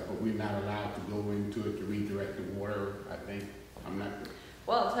directed stuff, but we're not allowed to go into it to redirect the water, I think. I'm not.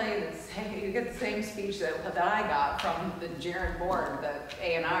 Well, I'll tell you this, you get the same speech that I got from the Jared board, the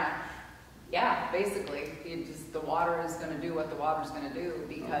A&R. Yeah, basically, the water is gonna do what the water's gonna do,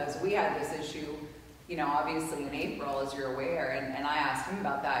 because we had this issue, you know, obviously in April, as you're aware, and I asked him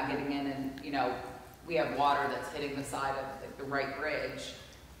about that, getting in, and, you know, we have water that's hitting the side of the right bridge,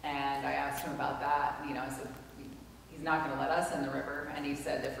 and I asked him about that, and, you know, I said, he's not gonna let us in the river, and he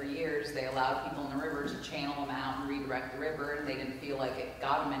said that for years, they allowed people in the river to channel them out and redirect the river, and they didn't feel like it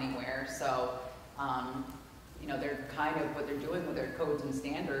got them anywhere, so, you know, they're kind of, what they're doing with their codes and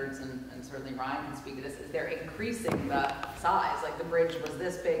standards, and certainly Ryan can speak to this, is they're increasing the size, like the bridge was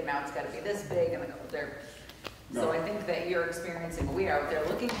this big, now it's gotta be this big, and they're, so I think that you're experiencing what we are. What they're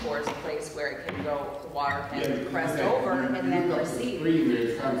looking for is a place where it can go, the water can crest over and then recede. Stream there,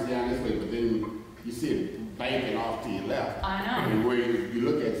 it comes down this way, but then you see it banking off to your left. I know. And where you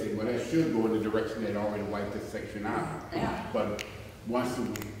look at it, say, well, that should go in the direction that already wiped this section out. Yeah. But once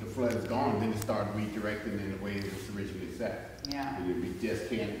the flood is gone, then it started redirecting in the way it was originally set. Yeah. And we just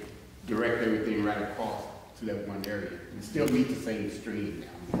can't direct everything right across to that one area. We still meet the same stream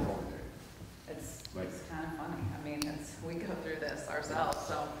now. It's kind of funny. I mean, we go through this ourselves.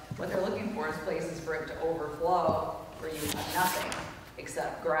 So what they're looking for is places for it to overflow where you have nothing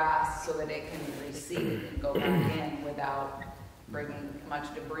except grass, so that it can recede and go back in without bringing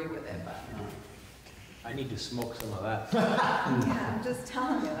much debris with it. But I need to smoke some of that. yeah, I'm just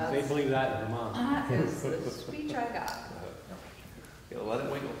telling you. They believe that in Vermont. That is the speech I got. You gotta let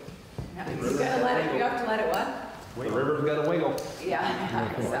it wiggle. Yeah, you gotta let it. You have to let it what? The river's gotta wiggle.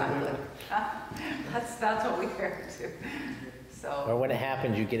 Yeah, exactly. That's what we hear too. Or So. when it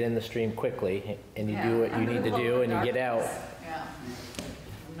happens, you get in the stream quickly, and you Yeah, do what you under need the to do, cloak and of you get out. darkness. Yeah.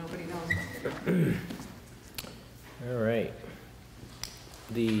 Nobody knows. All right.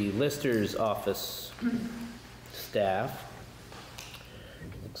 The Lister's office staff.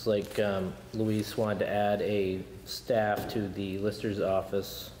 Looks like Louise wanted to add a staff to the Lister's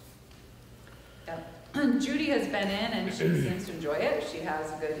office. Judy has been in and she seems to enjoy it. She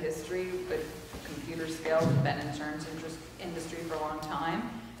has a good history, good computer skills, been in the insurance industry for a long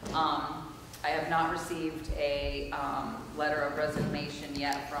time. I have not received a letter of resignation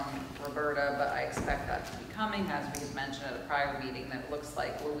yet from Roberta, but I expect that to be coming, as we had mentioned at a prior meeting, that it looks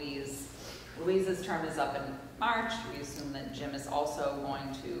like Louise's term is up in March. We assume that Jim is also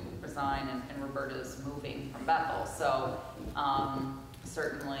going to resign, and Roberta's moving from Bethel. So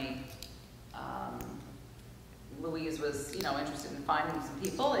certainly Louise was, you know, interested in finding some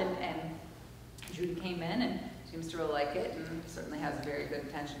people, and Judy came in and seems to really like it, and certainly has a very good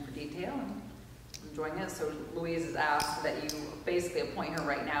attention for detail and enjoying it. So Louise has asked that you basically appoint her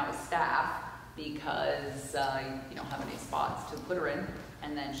right now as staff, because you don't have any spots to put her in,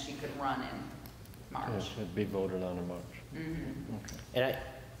 and then she could run in March. It should be voted on in March. Mm-hmm. Okay. And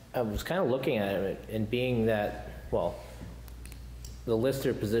I was kind of looking at it, and being that, well, the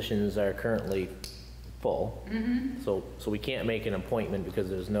Lister positions are currently full, Mm-hmm. so we can't make an appointment because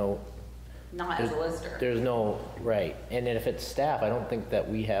there's no, Not as a lister. there's no, right. And then if it's staff, I don't think that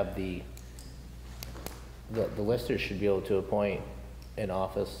we have the Listers should be able to appoint an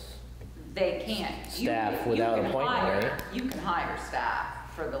office. They can't. Staff without can appointment, hire, right? You can hire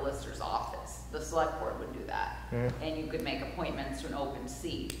staff for the lister's office. The select board would do that. And you could make appointments to an open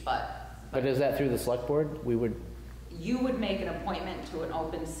seat, but But is that through the select board? We would, you would make an appointment to an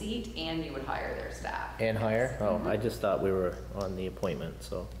open seat and you would hire their staff. And hire? Oh, I just thought we were on the appointment,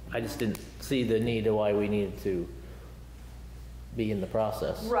 so I just didn't see the need of why we needed to be in the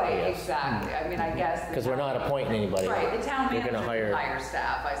process. Right, exactly. I mean, I guess. Because we're not appointing anybody. Right, the town We're manager gonna can hire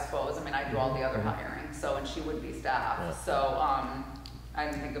staff, I suppose. I mean, I do all the other hiring, so, and she would be staff. Yeah. So, I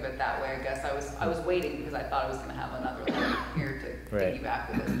didn't think of it that way, I guess. I was waiting because I thought I was gonna have another one here to Right. piggyback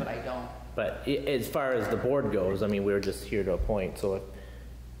with this, but I don't. But as far as the board goes, I mean, we're just here to appoint, so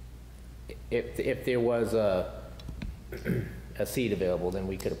if there was a seat available, then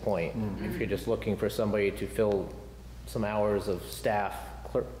we could appoint. If you're just looking for somebody to fill some hours of staff,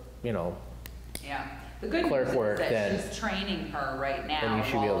 clerk, you know, Yeah. The good Clerk news work, is that then- she's training her right then now you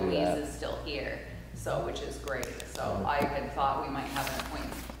should be while able to do Louise that. is still here, so, which is great. So I had thought we might have an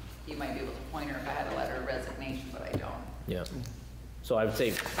appointment. You might be able to appoint her if I had a letter of resignation, but I don't. yeah. So I would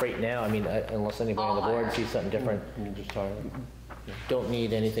say right now, I mean, unless anybody on the I'll board hire. sees something different, You just hire. don't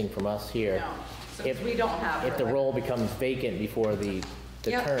need anything from us here. No, since If- we don't have. If her, the like- role becomes vacant before the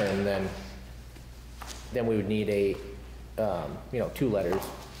Yep. term, then we would need a, you know, 2 letters.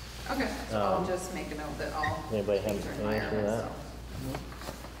 Okay, so I'll just make a note that I'll. Anybody have speak to her and anything hire for her, that?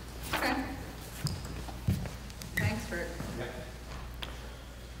 so. Okay. Thanks for.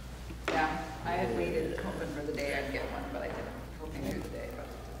 Yeah, I had waited hoping for the day I'd get one, but I didn't, hoping through the day, but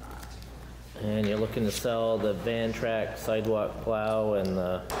did not. And you're looking to sell the van track, sidewalk plow, and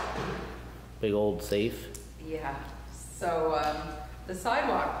the big old safe? Yeah, so, the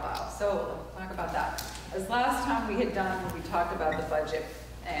sidewalk plow, so talk about that. As last time we had done, we talked about the budget,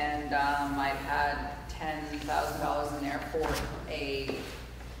 and, I'd had $10,000 in there for a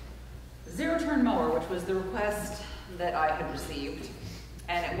zero-turn mower, which was the request that I had received.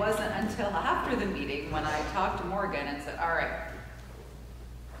 And it wasn't until after the meeting when I talked to Morgan and said, all right,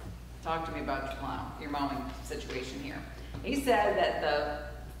 talk to me about your plow, your mowing situation here. He said that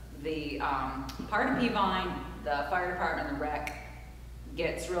the part of Peavine, the fire department, and the rec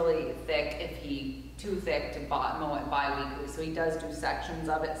gets really thick too thick to mow it bi-weekly. So he does do sections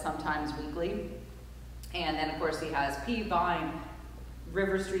of it, sometimes weekly. And then of course he has Peavine,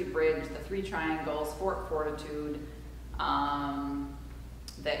 River Street Bridge, the 3 triangles, Fort Fortitude,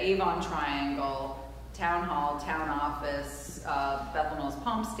 the Avon Triangle, Town Hall, Town Office, Bethel Mills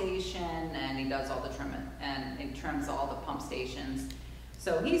Pump Station, and he does all the trimming, and he trims all the pump stations.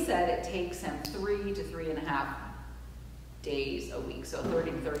 So he said it takes him 3 to 3.5 days a week, so 30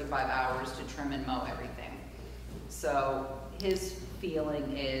 to 35 hours to trim and mow everything. So his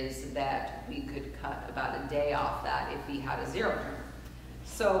feeling is that we could cut about a day off that if he had a zero turn.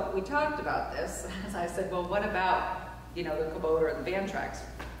 So we talked about this, as I said, well, what about, you know, the Kubota or the van tracks?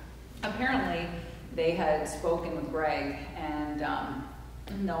 Apparently, they had spoken with Greg, and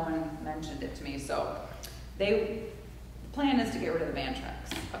no one mentioned it to me, so the plan is to get rid of the van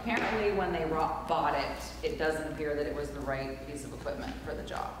tracks. Apparently, when they bought it, it doesn't appear that it was the right piece of equipment for the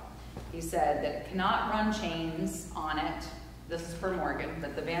job. He said that it cannot run chains on it. This is per Morgan,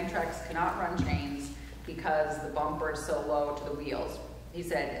 that the van tracks cannot run chains because the bumper is so low to the wheels. He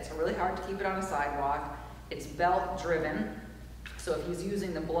said it's really hard to keep it on a sidewalk. It's belt driven, so if he's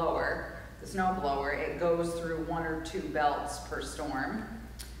using the blower, the snow blower, it goes through 1 or 2 belts per storm.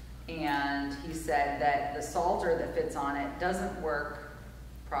 And he said that the salter that fits on it doesn't work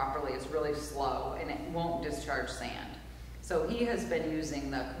properly. It's really slow and it won't discharge sand. So he has been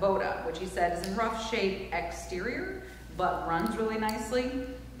using the Kubota, which he said is in rough shape exterior, but runs really nicely.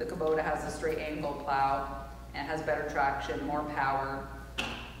 The Kubota has a straight angle plow and has better traction, more power,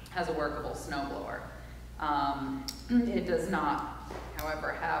 has a workable snow blower. It does not,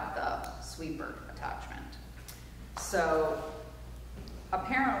 however, have the sweeper attachment. So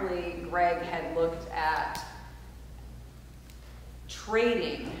apparently Greg had looked at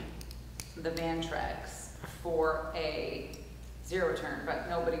trading the van tracks for a zero turn, but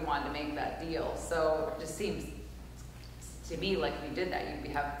nobody wanted to make that deal. So it just seems to me like if you did that,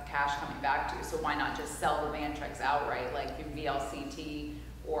 you'd have cash coming back to you. So why not just sell the van tracks outright, like in VLCT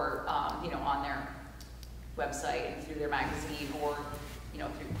or you know, on their website and through their magazine, or you know,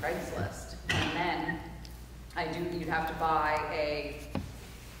 through Craigslist. And then you'd have to buy a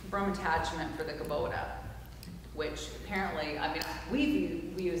broom attachment for the Kubota, which apparently, I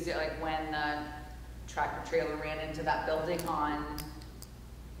mean, we used it like when the tractor trailer ran into that building on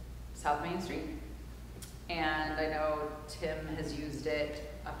South Main Street. And I know Tim has used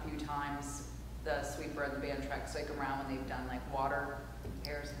it a few times, the sweeper and the van tracks, like around when they've done like water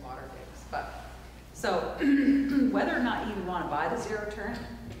repairs and water digs. But so whether or not you want to buy the zero turn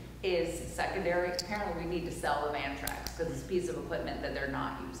is secondary. Apparently we need to sell the van tracks because it's a piece of equipment that they're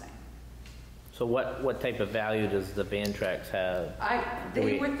not using. So what type of value does the van tracks have? Do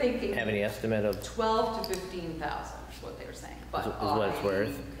They we were thinking have any estimate of? 12 to 15,000 is what they were saying, but Is what it's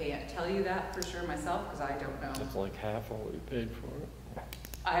worth? I can't tell you that for sure myself, because I don't know. It's like half what we paid for it.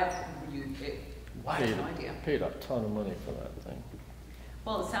 I have, I have no idea. Paid a ton of money for that thing.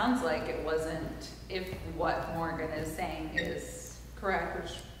 Well, it sounds like it wasn't, if what Morgan is saying is correct,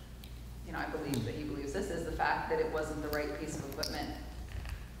 which, you know, I believe that he believes this, is the fact that it wasn't the right piece of equipment,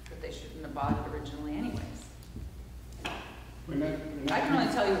 that they shouldn't have bought it originally anyways. I can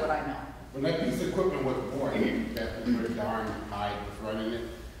only tell you what I know. When that piece of equipment was born, that we were darn high was running it,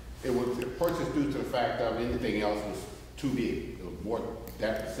 it was purchased due to the fact of anything else was too big. It was more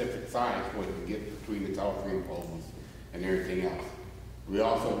that specific size was to get between the telephone poles and everything else. We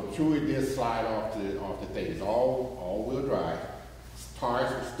also truly did slide off the thing. It's all-wheel drive.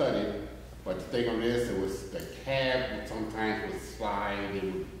 Tires were studded, but the thing on this, it was the cab would sometimes would slide. It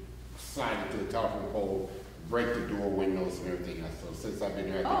would slide into the telephone pole, break the door windows and everything else. So since I've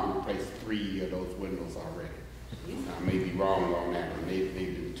been there, I think we replaced 3 of those windows already. I may be wrong on that one,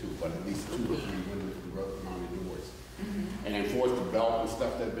 maybe 2, but at least 2 or 3 windows we broke on the doors. And enforce the belt and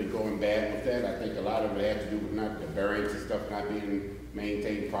stuff that's been going bad with that. I think a lot of it had to do with not the bearings and stuff not being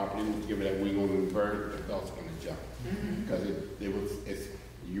maintained properly. We'll give it that wing on the inverter, the belt's going to jump. Because it's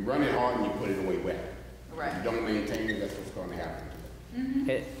you run it hard and you put it away wet. Right. If you don't maintain it, that's what's going to happen to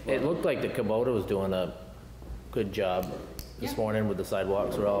it. It looked like the Kubota was doing a good job this morning with the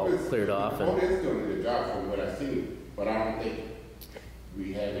sidewalks were all cleared off. The Kubota is doing a good job from what I've seen, but I don't think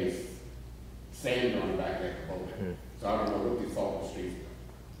we have a sand on the back of that Kubota. So I don't know what they saw on the streets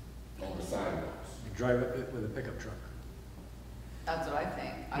on the sidewalks. You drive it with a pickup truck. That's what I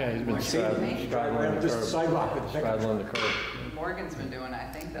think. Yeah, he's been Morgan's straddling the Just curb. sidewalk with a pickup Straddling the truck. curb. Morgan's been doing,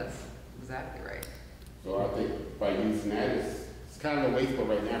 I think that's exactly right. So I think by using that, it's kind of a waste, but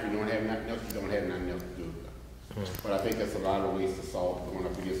right now, if you don't have nothing else, you don't have nothing else to do. But I think that's a lot of ways to solve going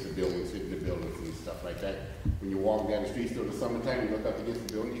up against the buildings, hitting the buildings and stuff like that. When you're walking down the street still in the summertime, you look up against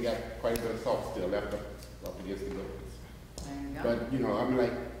the building, you got quite a bit of salt still left up against the buildings. There you go. But, you know, I'm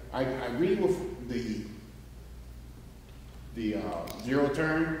like, I agree with the zero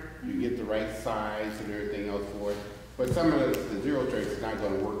turn. You get the right size and everything else for it. But some of the zero turns is not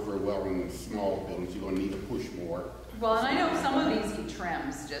going to work very well in small buildings. You're going to need to push more. Well, and I know some of these he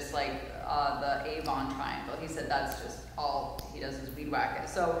trims, just like the Avon triangle. He said that's just all he does is weed whack it.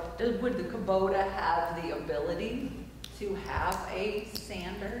 So would the Kubota have the ability to have a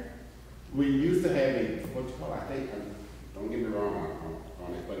sander? We used to have a, what you call, I think, don't get me wrong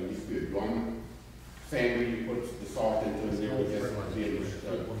on it, but it used to be a drum sander. You put the salt into it, and it would just be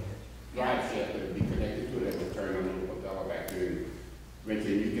a drive shaft that would be connected to it, that would turn on a little propeller back there, and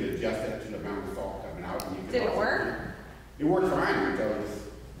eventually you could adjust that to the amount of salt coming out. And you could Did it work? It worked fine until it was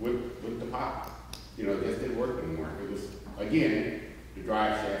with the pop. You know, it just didn't work anymore. It was, again, the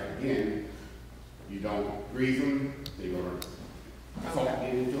drive shaft, again, you don't grease them, they're going to salt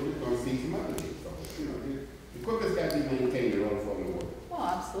get into it, it's going to see some other things. So, you know, the equipment's got to be maintained in order for them to work. Well,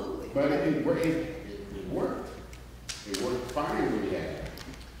 absolutely. But it worked. It worked fine when you had it.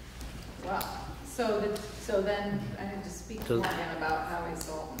 Wow. So then I need to speak to Morgan about how he's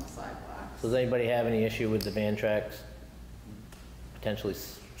solving the sidewalks. Does anybody have any issue with the van tracks? Potentially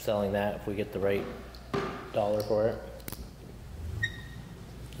selling that if we get the right dollar for it?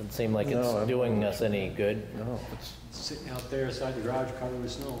 Doesn't seem like it's doing us any good. No. It's sitting out there inside the garage covered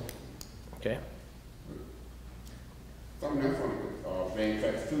with snow. Okay. Something else on van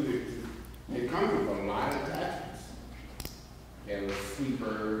tracks too, they come with a lot of attachments. And a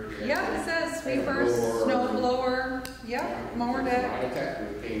sweeper. Yeah, it says sweeper, snow blower, yep, mower A deck. lot of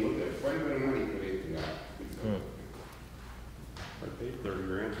attachments came with it, quite a bit of money for anything else. I paid 30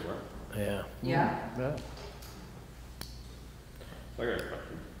 grand for it. Yeah. Yeah. Yeah. I got a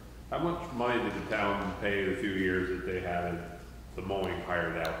question. How much money did the town pay the few years that they had the mowing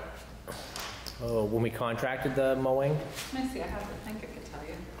hired out? Oh, when we contracted the mowing? Let me see, I have to think I could tell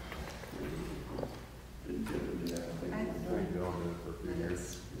you.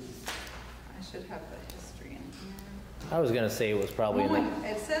 I should have the history in here. I was gonna say it was probably in Mowing, the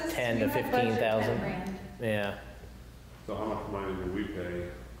it says 10 to we have budget 15,000. 10 grand. Yeah. So how much money do we pay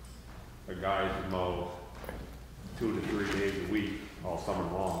a guy to mow 2 to 3 days a week all summer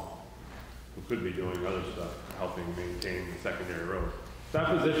long, who could be doing other stuff, helping maintain the secondary road? That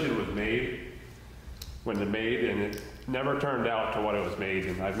position was made when it made, and it never turned out to what it was made.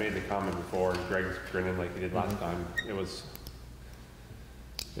 And I've made the comment before, and Greg's grinning like he did last time. It was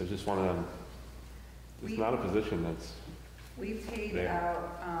just one of them. It's not a position that's We paid there.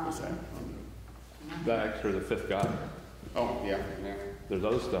 out, What's that? the extra, the 5th guy. Oh, yeah, yeah. There's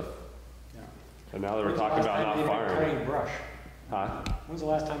other stuff. And now they were When's the talking last about time not anybody cut firing. any brush? Huh? When's the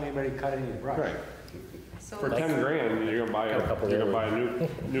last time anybody cut any brush? Right. So For let's- 10 grand, you're gonna buy Got a couple you're there. gonna buy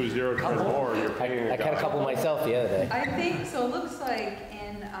a new zero turn mower, you're paying a I cut a guy. couple myself the other day. I think, so it looks like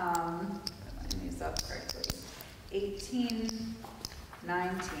in, if I these up correctly, 18,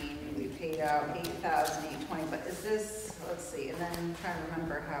 19, we paid out 8,820, but is this, let's see, and then I'm trying to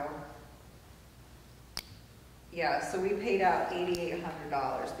remember how. Yeah, so we paid out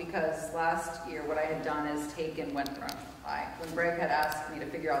 $8,800 because last year what I had done is when Greg had asked me to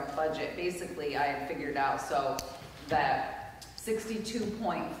figure out the budget, basically I had figured out so that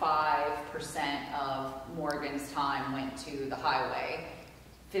 62.5% of Morgan's time went to the highway,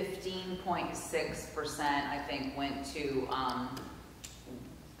 15.6% I think went to,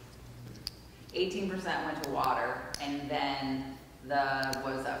 18% went to water, and then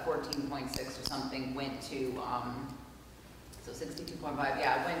what is that, 14.6 or something went to, so 62.5,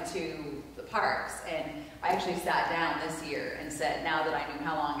 yeah, went to the parks. And I actually sat down this year and said, now that I knew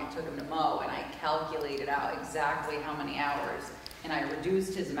how long it took him to mow, and I calculated out exactly how many hours, and I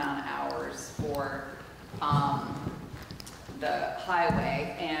reduced his amount of hours for the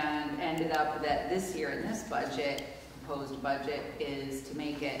highway, and ended up that this year in this budget, proposed budget, is to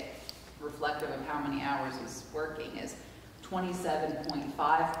make it reflective of how many hours he's working is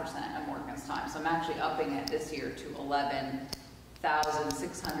 27.5% of Morgan's time. So I'm actually upping it this year to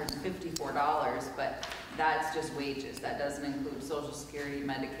 $11,654, but that's just wages. That doesn't include Social Security,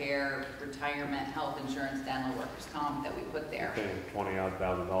 Medicare, retirement, health insurance, dental, workers' comp that we put there. Paying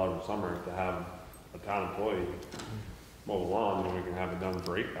 $20,000 a summer to have a town employee mow the lawn, and we can have it done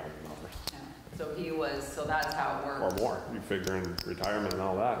for $8,000. Yeah. So that's how it Or works. more. You figure in retirement and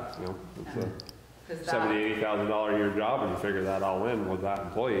all that, you know, it's a 'Cause $70,000, $80,000 a year job, and you figure that all in with that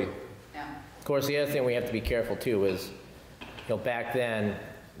employee. Yeah. Of course, the other thing we have to be careful too is, back then,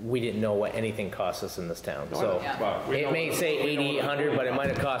 we didn't know what anything cost us in this town. No, I So know, but we it know- may say we know what 8,800, but it might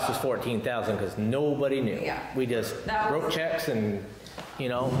have cost us 14,000 because nobody knew. Yeah. We just That was- wrote checks and,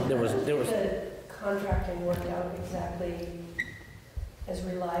 there was, The contracting worked out exactly as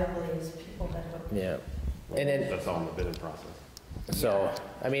reliably as people had hoped. yeah. And then, That's all in the bidding process. so,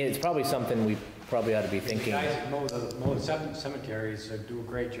 I mean, it's probably something we probably ought to be The thinking. guys that mow the cemeteries do a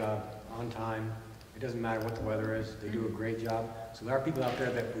great job on time. It doesn't matter what the weather is, they do a great job. So there are people out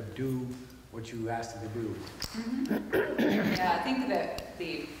there that would do what you asked them to do. Yeah, I think that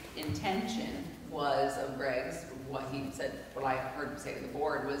the intention was of Greg's, what he said, what I heard him say to the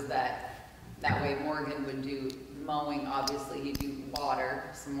board was that way Morgan would do mowing, obviously he'd do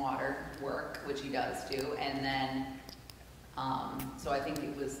some water work, which he does do, and then, so I think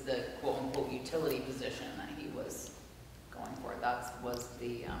it was the quote-unquote utility position that he was going for. That was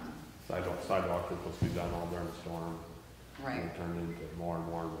the, Sidewalks are supposed to be done all during the storm. right. And it turned into more and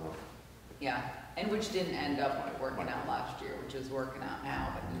more and more. Yeah, and which didn't end up working out last year, which is working out now,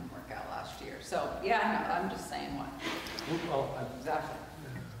 but didn't work out last year. So, yeah, no, I'm just saying what, exactly.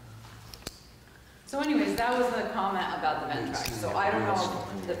 So anyways, that was the comment about the van tracks. So I don't know,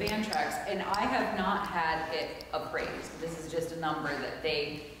 the van tracks, and I have not had it appraised. This is just a number that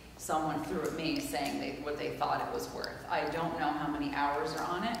someone threw at me saying what they thought it was worth. I don't know how many hours are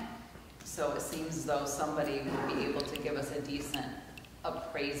on it, so it seems as though somebody would be able to give us a decent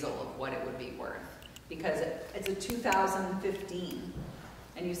appraisal of what it would be worth. Because it's a 2015,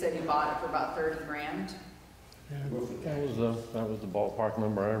 and you said you bought it for about 30 grand? That was the ballpark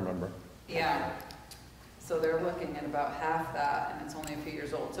number I remember. Yeah. So they're looking at about half that, and it's only a few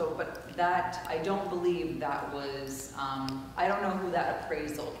years old. So, but that, I don't believe that was, I don't know who that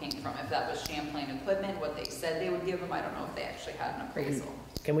appraisal came from. If that was Champlain Equipment, what they said they would give them, I don't know if they actually had an appraisal.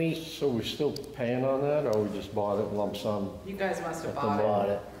 Can we, So we're still paying on that, or we just bought it lump sum? You guys must have At the bought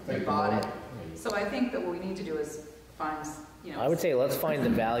it. bought it? We bought it. So I think that what we need to do is find, I would say let's find the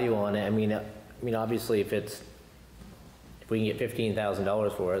value on it. I mean, obviously if we can get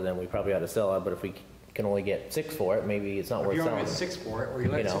 $15,000 for it, then we probably ought to sell it, but if we can only get 6 for it, maybe it's not If worth you only selling. get 6 for it, or you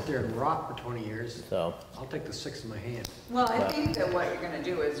let You it know. sit there and rot for 20 years, So, I'll take the 6 in my hand. well, I think that what you're gonna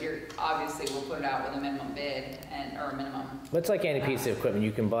do is obviously we'll put it out with a minimum bid or a minimum. it's like any piece of equipment.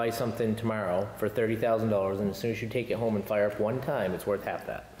 You can buy something tomorrow for $30,000, and as soon as you take it home and fire up one time, it's worth half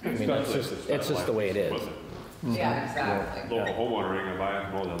that. I mean, it's just the way it is. Yeah, exactly. Local homeowner ain't gonna buy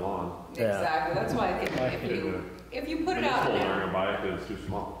it, mow their lawn. Yeah. Exactly, that's why I think if you put it out Municipal owner now, gonna buy it because it's too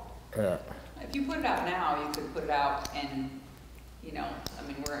small. Yeah. if you put it out now, you could put it out and, I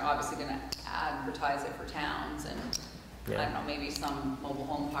mean, we're obviously gonna advertise it for towns and, I Yeah. don't know, maybe some mobile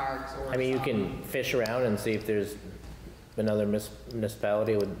home parks or I mean, you some- can fish around and see if there's another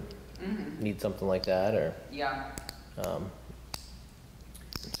municipality would need something like that, or Yeah,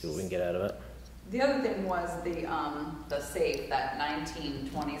 see what we can get out of it. The other thing was the safe, that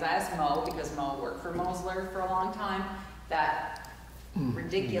 1920s. I asked Mo, because Mo worked for Mosler for a long time, that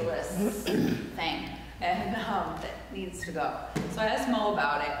ridiculous thing, and that needs to go. So I asked Mo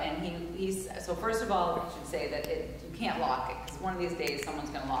about it, and he's, so first of all, I should say that you can't lock it, because one of these days someone's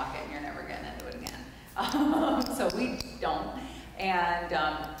gonna lock it and you're never gonna do it again. So we don't. And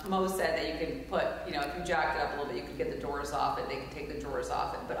Mo said that you could put, you know, if you jacked it up a little bit, you could get the doors off it, they could take the doors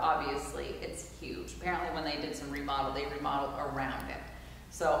off it, but obviously it's huge. Apparently when they did some remodel, they remodeled around it.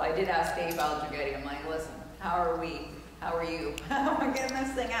 So I did ask Dave Algergetti, I'm like, listen, how are you? How am I getting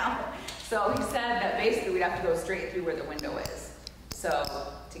this thing out? So he said that basically we'd have to go straight through where the window is,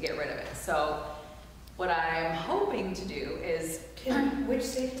 so, to get rid of it. So what I'm hoping to do is... Which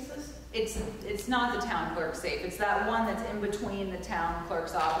safe is this? It's not the town clerk's safe. It's that one that's in between the town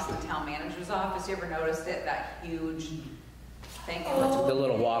clerk's office and the town manager's office. You ever noticed it? That huge thing. The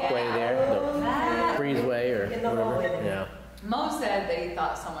little walkway there, the breezeway or In the hallway whatever. there. Yeah. Mo said that he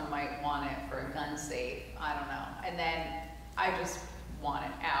thought someone might want it for a gun safe. I don't know. And then I just want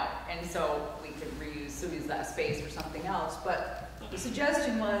it out. And so we could use that space for something else. But the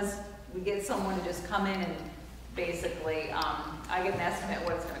suggestion was we get someone to just come in and basically, I get an estimate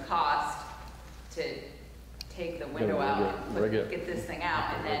what it's going to cost to take the window out and get this thing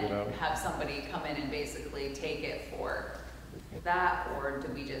out, and then have somebody come in and basically take it for that, or do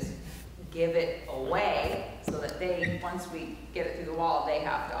we just give it away so that they, once we get it through the wall, they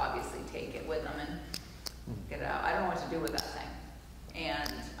have to obviously take it with them and get it out. I don't know what to do with that thing.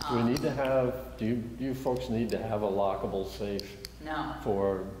 And we need to have, do you folks need to have a lockable safe? No.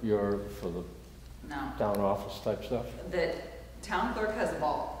 For the No. town office type stuff? The town clerk has a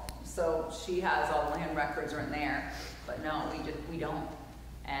vault, so she has all the land records are in there, but no, we don't.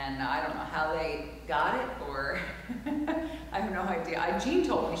 And I don't know how they got it, or I have no idea. Jean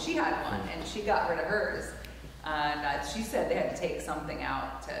told me she had one, and she got rid of hers. And she said they had to take something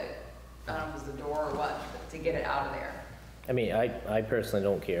out to, I don't know if it was the door or what, to get it out of there. I mean, I personally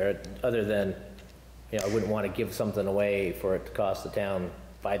don't care, other than, you know, I wouldn't want to give something away for it to cost the town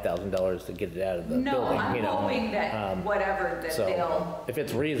 $5,000 to get it out of the building, I'm you know. hoping that whatever that So, they'll, if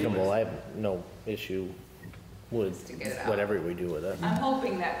it's reasonable, I have no issue with to get it out. whatever we do with it. I'm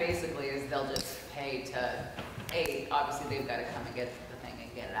hoping that basically is they'll just pay to, obviously they've got to come and get the thing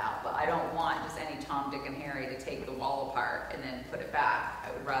and get it out, but I don't want just any Tom, Dick, and Harry to take the wall apart and then put it back.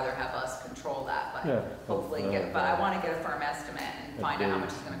 I would rather have us control that, but Yeah. hopefully but I want to get a firm estimate and find out how much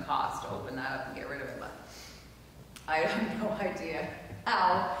it's going to cost to open that up and get rid of it, but I have no idea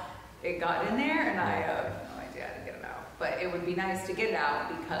how it got in there, and I have no idea how to get it out. But it would be nice to get it out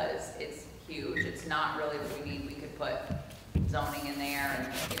because it's huge. It's not really what we need. We could put zoning in there and,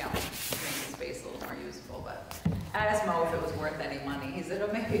 you know, make the space a little more usable. But I asked Mo if it was worth any money. He said, oh,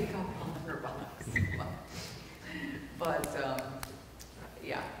 maybe a couple $100. But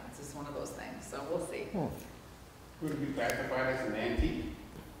yeah, it's just one of those things. So we'll see. Would it be classified as an antique?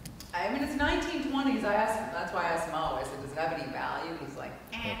 I mean, it's 1920s. That's why I asked Mo. I said, does it have any value? He's like,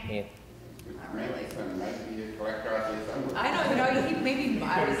 eh. Not really. Some might be a collector out there somewhere. I know, he maybe,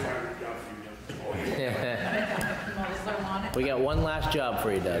 I was. We got one last job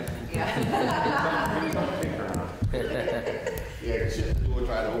for you, Doug. Yeah, ship the door,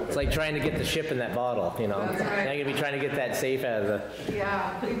 try to open. It's like trying to get the ship in that bottle, you know? That's right. Now you're gonna be trying to get that safe out of the...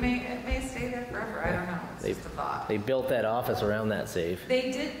 Yeah, it may stay there forever. I don't know. It's just a thought. They built that office around that safe.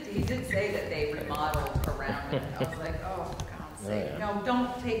 He did say that they remodeled around it. I was like, oh, for God's sake. yeah. No,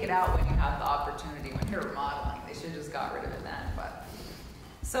 don't take it out when you have the opportunity, when you're remodeling. They should have just got rid of it then, but.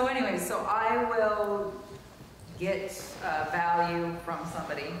 So anyway, so I will get value from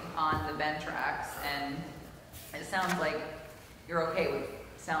somebody on the Ventrax, and it sounds like you're okay with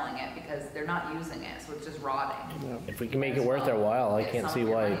selling it because they're not using it, so it's just rotting. If we can make it worth their while, I can't see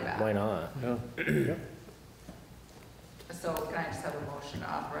why not. Yeah. So can I just have a motion to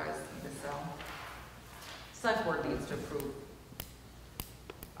authorize the sell? Select-board needs to approve,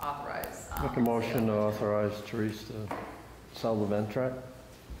 authorize. Make a motion to authorize Therese to sell the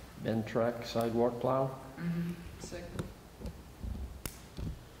Ventrac sidewalk plow. Second.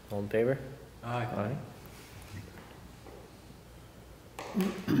 All in favor? Aye. Aye.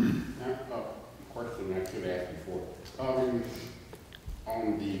 Question I should ask before.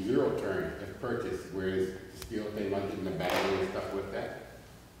 On the zero turn, if purchased, where is steel thing under in the battery and stuff with that?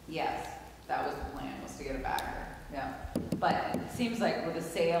 Yes, that was the plan, was to get a bagger, yeah. But it seems like with the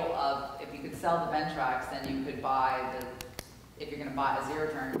sale of, if you could sell the Ventrax, then you could buy if you're gonna buy a zero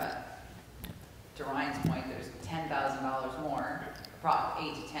turn, but to Ryan's point, there's $10,000 more,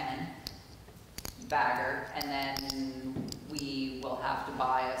 8 to 10. bagger, and then we will have to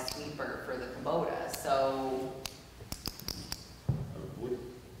buy a sweeper for the Kubota, so, What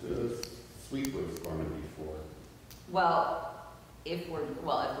the sweeper is gonna be for? well, if we're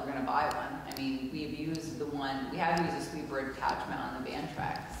gonna buy one, I mean, we've used the one, we have used a sweeper attachment on the van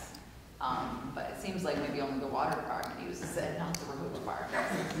tracks. But it seems like maybe only the water department uses it, not the road department.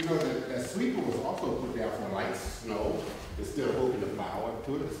 You know, that sweeper was also put down for light snow, instead of hooking the plow up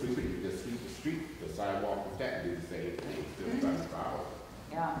to it, the sweeper, you just sweep the street, the sidewalk, and that do the same thing, still trying to plow.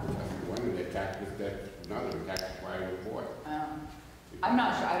 Yeah. That's one of the tactics another tactic why I report. I'm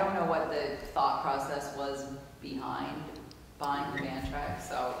not sure, I don't know what the thought process was behind buying the van track,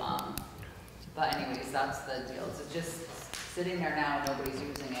 so, but anyways, that's the deal. It's just sitting there now, nobody's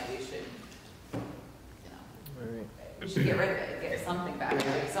using it, we should, All right. we should get rid of it, get something back,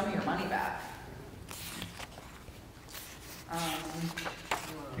 get some of your money back. All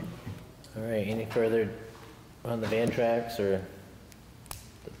right, any further on the van tracks or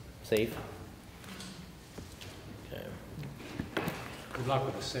the safe? Okay. Good luck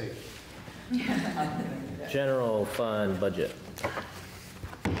with the safe. General fund budget.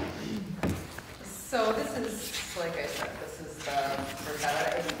 So this is, like I said, this is the first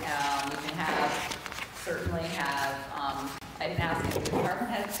that we can have, certainly have, I didn't ask if the department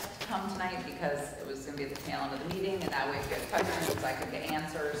heads to come tonight because it was gonna be at the tail end of the meeting, and that way if you have questions, I could get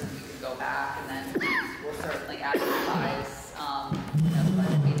answers, and we could go back, and then we'll certainly advertise, the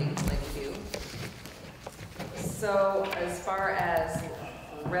budget meetings like we do. So as far as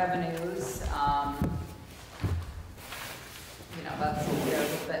revenues, that's a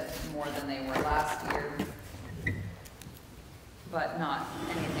little bit more than they were last year, but not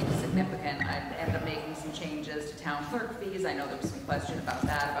anything significant. I ended up making some changes to town clerk fees. I know there was some question about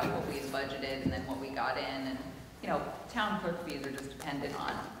that, about what we had budgeted and then what we got in. And, town clerk fees are just dependent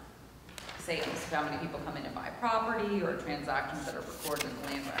on sales, how many people come in and buy property or transactions that are recorded in the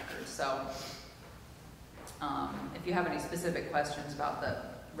land records. So if you have any specific questions about the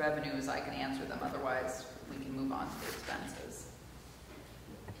revenues, I can answer them. Otherwise, we can move on to the expenses.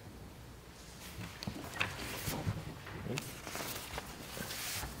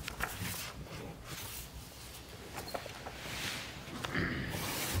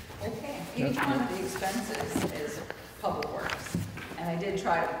 Okay, page one of the expenses is public works. And I did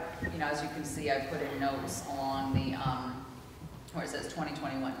try to, as you can see, I put in notes along the, where it says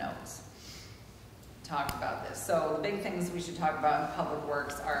 2021 notes. Talked about this. So the big things we should talk about in public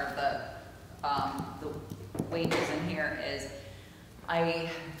works are the wages in here is, I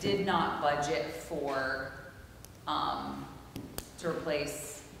did not budget for, to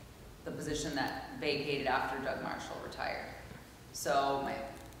replace the position that vacated after Doug Marshall retired. So my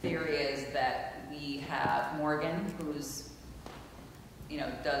theory is that we have Morgan, who's,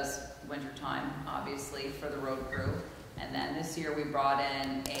 does wintertime, obviously, for the road crew. And then this year we brought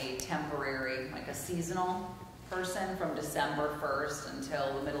in a temporary, like a seasonal person from December 1st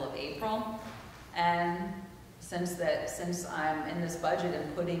until the middle of April. And since I'm in this budget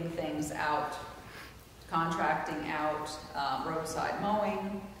and putting things out, contracting out roadside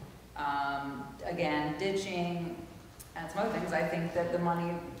mowing, again, ditching, and some other things, I think that the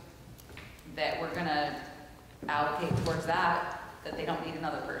money that we're gonna allocate towards that they don't need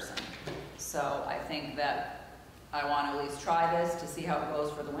another person. So I think that I want to at least try this to see how it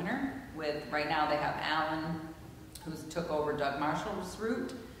goes for the winter. Right now they have Alan, who's took over Doug Marshall's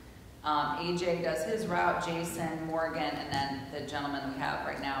route. AJ does his route, Jason, Morgan, and then the gentleman we have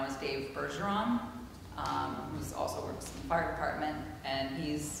right now is Dave Bergeron, who's also works in the fire department, and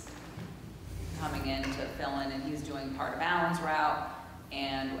he's coming in to fill in, and he's doing part of Alan's route,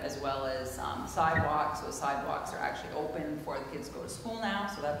 and as well as sidewalks. So the sidewalks are actually open before the kids go to school now,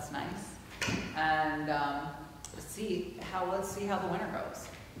 so that's nice. And let's see how the winter goes,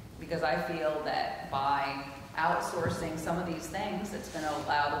 because I feel that by outsourcing some of these things, it's going to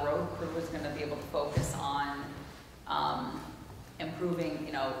allow the road crew is going to be able to focus on improving,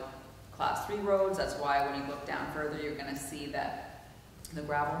 class 3 roads. That's why when you look down further, you're going to see that the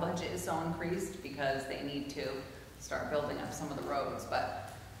gravel budget is so increased, because they need to start building up some of the roads.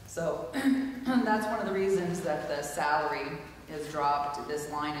 But so that's one of the reasons that the salary has dropped. This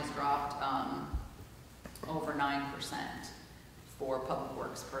line has dropped over 9% for public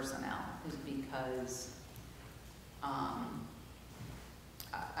works personnel, is because I'm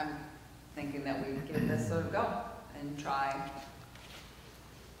thinking that we give this a go and try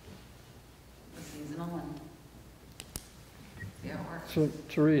the seasonal and see how it works. So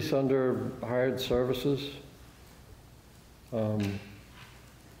Therese, under hired services, I don't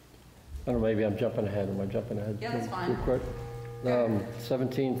know, maybe I'm jumping ahead. Am I jumping ahead? Yeah, that's fine. Real quick.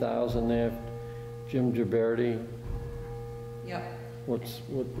 17,000 there. Jim Gibberti, Yep. what is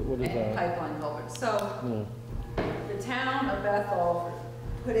And that? pipeline culverts. So Yeah. the town of Bethel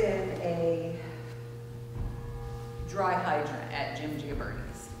put in a dry hydrant at Jim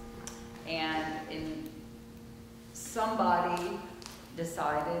Gibberti's. And somebody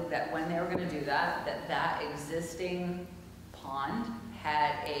decided that when they were gonna do that, that existing pond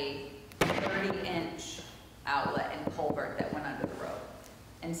had a 30-inch outlet and culvert that went under the road.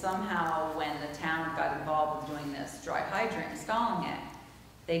 And somehow, when the town got involved in doing this dry hydrant, installing it,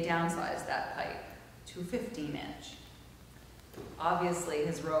 they downsized that pipe to 15-inch. Obviously,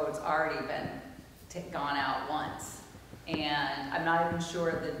 his road's already been gone out once, and I'm not even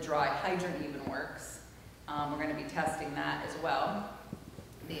sure the dry hydrant even works. We're gonna be testing that as well.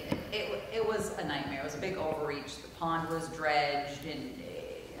 It was a nightmare. It was a big overreach. The pond was dredged, and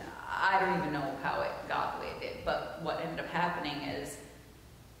I don't even know how it got the way it did. But what ended up happening is,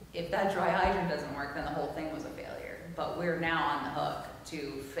 if that dry hydrant doesn't work, then the whole thing was a failure. But we're now on the hook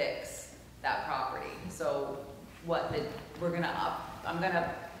to fix that property. So I'm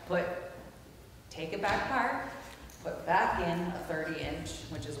gonna take it back apart, put back in a 30-inch,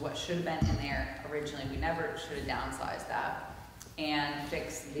 which is what should have been in there originally. We never should have downsized that, and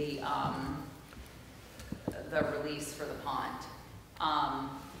fix the release for the pond.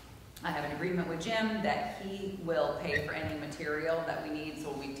 I have an agreement with Jim that he will pay for any material that we need,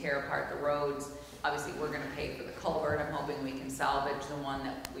 so when we tear apart the roads, obviously we're gonna pay for the culvert. I'm hoping we can salvage the one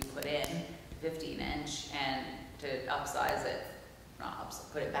that we put in, 15-inch, and to upsize it,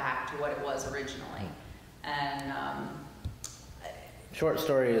 put it back to what it was originally. And Short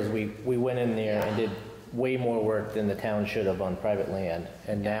story is we went in there and did way more work than the town should have on private land,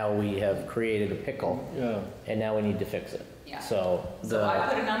 and now we have created a pickle, and now we need to fix it. Yeah. So I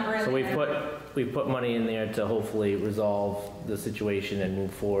put a number in so there. we put money in there to hopefully resolve the situation and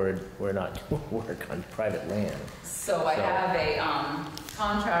move forward. We're not doing work on private land. So I have a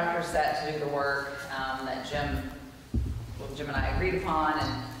contractor set to do the work that Jim and I agreed upon,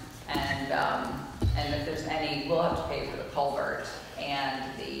 and if there's any, we'll have to pay for the culvert and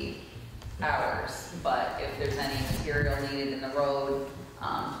the hours. But if there's any material needed in the road,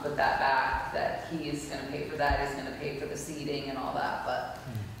 put that back, that he's gonna pay for that, he's gonna pay for the seeding and all that, but.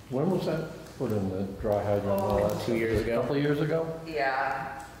 When was that put in, the dry hydrant? 2 years ago. A couple of years ago?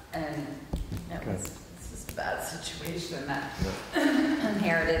 Yeah, and it's just a bad situation that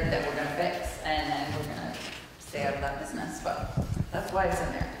inherited that we're gonna fix, and then we're gonna stay out of that business, but that's why it's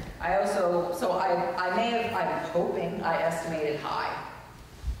in there. I also, I'm hoping I estimated high,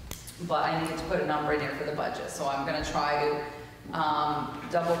 but I needed to put a number in there for the budget, so I'm gonna try to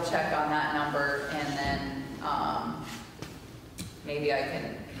double check on that number, and then maybe I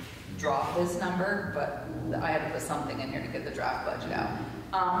can drop this number, but I had to put something in here to get the draft budget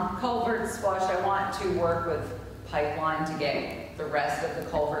out. Culverts flush, I want to work with Pipeline to get the rest of the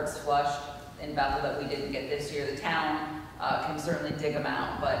culverts flushed in Bethel that we didn't get this year. The town can certainly dig them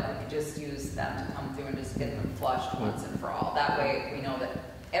out, but we could just use them to come through and just get them flushed once and for all. That way we know that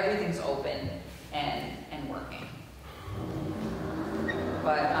everything's open and working.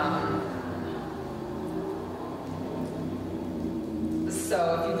 But,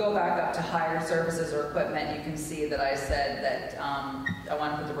 so if you go back up to hired services or equipment, you can see that I said that I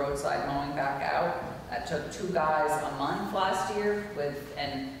want to put the roadside mowing back out. That took 2 guys a month last year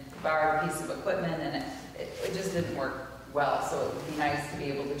and borrowed a piece of equipment, and it just didn't work well. So it would be nice to be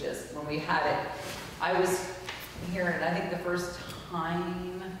able to just, when we had it, I was here, and I think the first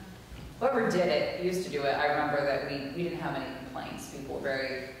time, whoever did it, used to do it, I remember that we didn't have any complaints. People were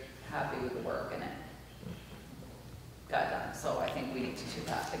very happy with the work, and it got done. So I think we need to do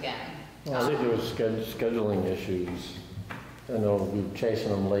that again. Well, I think there was scheduling issues. I know we were chasing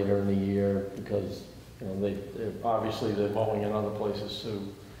them later in the year because, you know, obviously they're mowing in other places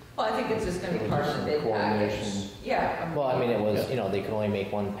too. Well, I think it's just going to be part of the bid package. Yeah. Well, I mean, it was, you know, they could only make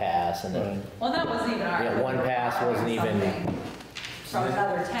one pass, and then Well, that wasn't even our. one pass wasn't even from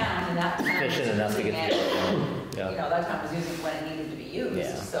another town, and that town sufficient was enough to using get. it. You know, that town was using it when it needed to be used.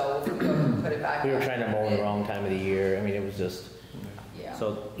 Yeah. So we put it back. We were trying to mow the wrong time of the year. I mean, it was just. Yeah.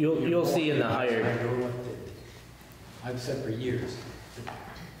 So you'll see in the hired. I've said for years, the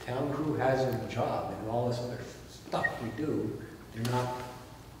town crew has a job and all this other stuff we do. They're not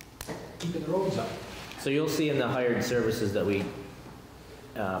keeping the roads up. So you'll see in the hired services that we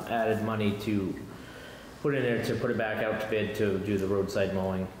added money to put in there to put it back out to bid to do the roadside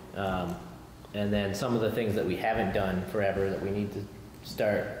mowing. And then some of the things that we haven't done forever that we need to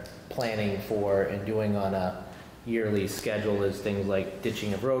start planning for and doing on a yearly schedule is things like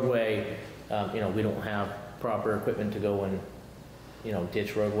ditching of roadway. You know, we don't have proper equipment to go and you know,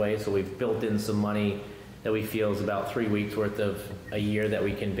 ditch roadway, so we've built in some money that we feel is about 3 weeks worth of a year that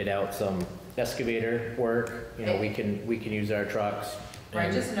we can bid out some excavator work. You know, we can use our trucks. Right,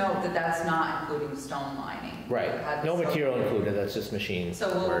 and- just note that that's not including stone lining. Right, no material included, that's just machines. So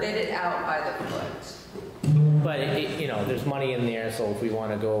we'll bid it out by the foot. But you know, there's money in there, so if we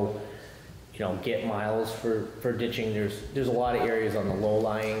want to go, you know, get miles for ditching, there's a lot of areas on the low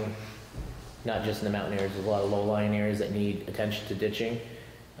lying, not just in the mountain areas, there's a lot of low lying areas that need attention to ditching.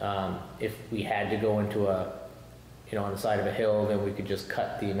 If we had to go into you know, on the side of a hill, then we could just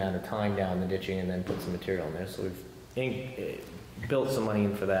cut the amount of time down the ditching and then put some material in there. So we've built some money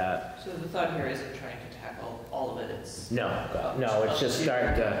in for that. So the thought here isn't trying to tackle all of it, it's... No, it's just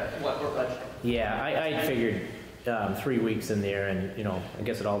starting to... What we're budgeting. Yeah, I figured 3 weeks in there, and, you know, I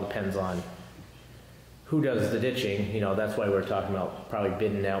guess it all depends on who does the ditching. You know, that's why we're talking about probably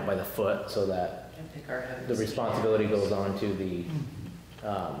bidding out by the foot, so that the responsibility goes on to the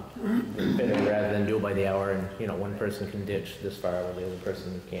bidder rather than do it by the hour, and, you know, one person can ditch this far, or the other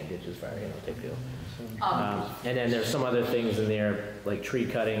person can't ditch as far, you know, take deal. And then there's some other things in there, like tree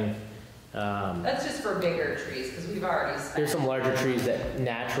cutting. That's just for bigger trees, because we've already spent. There's some larger trees that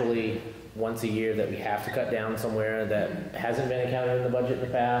naturally, once a year, that we have to cut down somewhere that hasn't been accounted in the budget in the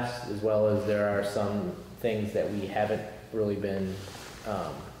past, as well as there are some things that we haven't really been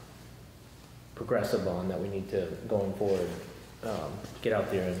progressive on that we need to, going forward, get out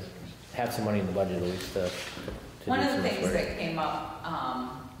there and have some money in the budget at least to One do of the some things work. that came up,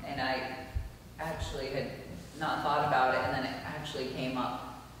 and I actually had not thought about it, and then it actually came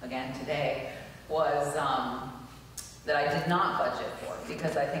up again today, was that I did not budget for,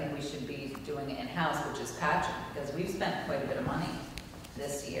 because I think we should be doing it in-house, which is patching, because we've spent quite a bit of money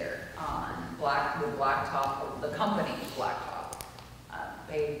this year on Blacktop, the company Blacktop,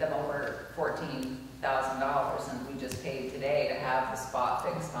 paid them over $14,000, and we just paid today to have the spot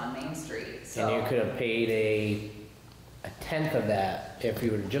fixed on Main Street, so. And you could have paid a tenth of that if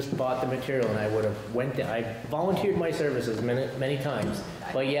you would have just bought the material, and I would have I volunteered my services many times,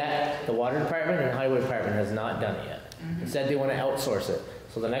 but yet the water department and the highway department has not done it yet. Instead, they want to outsource it.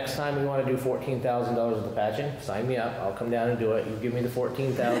 So the next time we want to do $14,000 of the patching, sign me up, I'll come down and do it, you give me the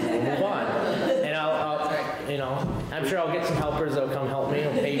 $14,000, we'll move on. And I'll you know, I'm sure I'll get some helpers that'll come help me,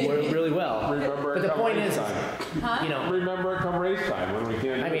 and pay really well. Remember But the point is, you know, Remember it come race time when we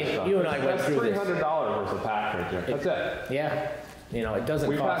can't I do mean, this stuff. you and I went through this. That's $300 worth of patch right there, that's it. Yeah, you know, it doesn't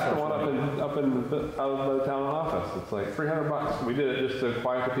We cost passed the much one money. up in the town office, it's like $300. We did it just to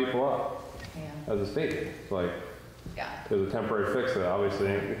quiet the people up Yeah. as a state. It's like, Yeah. there's a temporary fix that obviously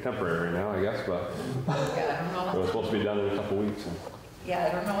ain't temporary right now, I guess, but Yeah, I don't know it was what, supposed to be done in a couple weeks. And yeah,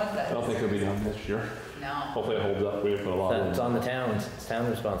 I don't know what that is. I don't think it'll be done this year. No. Hopefully it holds up, we didn't put a lot in. It's on the towns, it's town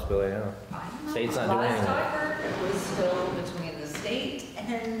responsibility, yeah. I don't know. State's not doing anything. Last I heard, it was still between the state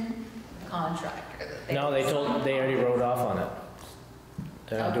and the contractor. that No, they already wrote off on it.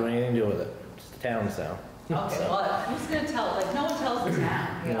 They're not doing anything to do with it. It's the towns now. Okay, well, who's gonna tell, like, no one tells the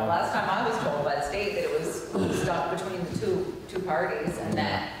town, you know, No. last time I was told by the state that it was stuck between the two parties, and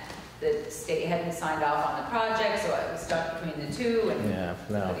that the state hadn't signed off on the project, so it was stuck between the two, and Yeah,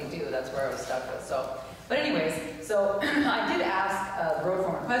 no. what do you do, that's where I was stuck with, so. But anyways, so I did ask a road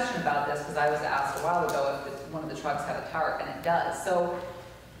foreman a question about this, because I was asked a while ago if one of the trucks had a tarp, and it does, so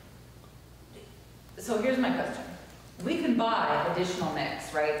here's my question. We can buy additional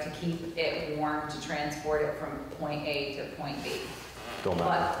mix, right, to keep it warm, to transport it from point A to point B. Don't matter.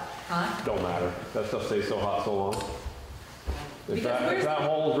 But, huh? Don't matter. That stuff stays so hot so long. If Because that, where's if that the-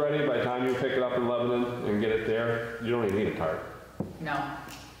 hole's ready by the time you pick it up in Lebanon and get it there, you don't even need a tarp. No,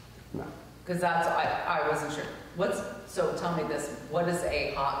 No. because that's, I wasn't sure. So tell me this, what is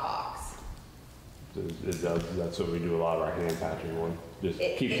a hot box? It does, that's what we do a lot of our hand patching one. Just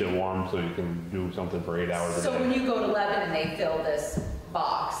It- keeps it warm so you can do something for 8 hours a So when day. you go to Lebanon, they fill this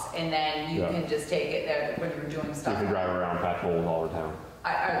box, and then you Yeah. can just take it there when you're doing You stuff? can drive around, patch holes all the town.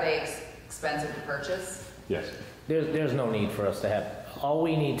 Are they expensive to purchase? Yes, There's no need for us to have, all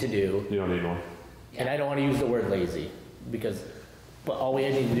we need to do, you don't need one. and I don't want to use the word lazy, but all we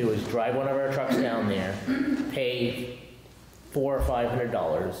need to do is drive one of our trucks down there, pay $400 or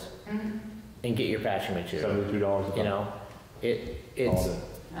 $500, and get your patching material. $72 a ton. You know, it's, All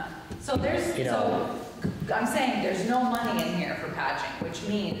Yeah. So there's, You know- so I'm saying there's no money in here for patching, which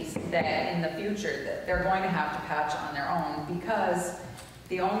means that in the future that they're going to have to patch on their own, because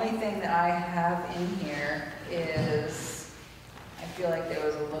the only thing that I have in here is, I feel like there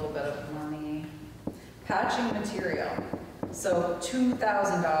was a little bit of money, patching material. So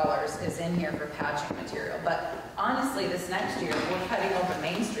 $2,000 is in here for patching material, but honestly, this next year, we're cutting open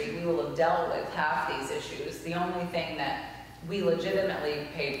Main Street, we will have dealt with half these issues. The only thing that we legitimately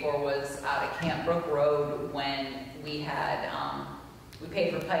paid for was out of Camp Brook Road when we had, we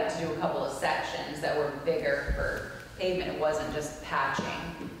paid for pipe to do a couple of sections that were bigger for pavement. It wasn't just patching.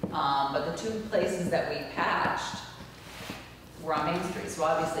 But the two places that we patched were on Main Street. So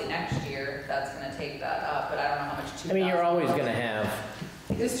obviously next year, that's gonna take that up, but I don't know how much. I mean, you're always gonna have,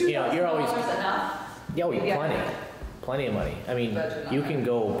 Is you know, you're always, $2,000 enough? yeah, we Maybe I- plenty of money. I mean, Budget on you that. can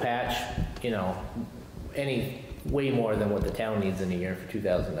go patch, you know, way more than what the town needs in a year for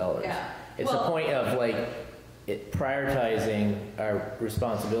 $2,000. Yeah. It's a Well- point of like, prioritizing our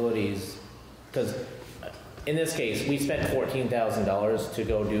responsibilities, because in this case, we spent $14,000 to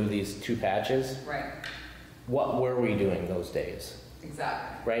go do these 2 patches. Right, What were we doing those days,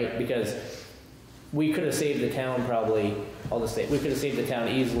 exactly. right? Because we could have saved the town probably, I'll just say, we could have saved the town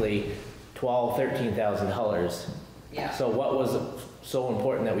easily $12,000-13,000. Yeah, So what was so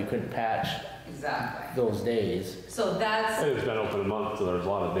important that we couldn't patch exactly. those days? So that's It's been open a month, so there's a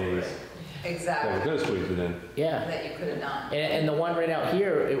lot of days that we're exactly gonna squeeze it in. Yeah. that you could have done. And the one right out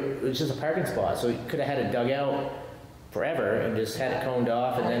here, it was just a parking spot, so you could have had it dug out forever and just had it coned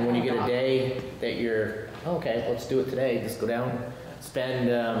off, and then when you get a day that you're, okay, let's do it today, just go down, spend,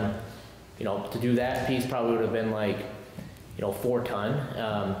 you know, to do that piece probably would have been like, you know, 4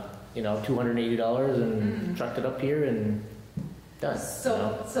 ton, you know, $280 and trucked it up here and done. you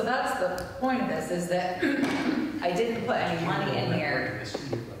know? So that's the point of this, is that I didn't put any money in here.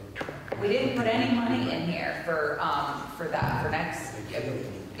 We didn't put any money in here for that, for next, we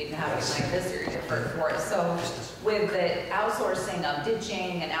didn't have any money this year either for it. So with the outsourcing of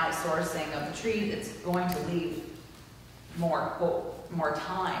ditching and outsourcing of the tree, it's going to leave more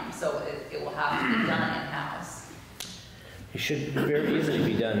time, so it will have to be done in-house. It should very easily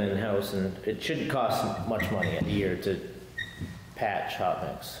be done in-house, and it shouldn't cost much money a year to patch hot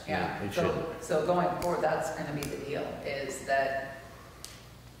mix. Yeah, It should. so going forward, that's gonna be the deal, is that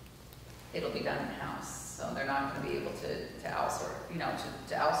it'll be done in-house, so they're not gonna be able to outsource, you know,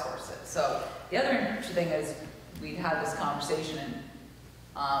 to outsource it. So the other interesting thing is, we had this conversation,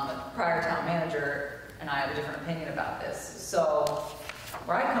 and the prior town manager and I have a different opinion about this. So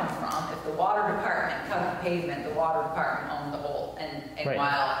where I come from, if the water department cut the pavement, the water department owned the hole. And Right.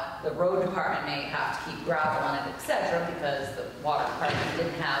 while the road department may have to keep gravel in it, et cetera, because the water department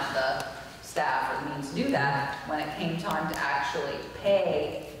didn't have the staff or the means to do that, when it came time to actually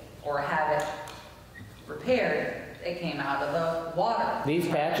pay or have it repaired, it came out of the water. These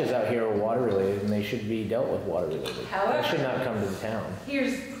patches out here are water related, and they should be dealt with water related. However- They should not come to the town.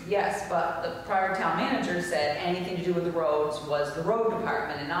 Yes, but the prior town manager said anything to do with the roads was the road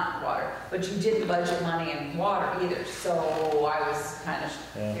department and not water. But you didn't budget money in water either, so I was kind of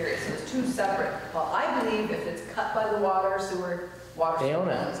Yeah. curious. It was 2 separate. Well, I believe if it's cut by the water sewer They sewer own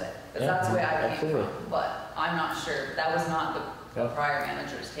it. owns it. Because Yeah, that's the way I came absolutely. from. But I'm not sure. That was not the Yeah. prior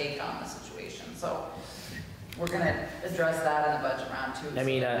manager's take on the situation. So we're gonna address that in the budget round too. I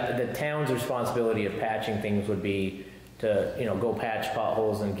mean, the town's responsibility of patching things would be to, you know, go patch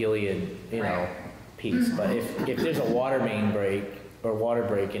potholes in Gilead, you know, Right. piece. But if there's a water main break or water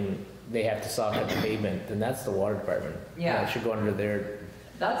break and they have to sock up the pavement, then that's the water department. You know, Yeah. It should go under their,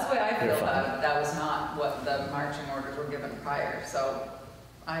 That's the way I feel You're about fine. it. That was not what the marching orders were given prior, so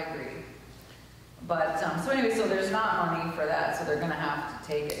I agree. But, so anyway, so there's not money for that, so they're gonna have to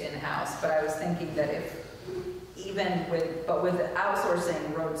take it in-house. But I was thinking that if, even with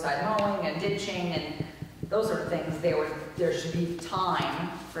outsourcing roadside mowing and ditching and those sort of things, there should be time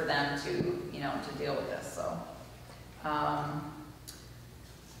for them to, you know, to deal with this, so.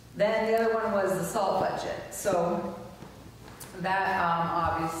 Then the other one was the salt budget. So that,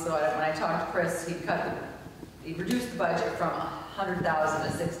 obviously, so when I talked to Chris, he reduced the budget from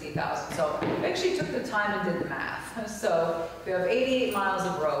 100,000 to 60,000. So we actually took the time and did the math. So we have 88 miles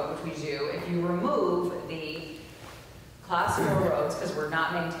of road, which we do. If you remove the class 4 roads, because we're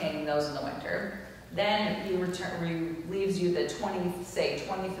not maintaining those in the winter, then leaves you the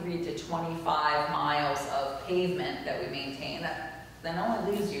 23 to 25 miles of pavement that we maintain. That then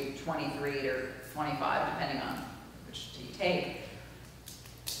only leaves you 23 or 25, depending on which you take,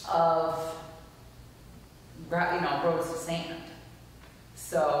 of roads to sand.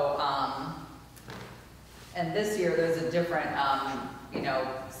 So, and this year there's a different,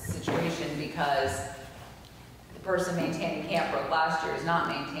 situation, because the person maintaining Camp Brook last year is not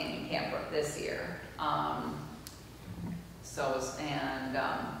maintaining Camp Brook this year. So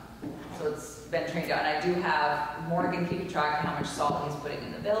it's been trained out. And I do have Morgan keeping track of how much salt he's putting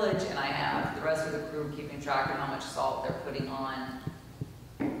in the village, and I have the rest of the crew keeping track of how much salt they're putting on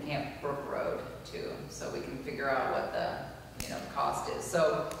Camp Brook Road too, so we can figure out what the cost is.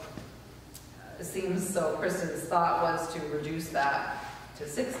 So it seems, so Kristen's thought was to reduce that to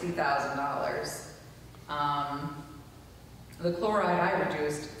 $60,000. The chloride I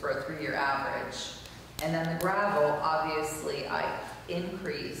reduced for a 3-year average. And then the gravel, obviously, I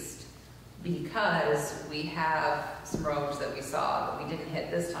increased because we have some roads that we saw that we didn't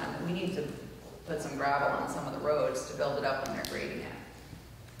hit this time, that we need to put some gravel on some of the roads to build it up when they're grading it.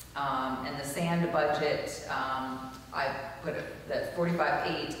 And the sand budget, I put it, that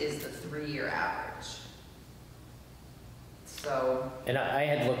 45.8 is the 3-year average. So. And I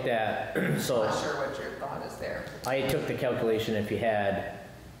had looked at, so. I'm not sure what your thought is there. I took the calculation if you had,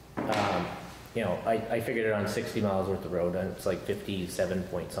 you know, I figured it on 60 miles worth of road, and it's like 57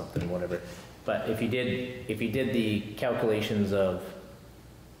 point something, whatever. But if you did the calculations of,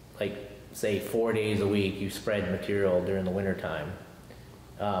 like, say 4 days a week, you spread material during the winter time,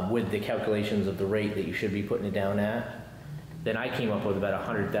 with the calculations of the rate that you should be putting it down at, then I came up with about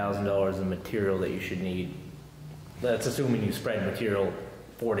 $100,000 of material that you should need. That's assuming you spread material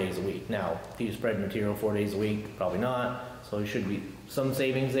 4 days a week. Now, if you spread material 4 days a week, probably not. So there should be some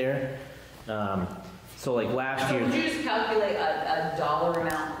savings there. So like last year. Would you just calculate a dollar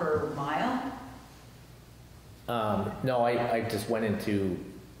amount per mile? No, I just went into,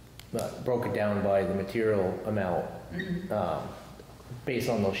 broke it down by the material amount, based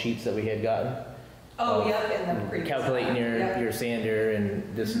on those sheets that we had gotten. Oh, yep, in the previous. Calculating your sander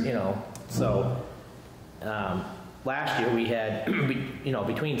and this, you know, so. Last year we had, you know,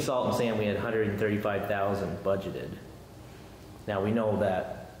 between salt and sand we had 135,000 budgeted. Now we know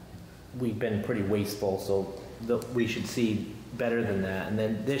that we've been pretty wasteful, so we should see better than that. And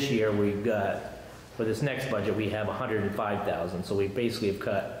then this year we've got, for this next budget, we have 105,000. So we basically have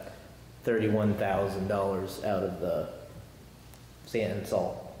cut $31,000 out of the sand and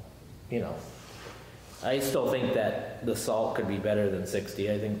salt. You know, I still think that the salt could be better than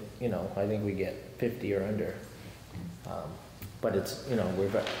 60. I think, you know, I think we get 50 or under. But it's, you know,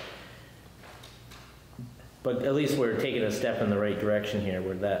 but at least we're taking a step in the right direction here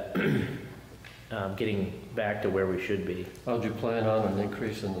with that, getting back to where we should be. How did you plan on an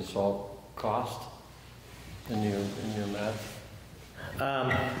increase in the salt cost in your math?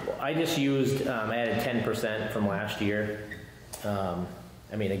 I just used, added 10% from last year. I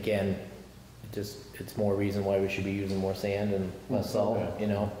mean, again, it's more reason why we should be using more sand and less salt, you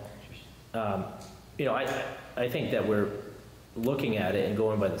know. You know, I think that we're looking at it and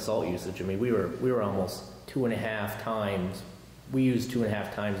going by the salt usage. I mean, we were almost 2.5 times, we used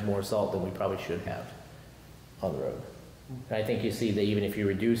 2.5 times more salt than we probably should have on the road. And I think you see that even if you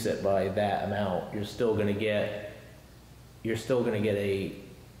reduce it by that amount, you're still going to get a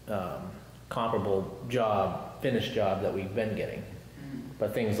comparable job, finished job that we've been getting.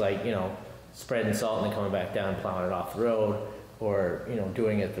 But things like, you know, spreading salt and then coming back down, plowing it off the road, or, you know,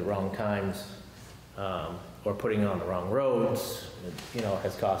 doing it at the wrong times, or putting it on the wrong roads, you know,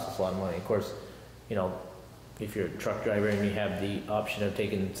 has cost us a lot of money. Of course, you know, if you're a truck driver and you have the option of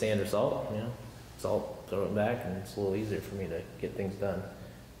taking sand or salt, you know, salt, throw it back, and it's a little easier for me to get things done.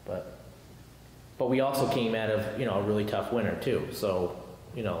 But we also came out of, you know, a really tough winter too. So,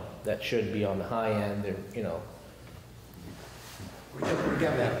 you know, that should be on the high end, or, you know. We definitely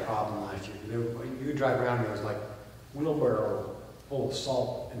had a problem last year. You drive around and there was like wheelbarrow full of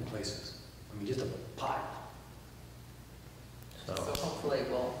salt in places. I mean, just a pile. So hopefully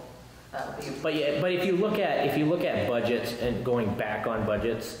that'll be. But yeah, but if you look at budgets and going back on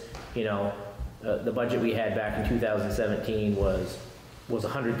budgets, you know, the budget we had back in 2017 was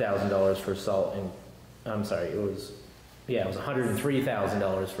 $100,000 for salt, and I'm sorry, it was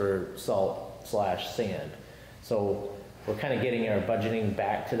 $103,000 for salt / sand. So we're kind of getting our budgeting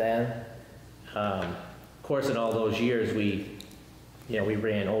back to that. Of course, in all those years, we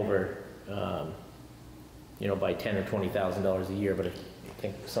ran over, you know, by $10,000 or $20,000 a year. But I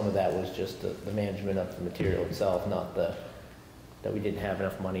think some of that was just the management of the material itself, not that we didn't have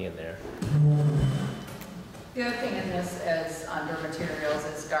enough money in there. The other thing in this is under materials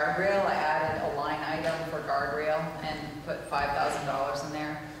is guardrail. I added a line item for guardrail and put $5,000 in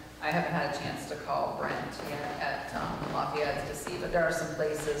there. I haven't had a chance to call Brent yet at Lafayette to see, but there are some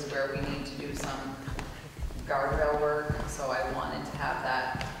places where we need to do some guardrail work, so I wanted to have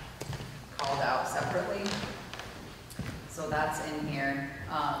that called out separately. So that's in here.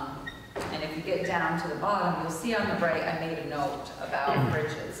 And if you get down to the bottom, you'll see on the right, I made a note about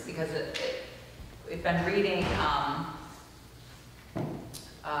bridges, because we've been reading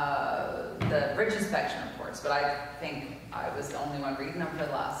the bridge inspection reports, but I think I was the only one reading them for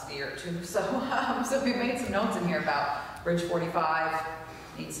the last year or two. So, so we made some notes in here about Bridge 45,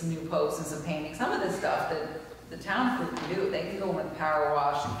 needs some new posts and some painting. Some of this stuff that the town crew can do. They can go in with power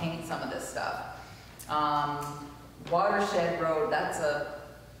wash and paint some of this stuff. Watershed Road, that's a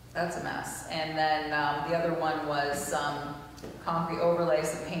mess. And then the other one was some concrete overlay,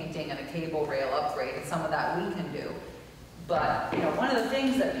 some painting, and a cable rail upgrade, and some of that we can do. But, you know, one of the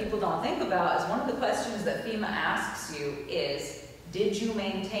things that people don't think about is one of the questions that FEMA asks you is, did you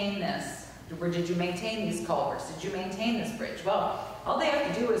maintain this? Or did you maintain these culverts? Did you maintain this bridge? Well, all they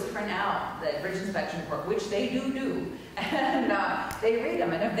have to do is print out the bridge inspection report, which they do, and they read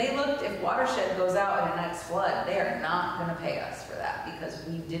them. And if they looked, if watershed goes out in the next flood, they are not going to pay us for that because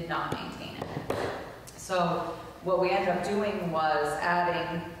we did not maintain it. So what we ended up doing was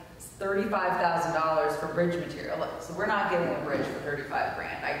adding $35,000 for bridge material. So we're not getting a bridge for 35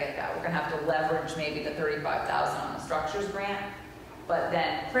 grand. I get that. We're going to have to leverage maybe the 35,000 on the structures grant. But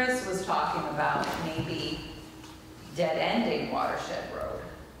then Chris was talking about maybe dead-ending Watershed Road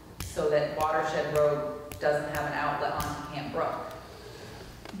so that Watershed Road doesn't have an outlet onto Camp Brook.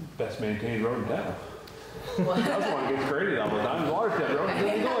 Best maintained road in town. Well, That's the one that gets graded all the time. Watershed Road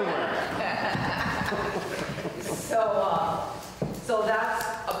doesn't go anywhere. So that's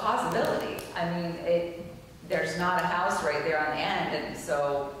a possibility. I mean, there's not a house right there on the end, and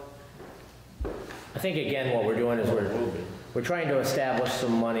so. I think again, what we're doing is we're trying to establish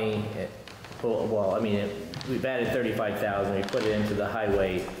some money. Well, I mean, we've added 35,000. We put it into the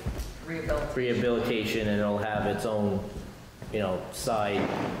highway rehabilitation, and it'll have its own, you know, side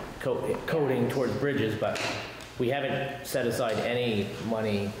coating towards bridges. But we haven't set aside any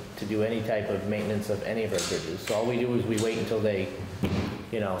money to do any type of maintenance of any of our bridges. So all we do is we wait until they,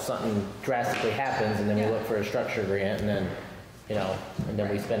 you know, something drastically happens, and then we look for a structure grant, and then, you know, and then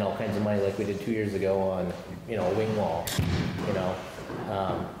we spend all kinds of money like we did 2 years ago on, you know, a wing wall, you know.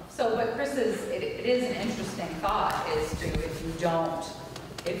 So, but Chris it is an interesting thought is to,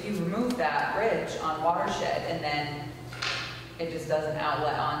 if you remove that bridge on Watershed and then it just doesn't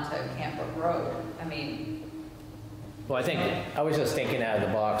outlet onto Camp Brook Road, I mean. Well, I think, I was just thinking out of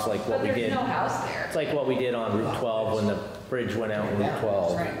the box, like what we did. But there's no house there. It's like what we did on Route 12 when the bridge went out on Route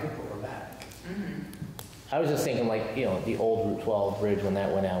 12. Right. I was just thinking like, you know, the old Route 12 bridge, when that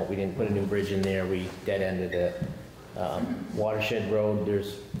went out, we didn't put a new bridge in there, we dead-ended it. Watershed Road,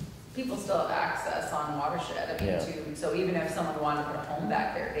 there's... People still have access on Watershed, I mean, so even if someone wanted to put a home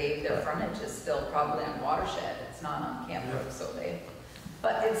back there, their frontage is still probably on Watershed, it's not on Camp Brook, so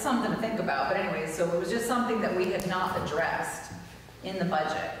but it's something to think about. But anyway, so it was just something that we had not addressed in the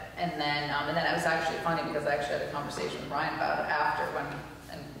budget. And then it was actually funny because I actually had a conversation with Brian about it after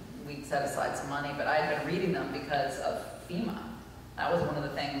and we set aside some money, but I had been reading them because of FEMA. That was one of the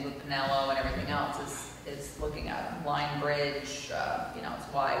things with Pinello and everything else is looking at Line Bridge. You know, it's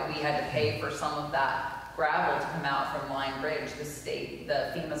why we had to pay for some of that gravel to come out from Line Bridge. The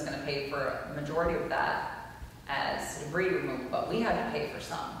FEMA's going to pay for a majority of that as debris removal, but we had to pay for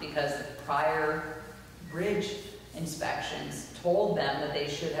some because the prior bridge inspections told them that they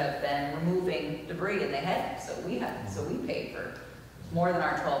should have been removing debris, and they hadn't. So we paid for more than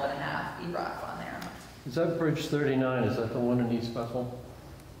our 12.5 E-Rock on there. Is that Bridge 39, is that the one in East Bethel?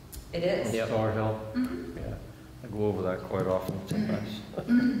 It is. Yep. Star Hill? Mm-hmm. Yeah, I go over that quite often, it's a mess.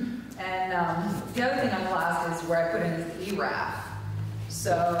 And the other thing on the last is where I put in is the ERAF.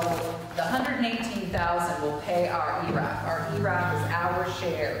 So the $118,000 will pay our ERAF. Our ERAF is our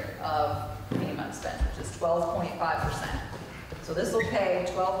share of FEMA expense, which is 12.5%. So this will pay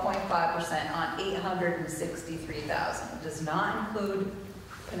 12.5% on $863,000. It does not include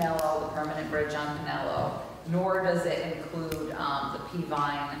Pinello, the permanent bridge on Pinello, nor does it include the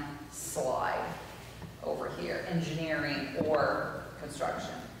Peavine slide over here, engineering or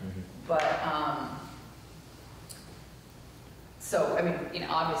construction. Mm-hmm. But so I mean, you know,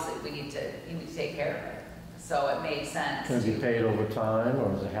 obviously you need to take care of it. So it made sense. Can it be paid over time, or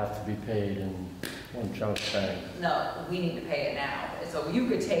does it have to be paid in one chunk thing? No, we need to pay it now. So you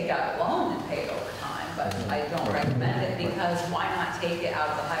could take out a loan and pay it over time, but I don't recommend it because why not take it out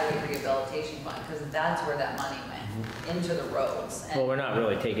of the highway rehabilitation fund? Because that's where that money went, into the roads. And, well, we're not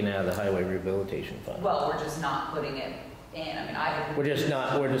really taking it out of the highway rehabilitation fund. well, we're just not putting it in. I mean, We're just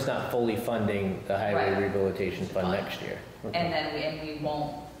not fully funding the highway rehabilitation fund next year. And then we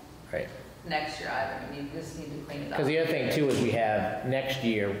won't. Right. Next year either. I mean, you just need to clean it up. Because the other thing too is we have, next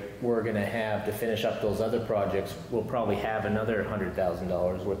year, we're gonna have to finish up those other projects. We'll probably have another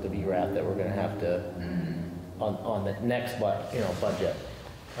 $100,000 worth of ERAF that we're gonna have to, on the next budget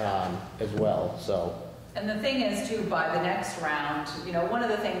as well, so. And the thing is too, by the next round, you know, one of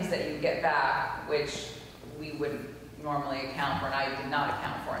the things that you get back, which we would normally account for, and I did not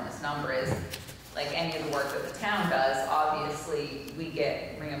account for in this number, is like any of the work that the town does, obviously, we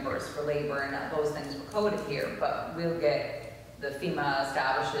get reimbursed for labor and those things were coded here, but we'll get the FEMA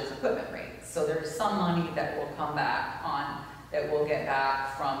establishes equipment rates. So there's some money that will come back on, that we'll get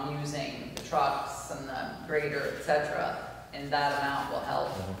back from using the trucks and the grader, et cetera, and that amount will help,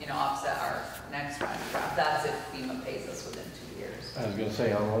 you know, offset our next round of draft. That's if FEMA pays us within 2 years. I was gonna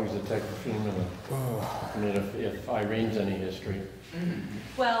say, how long does it take for FEMA to, I mean, if Irene's any history?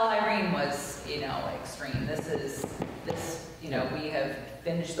 Well, Irene was, you know, extreme. This, you know, we have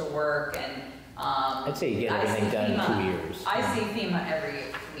finished the work and, I'd say you get everything done in 2 years. I see FEMA every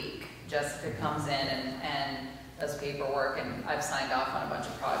week. Jessica comes in and does paperwork, and I've signed off on a bunch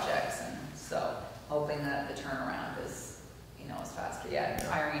of projects, and so hoping that the turnaround is, you know, is faster. Yeah,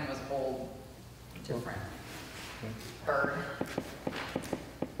 Irene was a whole different bird.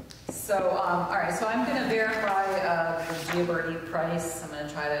 So, all right, so I'm gonna verify the Gioberti price. I'm gonna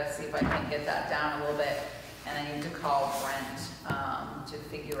try to see if I can get that down a little bit, and I need to call Brent to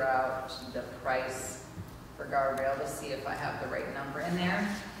figure out the price for guardrail to see if I have the right number in there.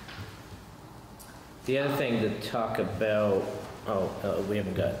 The other thing to talk about, we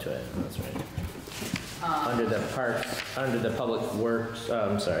haven't got to it, that's right. Under the parks, under the public works,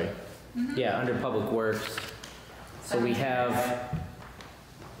 I'm sorry. Yeah, under public works. So we have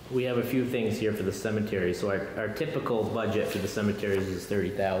a few things here for the cemetery. So our typical budget for the cemeteries is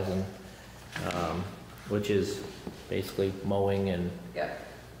 30,000, which is basically mowing and. Yep.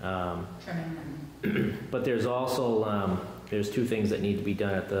 Trimming. But there's also there's two things that need to be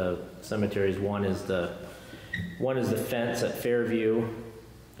done at the cemeteries. One is the fence at Fairview,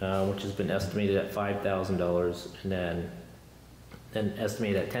 which has been estimated at $5,000, and then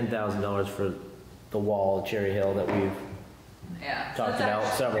estimated at $10,000 for the wall at Cherry Hill that we've talked about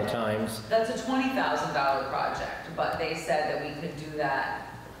several times. That's a $20,000 project, but they said that we could do that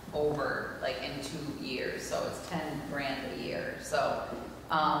over like in 2 years, so it's 10 grand a year. So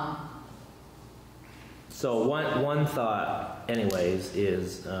one thought, anyways,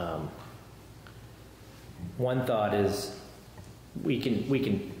 is we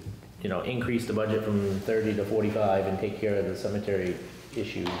can you know, increase the budget from 30 to 45 and take care of the cemetery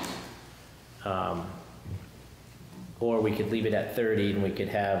issues, or we could leave it at 30 and we could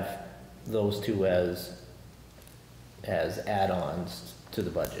have those two as add-ons to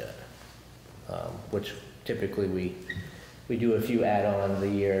the budget, which typically we do a few add-ons a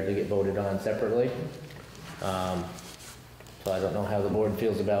year to get voted on separately. So I don't know how the board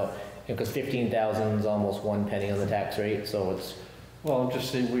feels about, because 15,000 is almost 1 penny on the tax rate, so it's. Well, I'm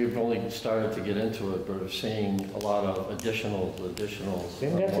just saying we've only started to get into it, but we're seeing a lot of additionals. We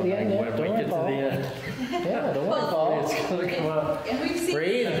haven't got to the end yet. When we get to the end. Yeah, don't worry, Paul. It's gonna come up. And we've seen.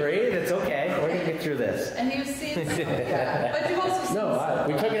 Breathe, it's okay. We're gonna get through this. And you've seen some, but you've also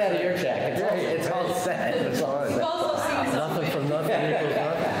seen we took it out of your check. It's all set. It's all You've also seen some. Nothing from nothing equals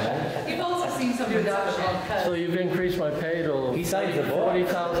nothing. You've also seen some reduction. So you've increased my pay to He signed the book.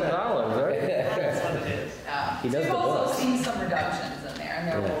 $40,000, right? That's what it is. He does You've the also books. seen some reductions in there, and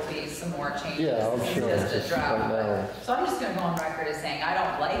there will be some more changes. Yeah, I'm This is sure. just a It's draft, right now. So I'm just gonna go on record as saying I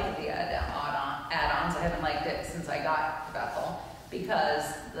don't like the add-ons. I haven't liked it since I got to Bethel, because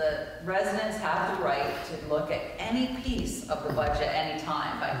the residents have the right to look at any piece of the budget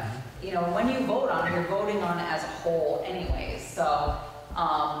anytime. But, you know, when you vote on it, you're voting on it as a whole anyways, so,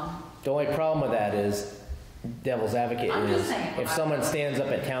 The only problem with that is, devil's advocate I'm just is, saying, if someone stands up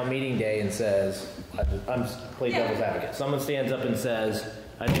at town meeting day and says, I'm playing devil's advocate, someone stands up and says,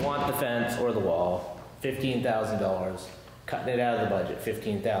 I don't want the fence or the wall, $15,000, cutting it out of the budget,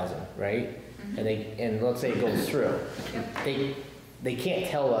 15,000, right? And let's say it goes through. They can't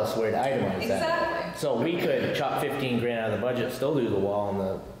tell us where to itemize that. Exactly. So we could chop 15 grand out of the budget, still do the wall and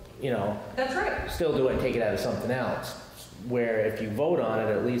the, you know. That's right. Still do it and take it out of something else. Where if you vote on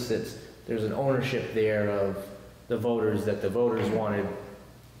it, at least there's an ownership there of the voters, that the voters wanted,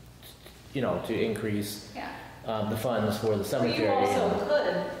 you know, to increase the funds for the cemetery. Well, you also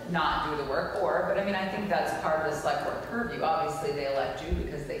could not do the work, but I mean, I think that's part of the select board purview. Obviously, they elect you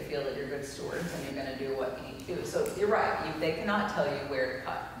because they feel that you're good stewards and you're gonna do what you need to do. So you're right, they cannot tell you where to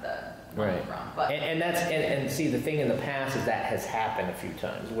cut the money from. But And see, the thing in the past is that has happened a few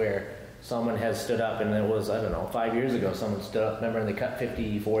times where someone has stood up, and it was, I don't know, 5 years ago, someone stood up, remember, and they cut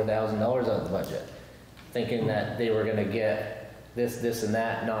 $54,000 out of the budget, thinking that they were gonna get this and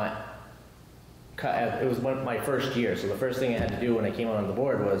that, not cut. It was my first year, so the first thing I had to do when I came on the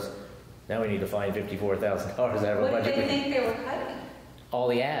board was, now we need to find $54,000 out of a budget. What did they think they were cutting? All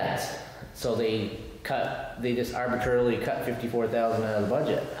the ads. So they just arbitrarily cut $54,000 out of the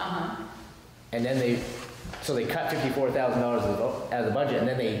budget. And then they cut $54,000 out of the budget, and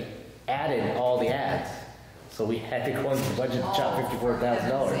then they added all the ads. So we had to go into the budget to chop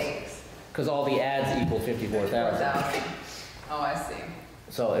 $54,000. Because all the ads equal 54,000. Oh, I see.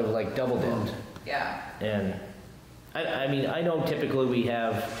 So it was like double dipped. Yeah. And I mean, I know typically we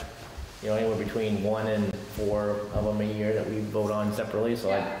have, you know, anywhere between 1 and 4 of them a year that we vote on separately.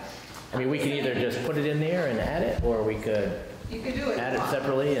 So I mean, we can either just put it in there and add it, or we could You could do it add it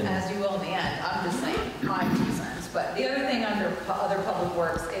separately. And as you will in the end. I'm just saying, my 2 cents. But the other thing under other public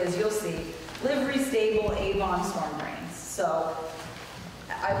works is you'll see livery stable Avon storm drains. So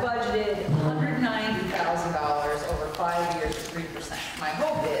I budgeted $190,000 over 5 years at 3%. My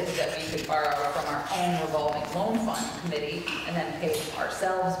hope is that we could borrow from our own revolving loan fund committee and then pay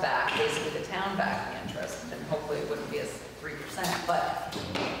ourselves back, basically the town back the interest, and hopefully it wouldn't be as 3%. But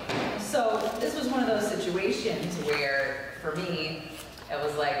so this was one of those situations where, for me, it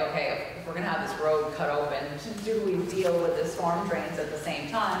was like, okay, if we're gonna have this road cut open, do we deal with the storm drains at the same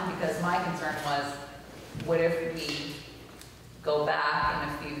time? Because my concern was, what if we go back in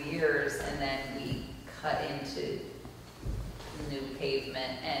a few years and then we cut into new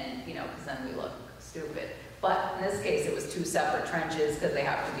pavement and, you know, because then we look stupid. But in this case, it was 2 separate trenches because they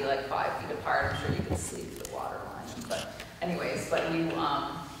have to be like 5 feet apart. I'm sure you can see the water line. But anyways, but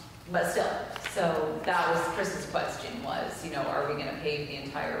still. So that was Chris's question was, you know, are we going to pave the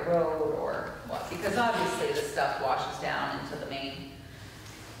entire road or what? Because obviously this stuff washes down into the main,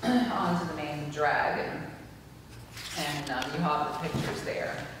 onto the main drag, and you have the pictures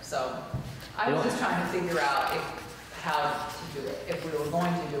there. So I was just trying to figure out how to do it, if we were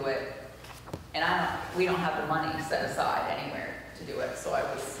going to do it. And we don't have the money set aside anywhere to do it. So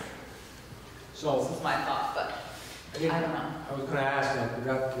this is my thought, but I don't know. I was gonna ask, I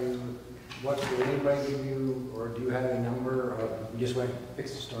forgot to, did anybody give you, or do you have a number, or you just went and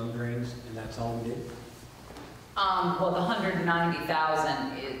fixed the storm drains and that's all we did? Well, the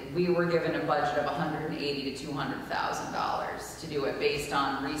 $190,000, we were given a budget of $180,000 to $200,000 to do it based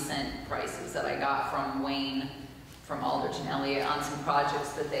on recent prices that I got from Wayne, from Aldrich and Elliott on some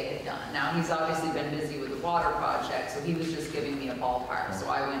projects that they had done. Now, he's obviously been busy with the water project, so he was just giving me a ballpark, so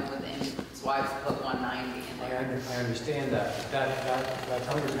I went with him. So I put 190 in there. I understand that. That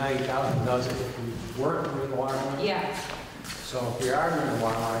 190,000 does it if we weren't doing the water line? Yeah. So if we are doing the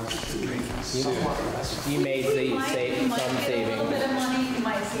water line, somewhat less. you may save some You might get a little bit of money, you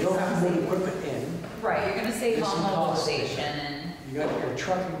might save You don't some have to put savings. equipment in. Right, you're gonna save There's on some costs. mobilization and, You got your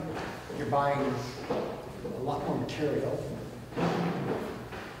trucking, you're buying a lot more material.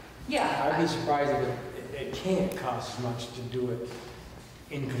 yeah. I'd be surprised if it can't cost as much to do it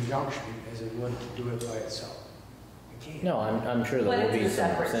in conjunction as it would to do it by itself. It can't. No, I'm sure there will be some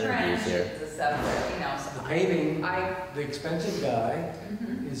synergies here. It's a separate, you know. The paving, I, the expensive guy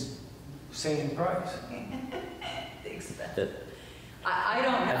is same price. the expense. That- I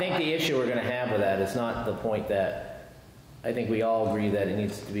don't know. I think the issue we're gonna have with that is not the point that, I think we all agree that it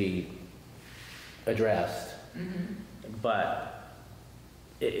needs to be addressed. But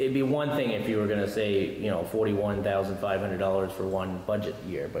it'd be one thing if you were gonna say, you know, $41,500 for one budget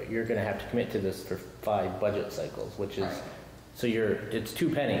year, but you're gonna have to commit to this for 5 budget cycles, which is, Right. so it's 2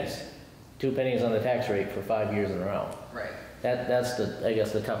 pennies. 2 pennies on the tax rate for 5 years in a row. Right. That's I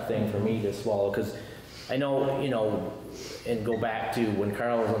guess the tough thing for me to swallow, because I know, you know, and go back to when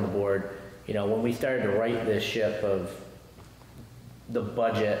Carl was on the board, you know, when we started to right this ship of the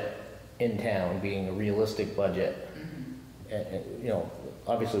budget in town being a realistic budget, and, you know,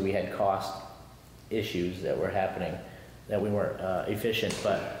 obviously we had cost issues that were happening, that we weren't efficient,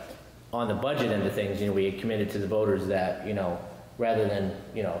 but on the budget end of things, you know, we had committed to the voters that, you know, rather than,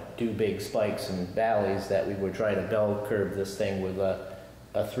 you know, do big spikes and valleys, that we would try to bell curve this thing with a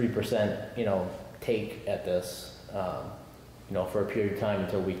 3%, you know, take at this, you know, for a period of time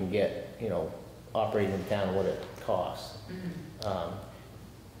until we can get, you know, operating the town what it costs.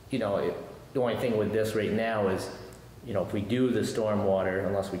 You know, the only thing with this right now is, you know, if we do the stormwater,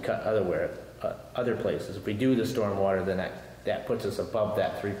 unless we cut other places, if we do the stormwater, then that puts us above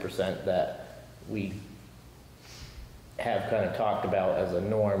that 3% that we have kind of talked about as a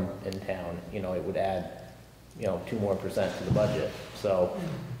norm in town. You know, it would add, you know, 2% more to the budget. So,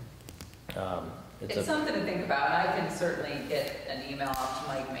 It's something to think about, and I can certainly get an email off to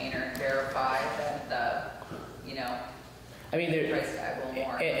Mike Maynard and verify that, you know, I mean, price tag a little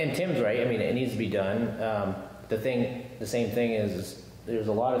more. and Tim's right. I mean, it needs to be done. The same thing is there's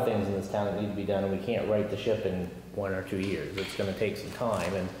a lot of things in this town that need to be done, and we can't right the ship in 1 or 2 years. It's going to take some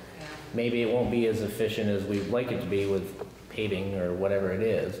time, and maybe it won't be as efficient as we'd like it to be with paving or whatever it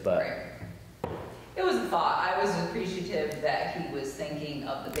is. But Right. It was a thought. I was appreciative that he was thinking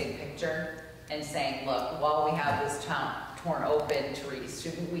of the big picture and saying, look, while we have this town torn open, Therese,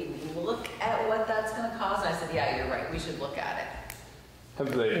 should we leave a look at what that's gonna cost? And I said, yeah, you're right, we should look at it.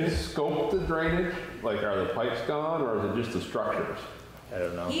 Have they scoped the drainage? Like, are the pipes gone, or is it just the structures? I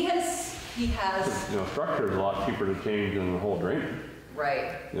don't know. He has, You know, structure is a lot cheaper to change than the whole drainage.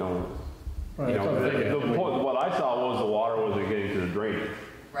 right, You know, Right, so they- what I saw was the water wasn't getting to the drainage,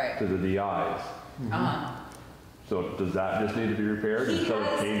 right. to the DIs. So does that just need to be repaired He instead of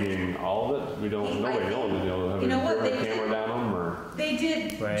has- changing all of it? We don't, nobody knows, you know, have You know they what, turned they a camera did- down them, or? They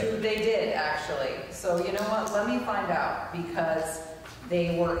did, Right. they did actually. So you know what, let me find out, because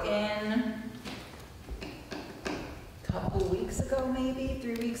they were in a couple weeks ago, maybe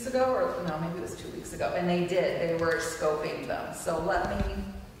 3 weeks ago, or no, maybe it was 2 weeks ago, and they were scoping them. So let me.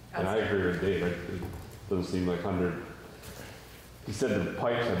 And I agree with Dave, it doesn't seem like 100. He said the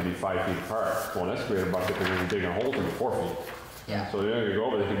pipes had to be 5 feet apart. Well, an excavator bucket, they're gonna be digging holes in 4 feet. Yeah, So they're gonna go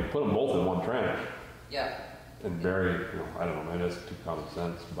over, they can put them both in one trench yeah. and bury, you know, I don't know, maybe that's too common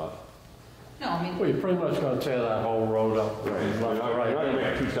sense, but. No, I mean, Well, you're pretty much gonna tear that whole road up. You're left not to right. gonna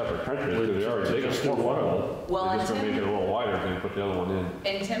make 2 separate trenches, because they're already digging Just do one of them. well, They're and just gonna make it a Tim, little wider, then put the other one in.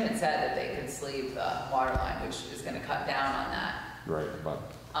 and Tim had said that they could sleeve the water line, which is gonna cut down on that. Right, but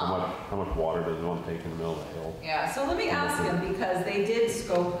how much water does one take in the middle of the hill? Yeah, so let me ask him, because they did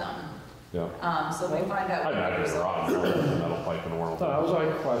scope them. Yeah. So let me find out. I'd what the imagine it's results- rotten, the metal pipe in the world. So that was my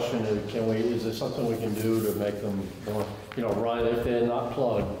question, is there something we can do to make them more, you know, right, if they're not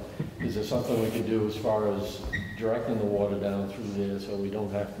plugged, is there something we can do as far as directing the water down through there so we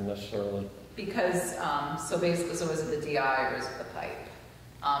don't have to necessarily? Because, so basically, so is it the DI or is it the pipe?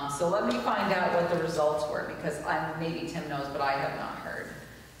 So let me find out what the results were, because maybe Tim knows, but I have not heard.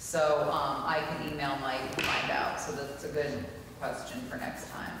 So, I can email Mike and find out, so that's a good question for next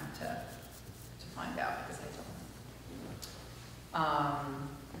time to find out, because I don't know.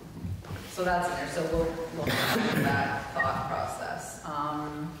 So that's in there, so we'll have that thought process.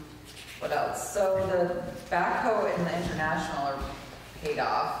 What else? So the backhoe and the international are paid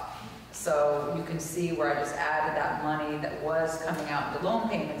off. So you can see where I just added that money that was coming out in the loan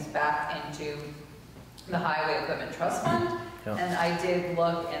payments back into the Highway Equipment Trust Fund. Yeah. And I did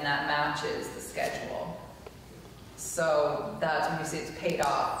look, and that matches the schedule. So that's when you see it's paid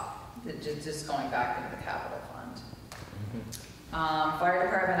off, just going back into the capital fund. Fire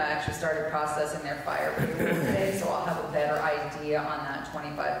department, I actually started processing their fire payroll today, so I'll have a better idea on that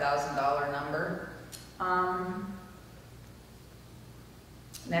 $25,000 number.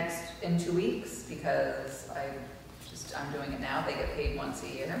 Next, in 2 weeks, because I'm doing it now, they get paid once a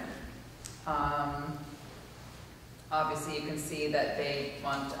year. Obviously, you can see that they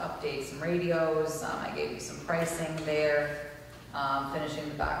want to update some radios. I gave you some pricing there. Finishing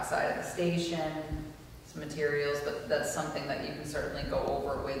the back side of the station, some materials, but that's something that you can certainly go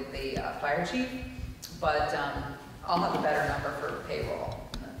over with the fire chief. But I'll have a better number for payroll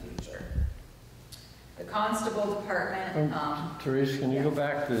in the future. The constable department. Therese, can you go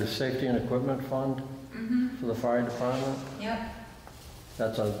back to the safety and equipment fund for the fire department? Yep.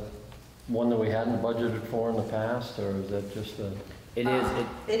 That's one that we hadn't budgeted for in the past, or is that just a? It is,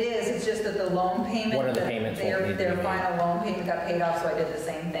 It is, it's just that the loan payment. One of the payments won't need to be Their made. final loan payment got paid off, so I did the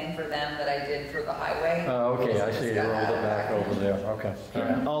same thing for them that I did for the highway. Oh, okay, I Just see, you got rolled it added back over there, okay. All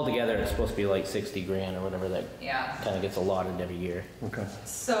right. altogether, it's supposed to be like 60 grand or whatever that Yeah. kind of gets allotted every year. Okay.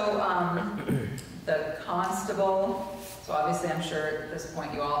 So, the constable, so obviously I'm sure at this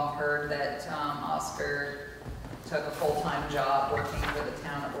point you all have heard that Oscar took a full-time job working for the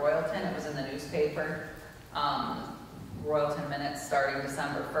town of Royalton. It was in the newspaper. Royalton Minutes starting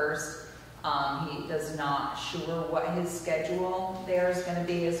December 1st. He is not sure what his schedule there is going to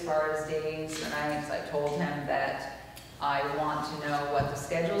be as far as days or nights. I told him that I want to know what the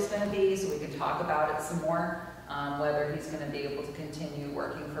schedule is going to be so we can talk about it some more. Whether he's going to be able to continue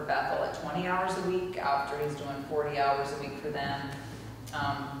working for Bethel at 20 hours a week after he's doing 40 hours a week for them.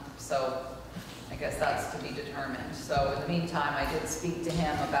 So I guess that's to be determined. So in the meantime, I did speak to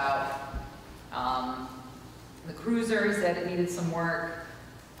him about the cruiser. He said it needed some work,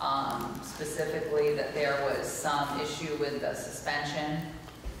 specifically that there was some issue with the suspension.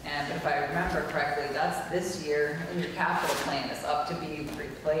 And if I remember correctly, that's this year, in your capital plan is up to be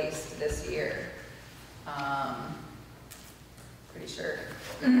replaced this year. Pretty sure.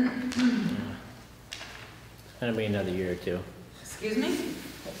 It's gonna be another year or two. Excuse me?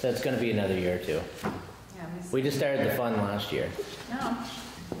 That's gonna be another year or two. Yeah, let me see. We just started the fund last year. No.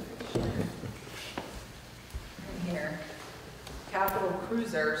 In here, capital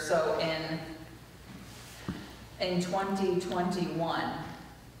cruiser, so in 2021,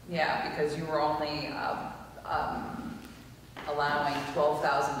 yeah, because you were only allowing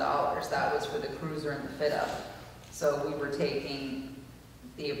 $12,000. That was for the cruiser and the fit up. So we were taking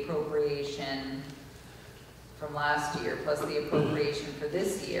the appropriation from last year plus the appropriation for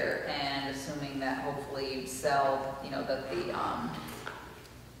this year, and assuming that hopefully you'd sell, you know, that the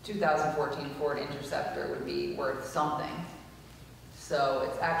 2014 Ford Interceptor would be worth something. So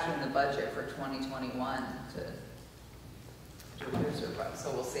it's actually in the budget for 2021 to reduce surplus,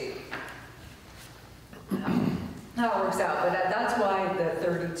 so we'll see how it works out. But that's why the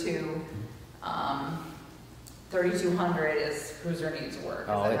 3,200 is cruiser needs work,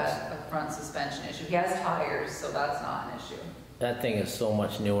 because it has a front suspension issue. He has tires, so that's not an issue. That thing is so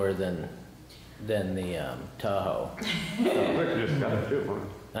much newer than the Tahoe. Rick just got it too, huh?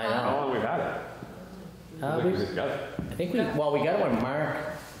 I know. How long we had it? We just got it. I think we got it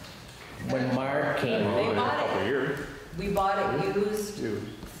when Mark came. They A bought couple of years. We bought it used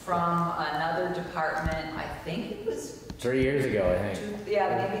from another department, I think it was 3 years ago, I think.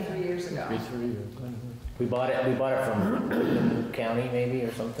 maybe 3 years ago. We bought it from County maybe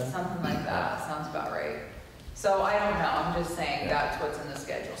or something. Something like that, sounds about right. So I don't know, I'm just saying that's what's in the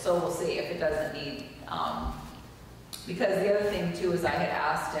schedule. So we'll see if it doesn't need, because the other thing too is I had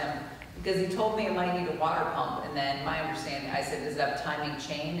asked him, because he told me it might need a water pump, and then my understanding, I said, does it have a timing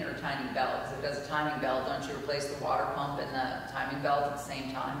chain or a timing belt? Because if it has a timing belt, don't you replace the water pump and the timing belt at the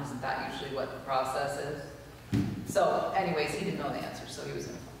same time? Isn't that usually what the process is? So anyways, he didn't know the answer, so he was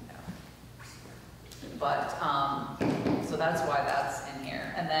gonna find out. But, so that's why that's in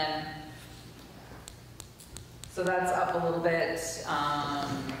here. And then, so that's up a little bit.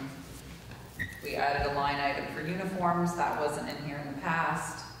 We added a line item for uniforms. That wasn't in here in the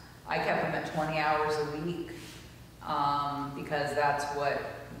past. I kept them at 20 hours a week, because that's what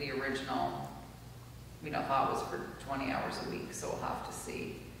the original, thought was for 20 hours a week, so we'll have to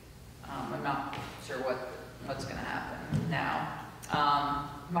see. I'm not sure what's gonna happen now.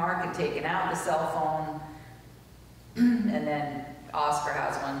 Mark had taken out the cell phone, and then Oscar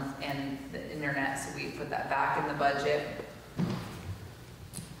has one in the internet, so we put that back in the budget.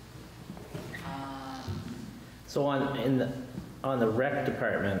 So on the rec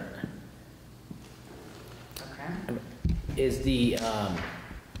department, Okay. is the,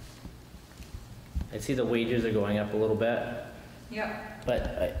 I see the wages are going up a little bit, Yep.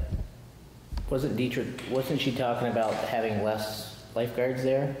 but wasn't she talking about having less lifeguards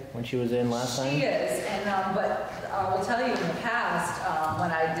there when she was in last time? She is, and, but I will tell you in the past,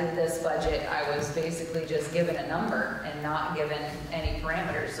 when I did this budget, I was basically just given a number and not given any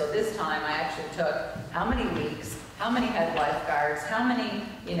parameters. So this time I actually took how many weeks, how many had lifeguards, how many,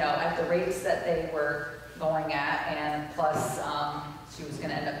 at the rates that they were going at, and plus she was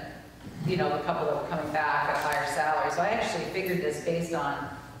gonna end up, a couple that were coming back at higher salaries. So I actually figured this based on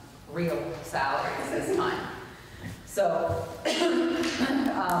real salaries this time. So, and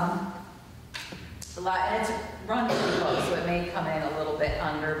it's run pretty close, so it may come in a little bit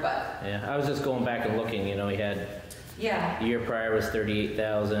under, but. Yeah, I was just going back and looking, he had, yeah. the year prior was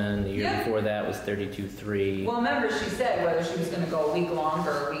 38,000, the year before that was 32,300. Well, remember she said whether she was gonna go a week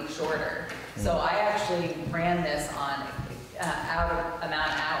longer or a week shorter. So I actually ran this on amount of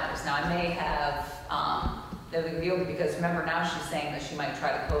hours. Now I may have, because remember now she's saying that she might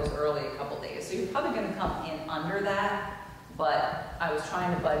try to close early a couple days. So you're probably gonna come in under that, but I was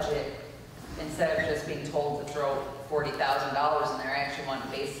trying to budget, instead of just being told to throw $40,000 in there, I actually wanted to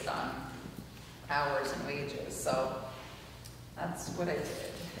base it on hours and wages. So that's what I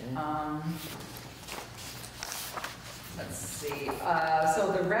did. Let's see,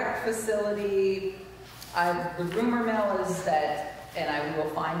 so the rec facility, the rumor mill is that, and I will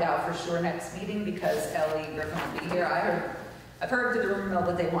find out for sure next meeting because Ellie Griffin will be here. I've heard through the rumor mill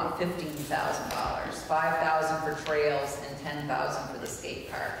that they want $15,000, $5,000 for trails and $10,000 for the skate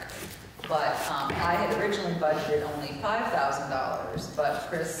park. But I had originally budgeted only $5,000, but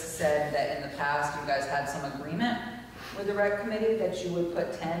Chris said that in the past you guys had some agreement with the rec committee that you would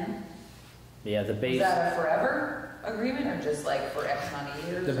put 10. Yeah, the base. Is that a forever agreement or just like for X amount of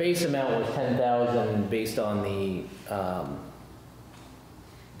years? The base amount was 10,000 based on the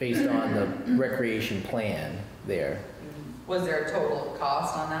recreation plan there. Was there a total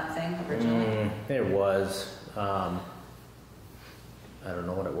cost on that thing originally? There was. I don't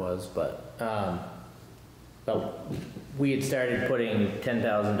know what it was, but we had started putting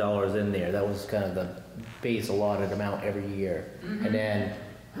 $10,000 in there. That was kind of the base allotted amount every year. And then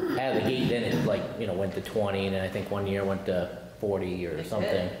out of the gate, then it went to 20, and then I think one year went to 40 or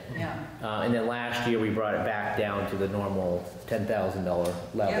something. Yeah. And then last year we brought it back down to the normal $10,000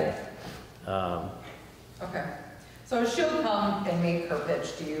 level. Okay. So she'll come and make her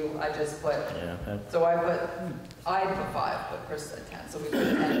pitch to you. I just put, so I put 5, but Chris said 10, so we put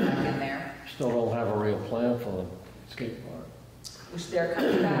 10 back in there. Still don't have a real plan for the skate park. which they're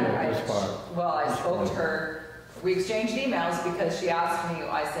coming back. This part. Well, I spoke to her, we exchanged emails because she asked me,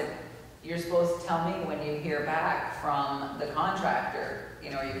 I said, you're supposed to tell me when you hear back from the contractor. You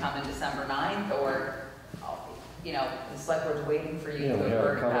know, are you coming December 9th or, you know, the select board's waiting for you to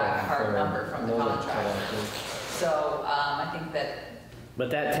revert back a hard number from the contractor. So, I think that. But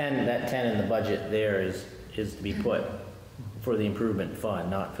that 10 in the budget there is to be put for the improvement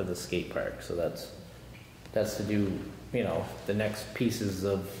fund, not for the skate park. So that's to do, you know, the next pieces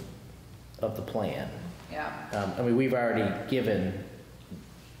of the plan. Yeah. I mean, we've already given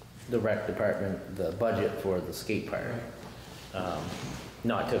the rec department the budget for the skate park.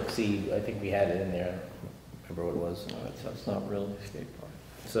 Not to exceed, I think we had it in there, remember what it was? No, that's not really a skate park.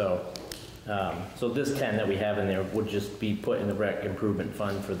 So, so this 10 that we have in there would just be put in the rec improvement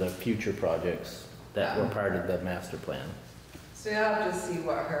fund for the future projects that were part of the master plan. So you'll have to see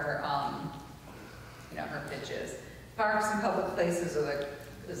what her, you know, her pitch is. Parks and public places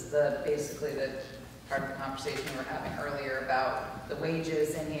is basically the part of the conversation we were having earlier about the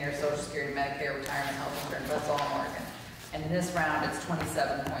wages in here, Social Security, Medicare, retirement, health insurance, that's all Morgan. And in this round, it's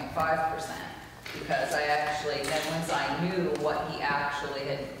 27.5%, because I actually, then once I knew what he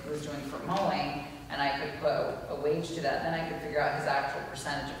actually was doing for mowing, and I could put a wage to that, then I could figure out his actual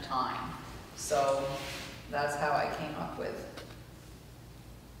percentage of time. So that's how I came up with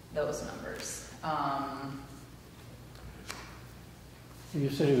those numbers. You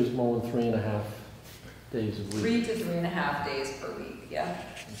said he was mowing 3.5 days a week. 3 to 3.5 days per week, yeah.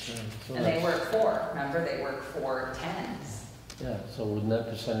 Okay, so And they work 4, remember, they work 4 10s. Yeah, so wouldn't that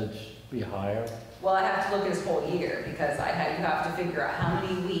percentage be higher? Well, I have to look at his whole year, because you have to figure out how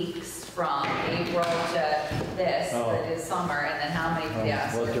many weeks from April to this, that is summer, and then how many,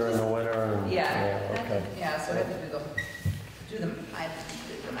 Well, during the winter and... Yeah. Okay. Yeah, so I have to do the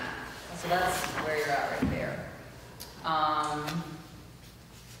math. So that's where you're at right there.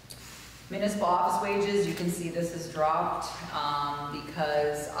 Municipal office wages, you can see this has dropped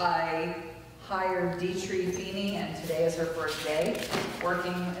because I hired Dietrich Feeney, and today is her first day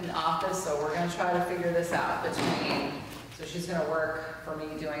working in the office, so we're gonna try to figure this out between, so she's gonna work for me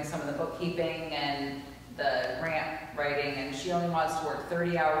doing some of the bookkeeping and the grant writing, and she only wants to work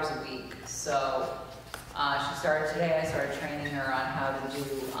 30 hours a week. So she started today, I started training her on how to do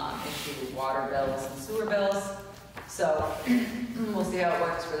issue water bills and sewer bills. So we'll see how it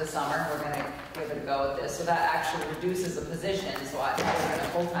works for the summer. We're going to give it a go at this. So that actually reduces the position. So I have a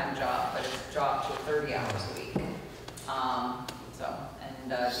full-time job, but it's dropped to 30 hours a week.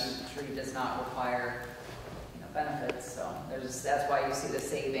 Tree does not require, you know, benefits. So that's why you see the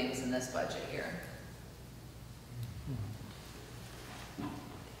savings in this budget here.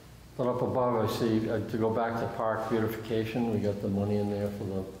 But up above, I see, to go back to park beautification, we got the money in there for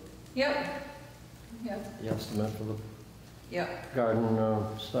the... Yep. Yep. The estimate for the Yep.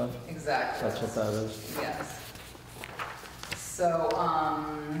 garden stuff? Exactly. That's what that is? Yes. So,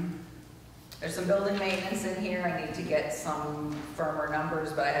 there's some building maintenance in here. I need to get some firmer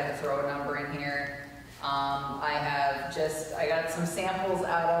numbers, but I had to throw a number in here. I got some samples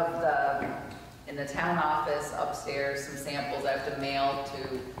out of in the town office upstairs, some samples I have to mail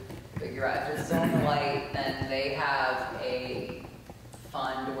to figure out if it's zone the light, then they have a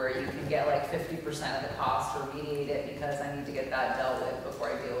fund where you can get like 50% of the cost to remediate it, because I need to get that dealt with before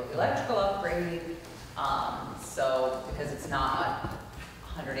I deal with the electrical upgrade. So, because it's not a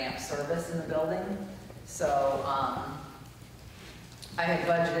 100 amp service in the building. So, I had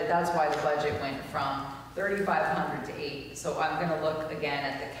budgeted, that's why the budget went from 3,500 to 8. So I'm gonna look again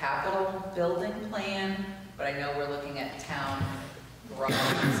at the capital building plan, but I know we're looking at town garage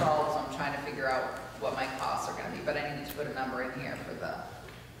installs, so I'm trying to figure out what my costs are gonna be, but I needed to put a number in here for the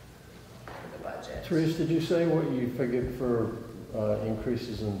budget. Therese, did you say what you figured for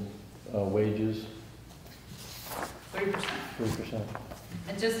increases in wages? 3%. 3%.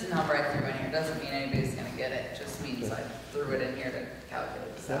 And just a number I threw in here, doesn't mean anybody's gonna get it, it just means I threw it in here to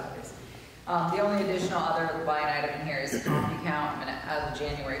calculate the salaries. The only additional other line item in here is comp account, and as of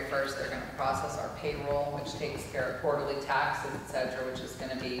January 1st, they're gonna process our payroll, which takes care of quarterly taxes, etc., which is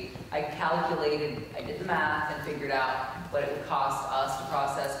gonna be, I did the math and figured out what it would cost us to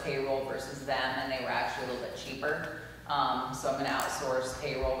process payroll versus them, and they were actually a little bit cheaper. So I'm gonna outsource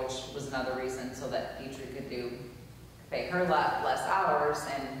payroll, which was another reason, so that Dietrich could pay her less hours,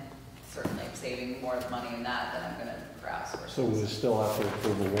 and certainly saving more money in that than I'm gonna outsource. So we still have to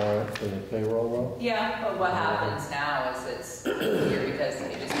approve the warrant for the payroll roll? Yeah, but what happens now is it's easier because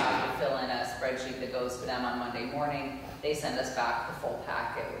they just have to fill in a spreadsheet that goes to them on Monday morning. They send us back the full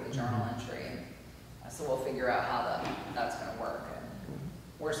packet with the journal entry, and so we'll figure out how that's gonna work.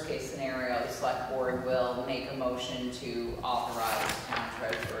 worst case scenario, the select board will make a motion to authorize town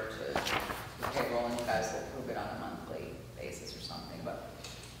treasurer to payroll, and you guys will approve it on a monthly basis or something, but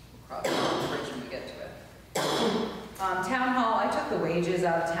we'll cross that bridge when we get to it. Town hall, I took the wages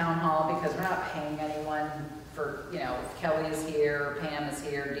out of town hall because we're not paying anyone for, you know, if Kelly is here, Pam is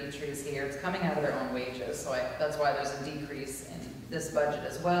here, Dietrich is here, it's coming out of their own wages, so that's why there's a decrease in this budget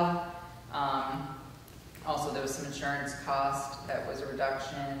as well. Also, there was some insurance cost, that was a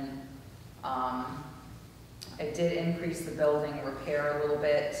reduction. It did increase the building repair a little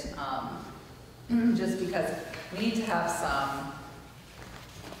bit, just because we need to have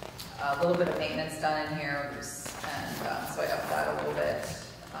a little bit of maintenance done in here, and so I upped that a little bit.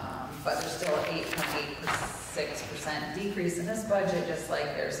 But there's still an 8.86% decrease in this budget, just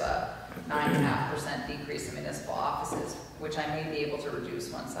like there's a 9.5% decrease in municipal offices, which I may be able to reduce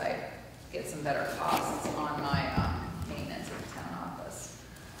once I get some better costs on my maintenance of the town office.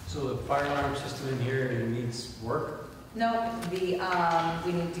 So the fire alarm system in here, it needs work? No, we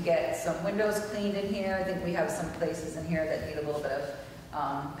need to get some windows cleaned in here. I think we have some places in here that need a little bit of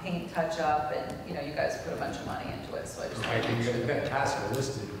paint touch up, and you know, you guys put a bunch of money into it, so I just. Okay, you've got Tasco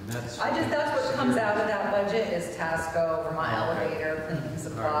listed, and that's. That's what comes out of that budget is Tasco, Vermont Elevator, cleaning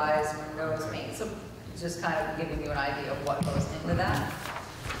supplies, windows, paint. So just kind of giving you an idea of what goes into that.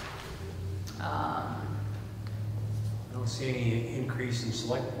 I don't see any increase in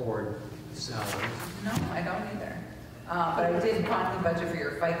select board salaries. No, I don't either. But I did finally budget for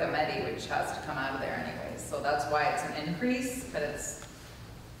your FICA Medi, which has to come out of there anyways. So that's why it's an increase, but it's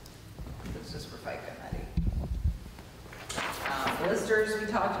just for FICA Medi. Listers, we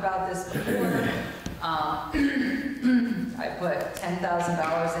talked about this before. I put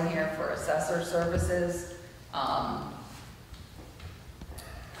 $10,000 in here for assessor services.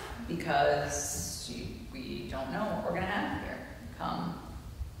 Because we don't know what we're going to have here come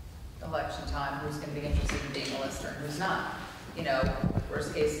election time, who's going to be interested in being a lister and who's not. You know,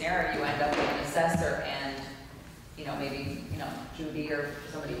 worst case scenario, you end up with an assessor and, you know, maybe, you know, Judy or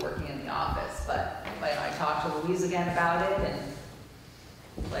somebody working in the office. But I talked to Louise again about it, and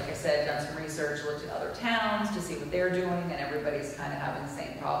like I said, done some research, looked at other towns to see what they're doing, and everybody's kind of having the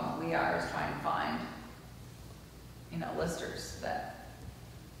same problem we are, is trying to find, you know, listers that,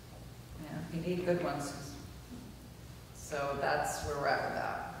 you know, you need good ones. So that's where we're at with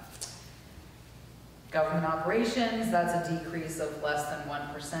that. Government operations, that's a decrease of less than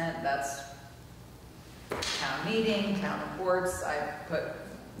 1%. That's town meeting, town reports. I put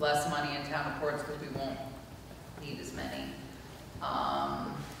less money in town reports because we won't need as many.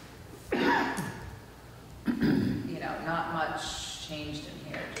 You know, not much changed in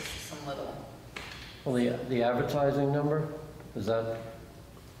here, just some little. Well, the advertising number, is that,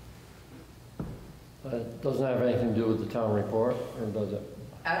 doesn't have anything to do with the town report, or does it?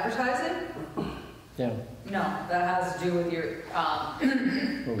 Advertising? Yeah. No, that has to do with your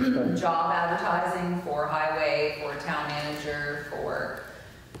job advertising for highway, for town manager, for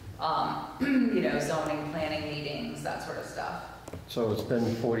you know, zoning, planning meetings, that sort of stuff. So it's been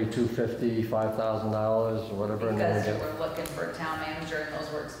 $4,250, $5,000, or whatever. Because we were looking for a town manager, and those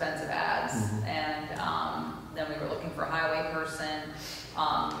were expensive ads. And then we were looking for a highway person.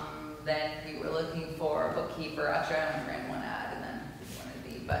 Then we were looking for a bookkeeper. Actually, I only ran one ad, and then we wanted to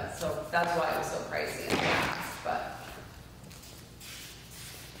be. But so that's why it was so pricey in the past. But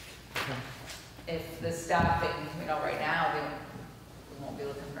if the staffing, you know, right now, we won't be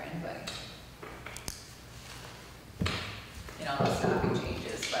looking for anybody. You know, the staffing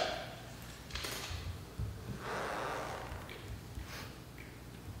changes, but.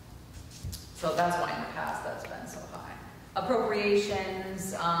 So that's why in the past that's been so high.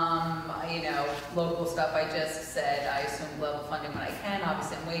 Appropriations, you know, local stuff, I just said I assume level funding when I can.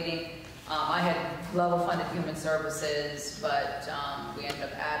 Obviously, I'm waiting. I had level funded human services, but we ended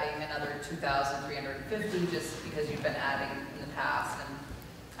up adding another $2,350 just because you've been adding in the past. And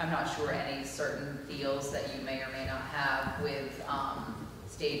I'm not sure any certain deals that you may or may not have with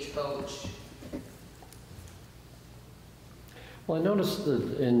Stagecoach. Well, I noticed that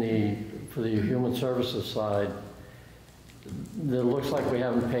for the human services side, it looks like we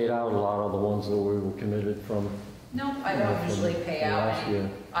haven't paid out a lot of the ones that we were committed from. No, I don't usually pay out. Last year.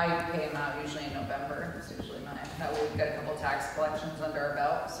 I pay them out usually in November. It's usually mine. No, we've got a couple tax collections under our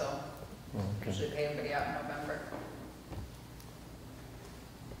belt, so usually pay everybody out in November.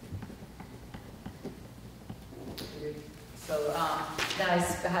 So then I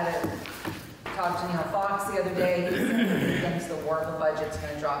had a talk to Neil Fox the other day. He thinks the Warble budget's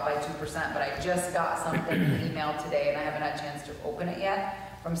going to drop by 2%, but I just got something in an email today, and I haven't had a chance to open it yet,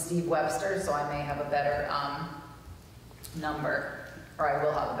 from Steve Webster, so I may have a better number or I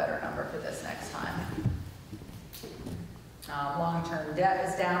will have a better number for this next time. Long-term debt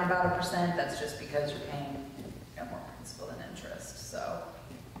is down about 1%. That's just because you're paying more principal than interest. So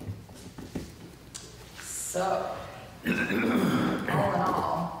all in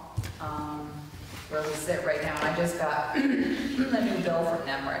all, where we sit right now, I just got a new bill from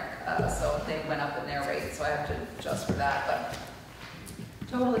Nemrick, so they went up in their rate, so I have to adjust for that. But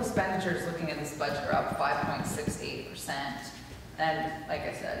total expenditures looking at this budget are up 5.68%. And like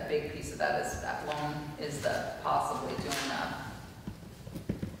I said, a big piece of that is that loan is the possibly doing the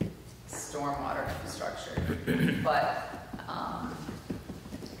stormwater infrastructure. But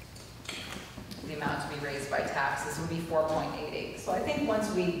the amount to be raised by taxes would be 4.88. So I think once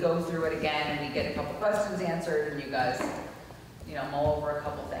we go through it again and we get a couple questions answered and you guys, mull over a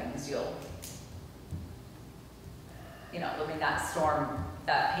couple things, you'll, I mean,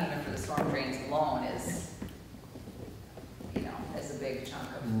 that payment for the storm drains alone is a big chunk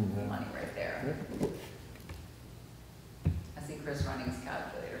of money right there. I see Chris running his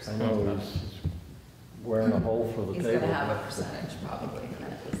calculator. I know he's wearing a hole for the He's table. going to have a percentage probably in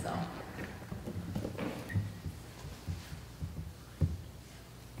it, so.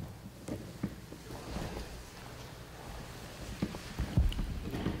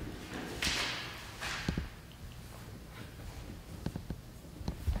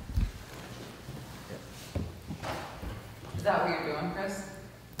 Is that what you're doing, Chris?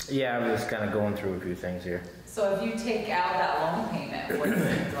 Yeah, I'm just kind of going through a few things here. So if you take out that loan payment, what does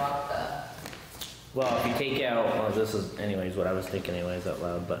it drop the? Well, if you take out, well, this is anyways what I was thinking anyways out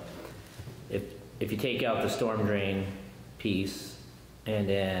loud, but if you take out the storm drain piece, and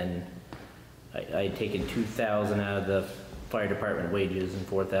then I taken 2,000 out of the fire department wages and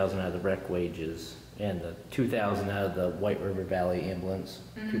 4,000 out of the rec wages, and the 2,000 out of the White River Valley ambulance,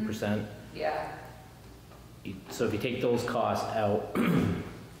 2%. Yeah. So if you take those costs out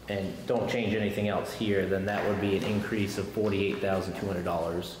and don't change anything else here, then that would be an increase of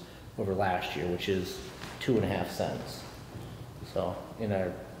 $48,200 over last year, which is 2.5 cents. So,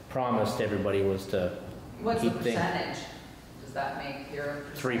 our promise to everybody was to What's the keep things. percentage? Does that make your?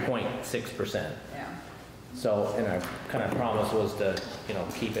 3.6%. Yeah. So, and our kind of promise was to,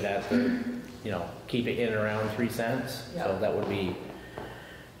 keep it at the, keep it in and around 3 cents. Yeah. So that would be,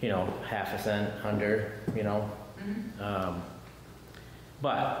 0.5 cent under,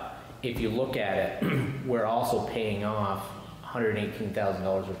 but if you look at it, we're also paying off $118,000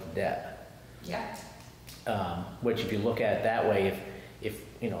 worth of debt. Yeah. Which if you look at it that way, if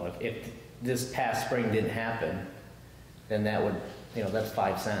this past spring didn't happen, then that would, that's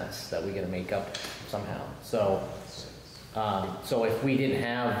 5 cents that we got to make up somehow. So, so if we didn't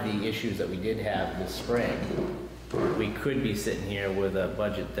have the issues that we did have this spring, we could be sitting here with a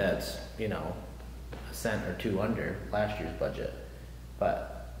budget that's, a cent or two under last year's budget.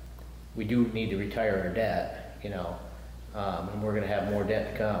 But we do need to retire our debt, and we're going to have more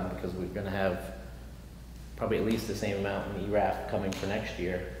debt to come because we're going to have probably at least the same amount in ERAF coming for next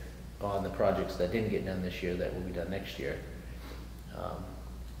year on the projects that didn't get done this year that will be done next year.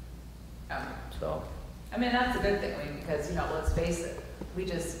 So. I mean, that's a good thing, because, let's face it, we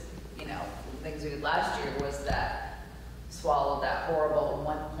just, things we did last year was that swallowed that horrible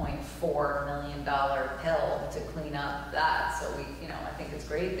 $1.4 million pill to clean up that. So we, I think it's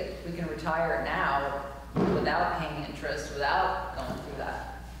great that we can retire it now without paying interest, without going through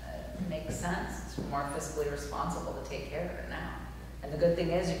that. It makes sense. It's more fiscally responsible to take care of it now. And the good thing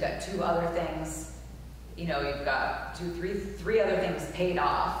is you've got two other things, you've got three other things paid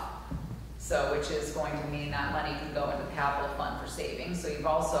off. So, which is going to mean that money can go into the capital fund for savings. So you've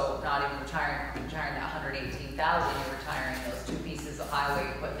also not even retiring that $118,000, you're retiring those two pieces of highway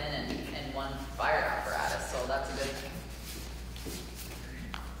equipment and one fire apparatus. So that's a good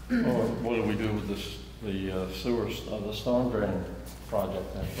thing. Well, what do we do with this, the the storm drain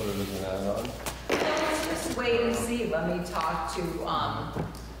project and put it as an add-on? Let's just wait and see. Let me talk to,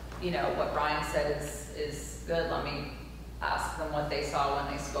 what Brian said is good. Let me ask them what they saw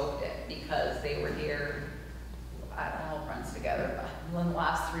when they scoped it, because they were here, I don't know if it runs together, but in the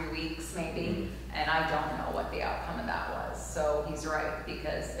last 3 weeks maybe, and I don't know what the outcome of that was. So he's right,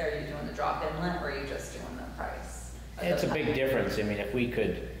 because are you doing the drop inlet or are you just doing the price? It's a big difference. I mean, if we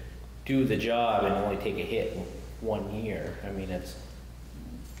could do the job and only take a hit in 1 year, I mean, it's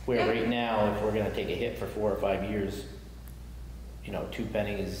where right now, if we're gonna take a hit for 4 or 5 years, 2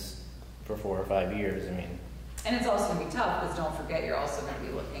 pennies for 4 or 5 years, I mean. And it's also gonna be tough, because don't forget, you're also gonna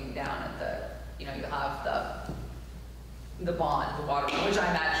be looking down at the, you have the bond, the water, which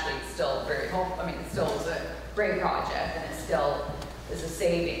I'm actually still very hopeful, it still is a great project, and it still is a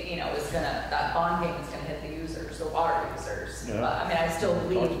saving, that bond payment's gonna hit the users. still water users. Yeah. But, I mean, I still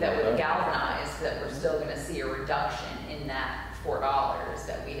believe that with about that. galvanized, that we're still gonna see a reduction in that $4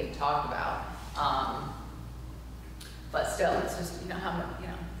 that we had talked about. But still, it's just, how much, it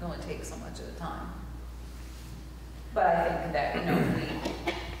can only take so much at a time. But I think that, if we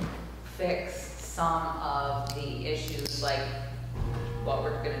fix some of the issues, like what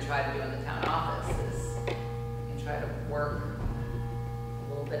we're gonna try to do in the town office is we can try to work a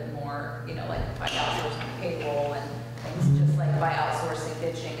little bit more, like by outsourcing payroll and things, just like by outsourcing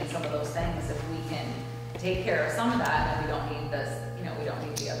ditching and some of those things. If we can take care of some of that, and we don't need this, we don't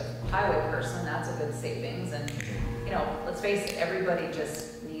need the other highway person, that's a good savings. And, let's face it, everybody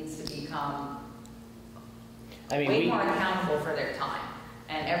just needs to become way more accountable for their time.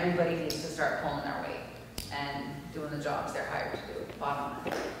 And everybody needs to start pulling their weight and doing the jobs they're hired to do, bottom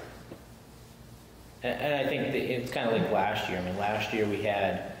line. And I think that it's kind of like last year. I mean, last year we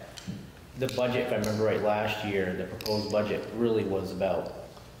had the budget, if I remember right, last year, the proposed budget really was about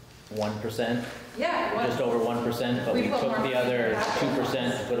 1%. Yeah, it was. Just over 1%, but we took the other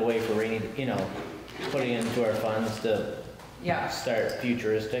 2% to put away for rainy, putting into our funds to start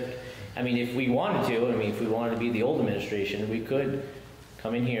futuristic. I mean, if we wanted to, if we wanted to be the old administration, we could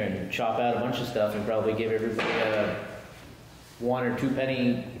come in here and chop out a bunch of stuff and probably give everybody a 1 or 2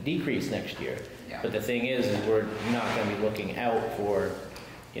 penny decrease next year. Yeah. But the thing is we're not going to be looking out for,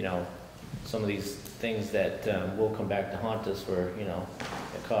 some of these things that will come back to haunt us for, it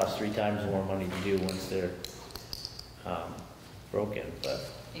costs 3 times more money to do once they're broken. But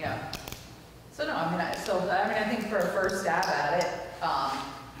yeah. So no, I think for a first stab at it, I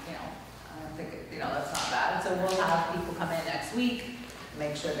don't think that's not bad. So we'll have people come in next week,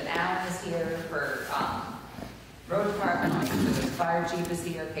 make sure that Alan is here for road department, make sure the fire chief is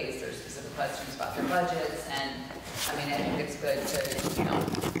here in case there's specific questions about their budgets. And I think it's good to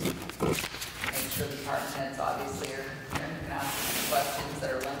make sure the department heads obviously are going to ask questions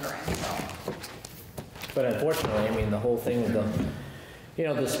that are lingering. So. But unfortunately, the whole thing with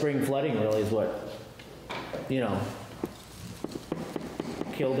the spring flooding really is what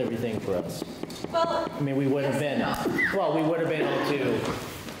killed everything for us. Well, we would have been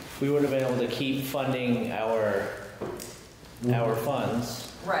able to keep funding our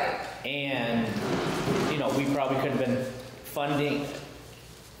funds. Right. And, we probably could have been funding,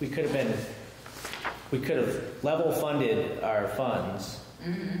 we could have level funded our funds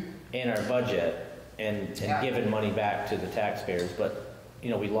in our budget and given money back to the taxpayers, but,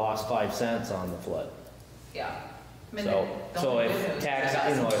 we lost 5 cents on the flood. Yeah. So if tax,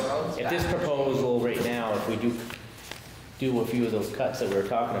 if this proposal right now, if we do a few of those cuts that we were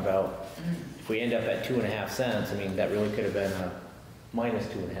talking about, if we end up at 2.5 cents, that really could have been a minus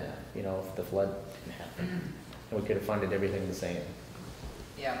 2.5, if the flood didn't happen. And we could have funded everything the same.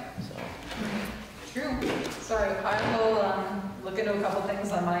 Yeah. So. True. Sorry, I will look into a couple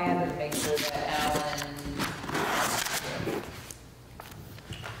things on my end and make sure that Alan.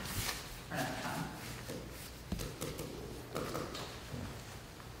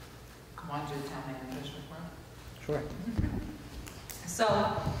 Want to do the town manager's report? Sure. So,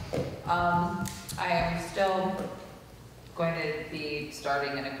 I am still going to be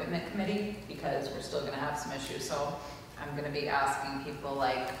starting an equipment committee because we're still going to have some issues. So, I'm going to be asking people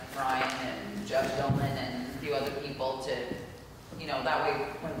like Ryan and Jeff Dillman and a few other people to, that way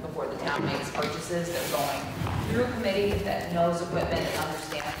before the town makes purchases, they're going through a committee that knows equipment and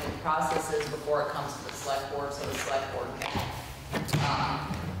understands the processes before it comes to the select board, so the select board can.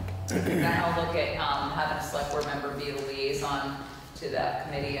 Then I'll look at having a select board member be the liaison to that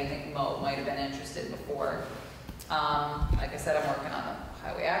committee. I think Mo might have been interested before. Like I said, I'm working on the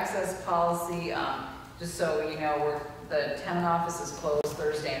highway access policy. Just so you know, the town office is closed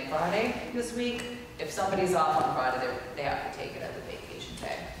Thursday and Friday this week. If somebody's off on Friday, they have to take it as a vacation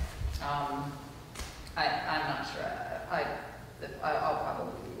day. I'm not sure. I'll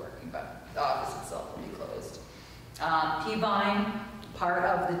probably be working, but the office itself will be closed. P-Vine, part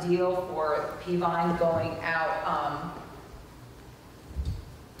of the deal for P-Vine going out,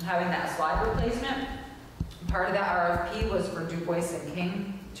 having that slide replacement, part of that RFP was for Du Bois and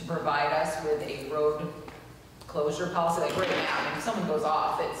King to provide us with a road closure policy. Like right now, if someone goes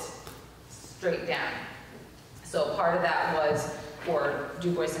off, it's straight down. So part of that was for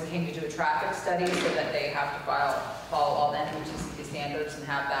Du Bois and King to do a traffic study so that they have to follow all the NHTSA standards and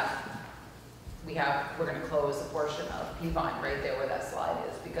have that. We're going to close a portion of P-Vine right there where that slide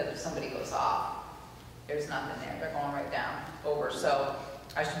is, because if somebody goes off, there's nothing there. They're going right down over. So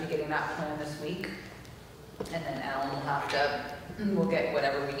I should be getting that plan this week, and then Alan will have to. We'll get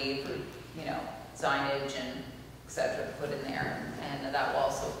whatever we need for, signage and etc. to put in there, and that will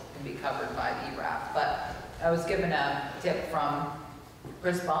also be covered by the ERAP. But I was given a tip from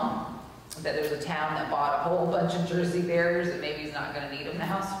Chris Bum that there's a town that bought a whole bunch of Jersey barriers and maybe he's not gonna need them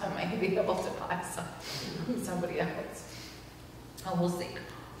now, so I might be able to buy some, somebody else. Oh, we'll see.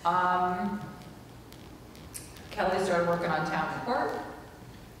 Kelly started working on town report,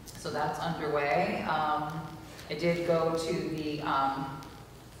 so that's underway. I did go to the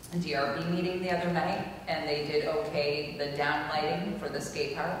DRB meeting the other night, and they did okay the downlighting for the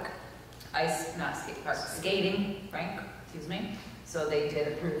skate park. Not skate park, skating rink, excuse me. So they did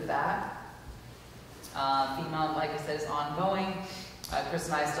approve that. FEMA, like I said, is ongoing. Chris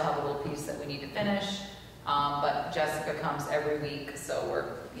and I still have a little piece that we need to finish. But Jessica comes every week, so we're,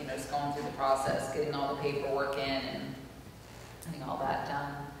 you know, just going through the process, getting all the paperwork in and getting all that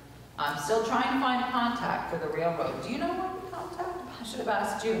done. I'm still trying to find a contact for the railroad. Do you know what to contact? I should have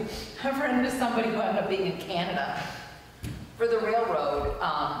asked you. I've run into somebody who ended up being in Canada. For the railroad,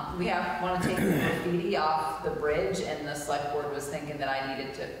 we want to take the graffiti off the bridge, and the select board was thinking that I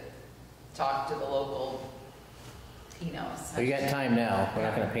needed to talk to the local, he knows. So you got time now. We're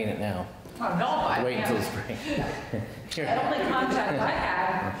not going to paint it now. Oh, no, I Wait until the can't. spring. The only contact I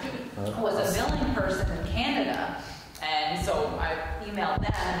had was a billing person in Canada, and so I emailed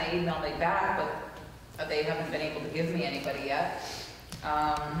them, and they emailed me back, but they haven't been able to give me anybody yet.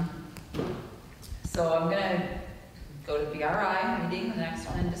 So I'm gonna go to BRI meeting, the next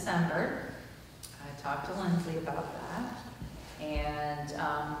one in December. I talked to Lindsay about that, and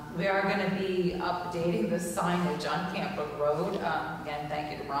we are going to be updating the signage on Camp Brook Road. Again,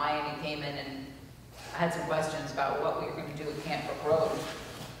 thank you to Ryan. He came in and had some questions about what we were going to do with Camp Brook Road.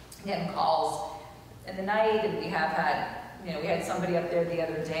 Getting calls in the night, and we have had, you know, we had somebody up there the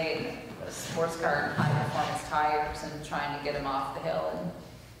other day, a sports car and high performance tires, and trying to get him off the hill. And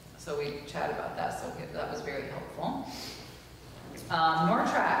so we chatted about that, so that was very helpful.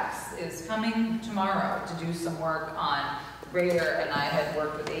 Nortrax is coming tomorrow to do some work on grader, and I had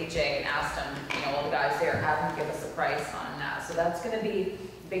worked with AJ and asked him, you know, all the guys there, have them give us a price on that. So that's going to be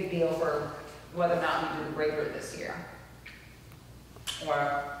a big deal for whether or not we do the grader this year.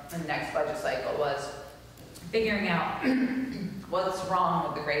 Or the next budget cycle was figuring out what's wrong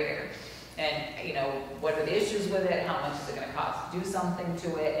with the grader. And, you know, what are the issues with it? How much is it going to cost to do something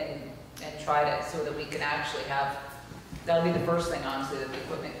to it? And try to, so that we can actually have, that'll be the first thing, honestly, that the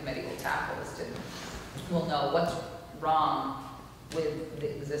equipment committee will tackle, is to, we'll know what's wrong with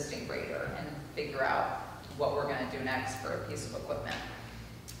the existing grader and figure out what we're going to do next for a piece of equipment.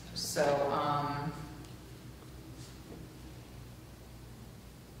 So,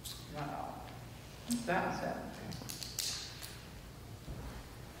 that was it.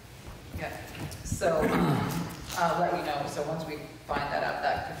 Yeah, so I'll let you know. So once we find that out,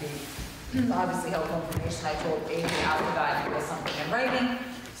 that could be obviously helpful information. I told Amy after that to give us something in writing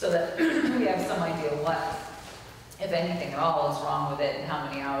so that we have some idea what, if anything at all, is wrong with it and how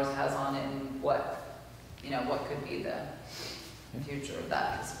many hours it has on it and what, you know, what could be the future of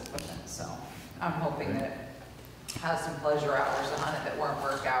that piece of equipment. So I'm hoping that it has some pleasure hours on it that weren't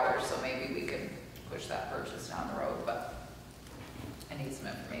work hours, so maybe we could push that purchase down the road, but I need some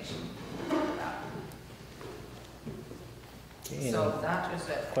information about that. Okay, So that is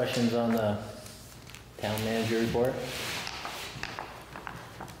it. Questions on the town manager report?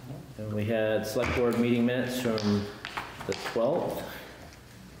 And we had select board meeting minutes from the 12th.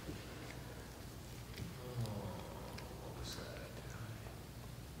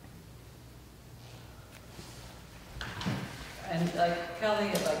 And like Kelly,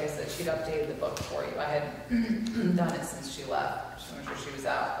 like I said, she'd updated the book for you. I had done it since she left. Just wasn't sure she was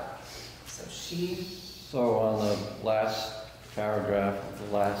out. So So on the last paragraph,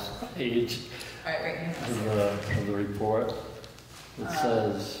 the last page all right, right here. of the report, it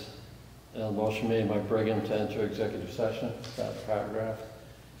says, a motion made by Brigham to enter executive session, that paragraph.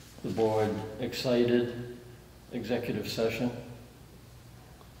 The board excited executive session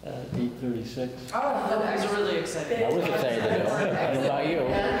at 8:36. Oh, I was really excited. I was excited to go. I don't know about you.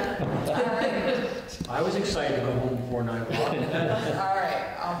 I was excited to go home before 9 o'clock. All right.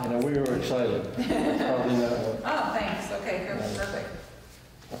 You know, we were excited. Probably not what. Oh, thanks. Okay, good. Perfect.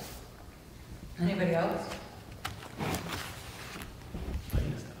 Anybody else?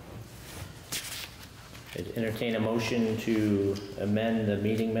 I'd entertain a motion to amend the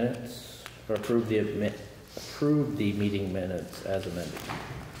meeting minutes, or approve the meeting minutes as amended.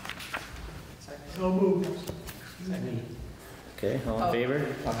 So moved. Okay, all in favor?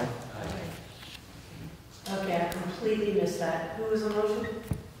 Okay, I completely missed that. Who was the motion?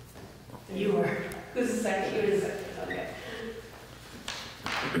 You were. Who's the second? You were the second, okay.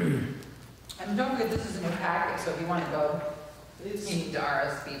 And don't forget, this is a new packet, so if you want to go, you need to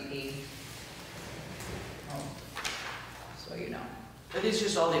RSVP. So you know. Are these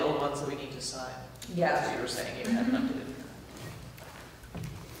just all the old ones that we need to sign? Yeah. As you were saying, you had them to do.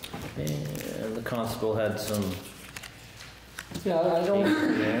 And the constable had some, Yeah, I don't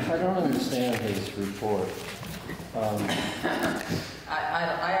understand his report. I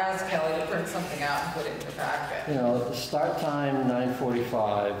asked Kelly to print something out and put it in the packet. You know, the start time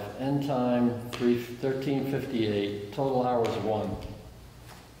 9:45, end time 13:58, total hours 1.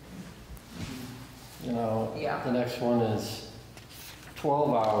 You know, Yeah. the next one is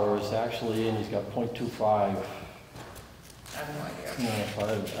 12 hours actually, and he's got .25. I have no idea. You know, if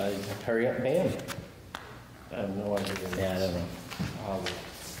I hurry up, bam. have no idea. Yeah, I don't know.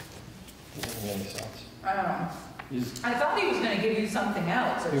 Doesn't make any sense. I don't know. He's, I thought he was gonna give you something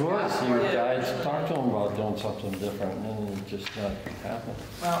else. he was, Yeah. I talked to him about doing something different, and then it just not happened.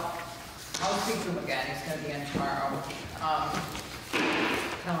 Well, I'll speak to him again, he's gonna be in tomorrow.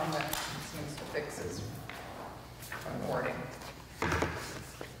 Tell him that he needs to fix his wording.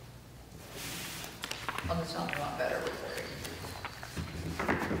 I'll just tell him a lot better with wording.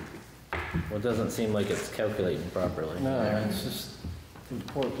 Well, it doesn't seem like it's calculating properly. No, it's just, the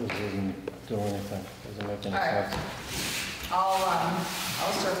report doesn't do anything, doesn't make any All right. sense.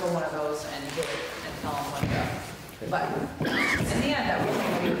 I'll circle one of those and get it and tell him what to. But in the end, that wasn't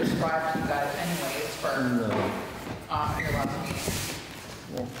what you described to you guys anyways for, your last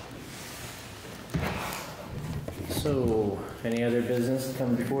meeting. So, any other business to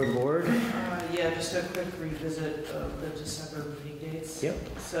come before the board? Yeah, just a quick revisit of the December meeting dates. Yep.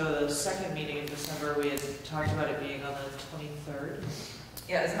 So the second meeting in December, we had talked about it being on the 23rd.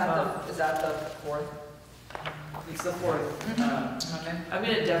 Yeah, is that the 4th? It's the 4th. Okay. I'm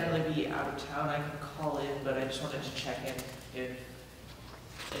gonna definitely be out of town. I can call in, but I just wanted to check in if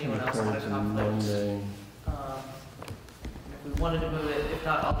anyone else had a conflict. Monday. If we wanted to move it, if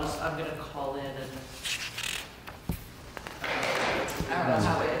not, I'm gonna call in and. I don't know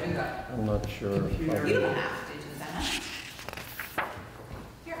how to do that. I'm not sure. if You I- don't have to do that.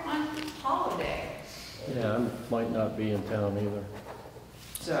 You're on holiday. Yeah, I might not be in town either.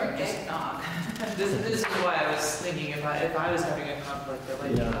 So I'm just, Eggnog. this is why I was thinking if I was having a conflict, there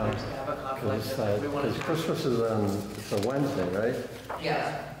might be Yeah, others that have a conflict. Because and we wanted to. Christmas is it's a Wednesday, right?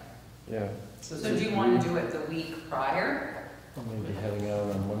 Yeah. Yeah. So do you want to do it the week prior? I'm going to be heading out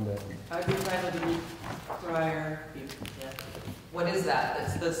on Monday. I'd be fine with the week prior, yeah. What is that?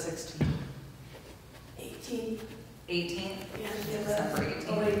 It's the 16th. 18. 18th? Yeah, December 18th?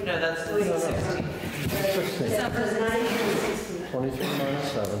 Oh, wait. No, that's the Wait. 16th. December 9th and 16th. 23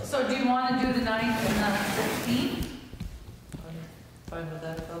 minus 7. So do you want to do the 9th and the 16th? I'm fine with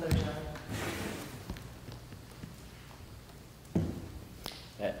that other time.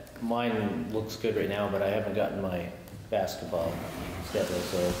 Mine looks good right now, but I haven't gotten my basketball schedule,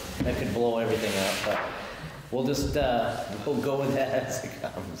 so that could blow everything up, but we'll just, we'll go with that as it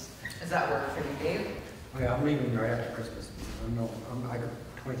comes. Does that work for you, Dave? Oh, yeah, I'm leaving right after Christmas. I got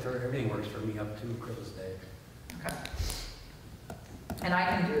 23rd, everything works for me up to Christmas Day. Okay. And I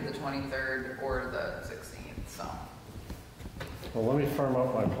can do the 23rd or the 16th, so. Well, let me firm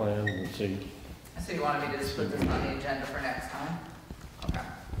up my plans and see. So you wanted me to just put this on the agenda for next time? Okay.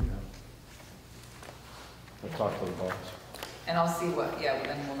 I'll talk to the boss. And I'll see what,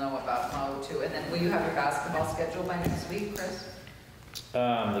 then we'll know about Mo too. And then will you have your basketball schedule by next week, Chris?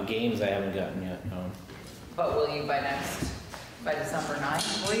 The games I haven't gotten yet, no. But will you by December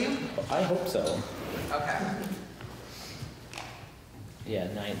 9th, will you? I hope so. Okay. Yeah,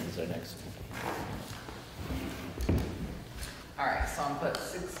 9th is our next. All right, so I'll put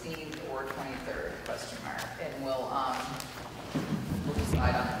 16th or 23rd, question mark, and we'll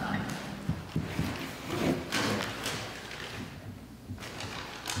decide on the 9th.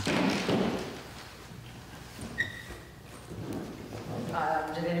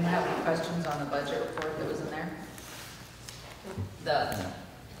 Did anyone have any questions on the budget report that was in there?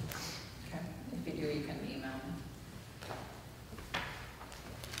 Okay, if you do, you can email me.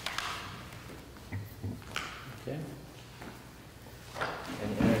 Okay.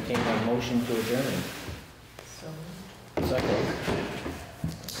 And entertain a motion to adjourn. So. Second.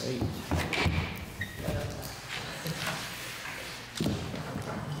 Great.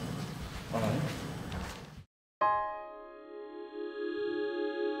 All right.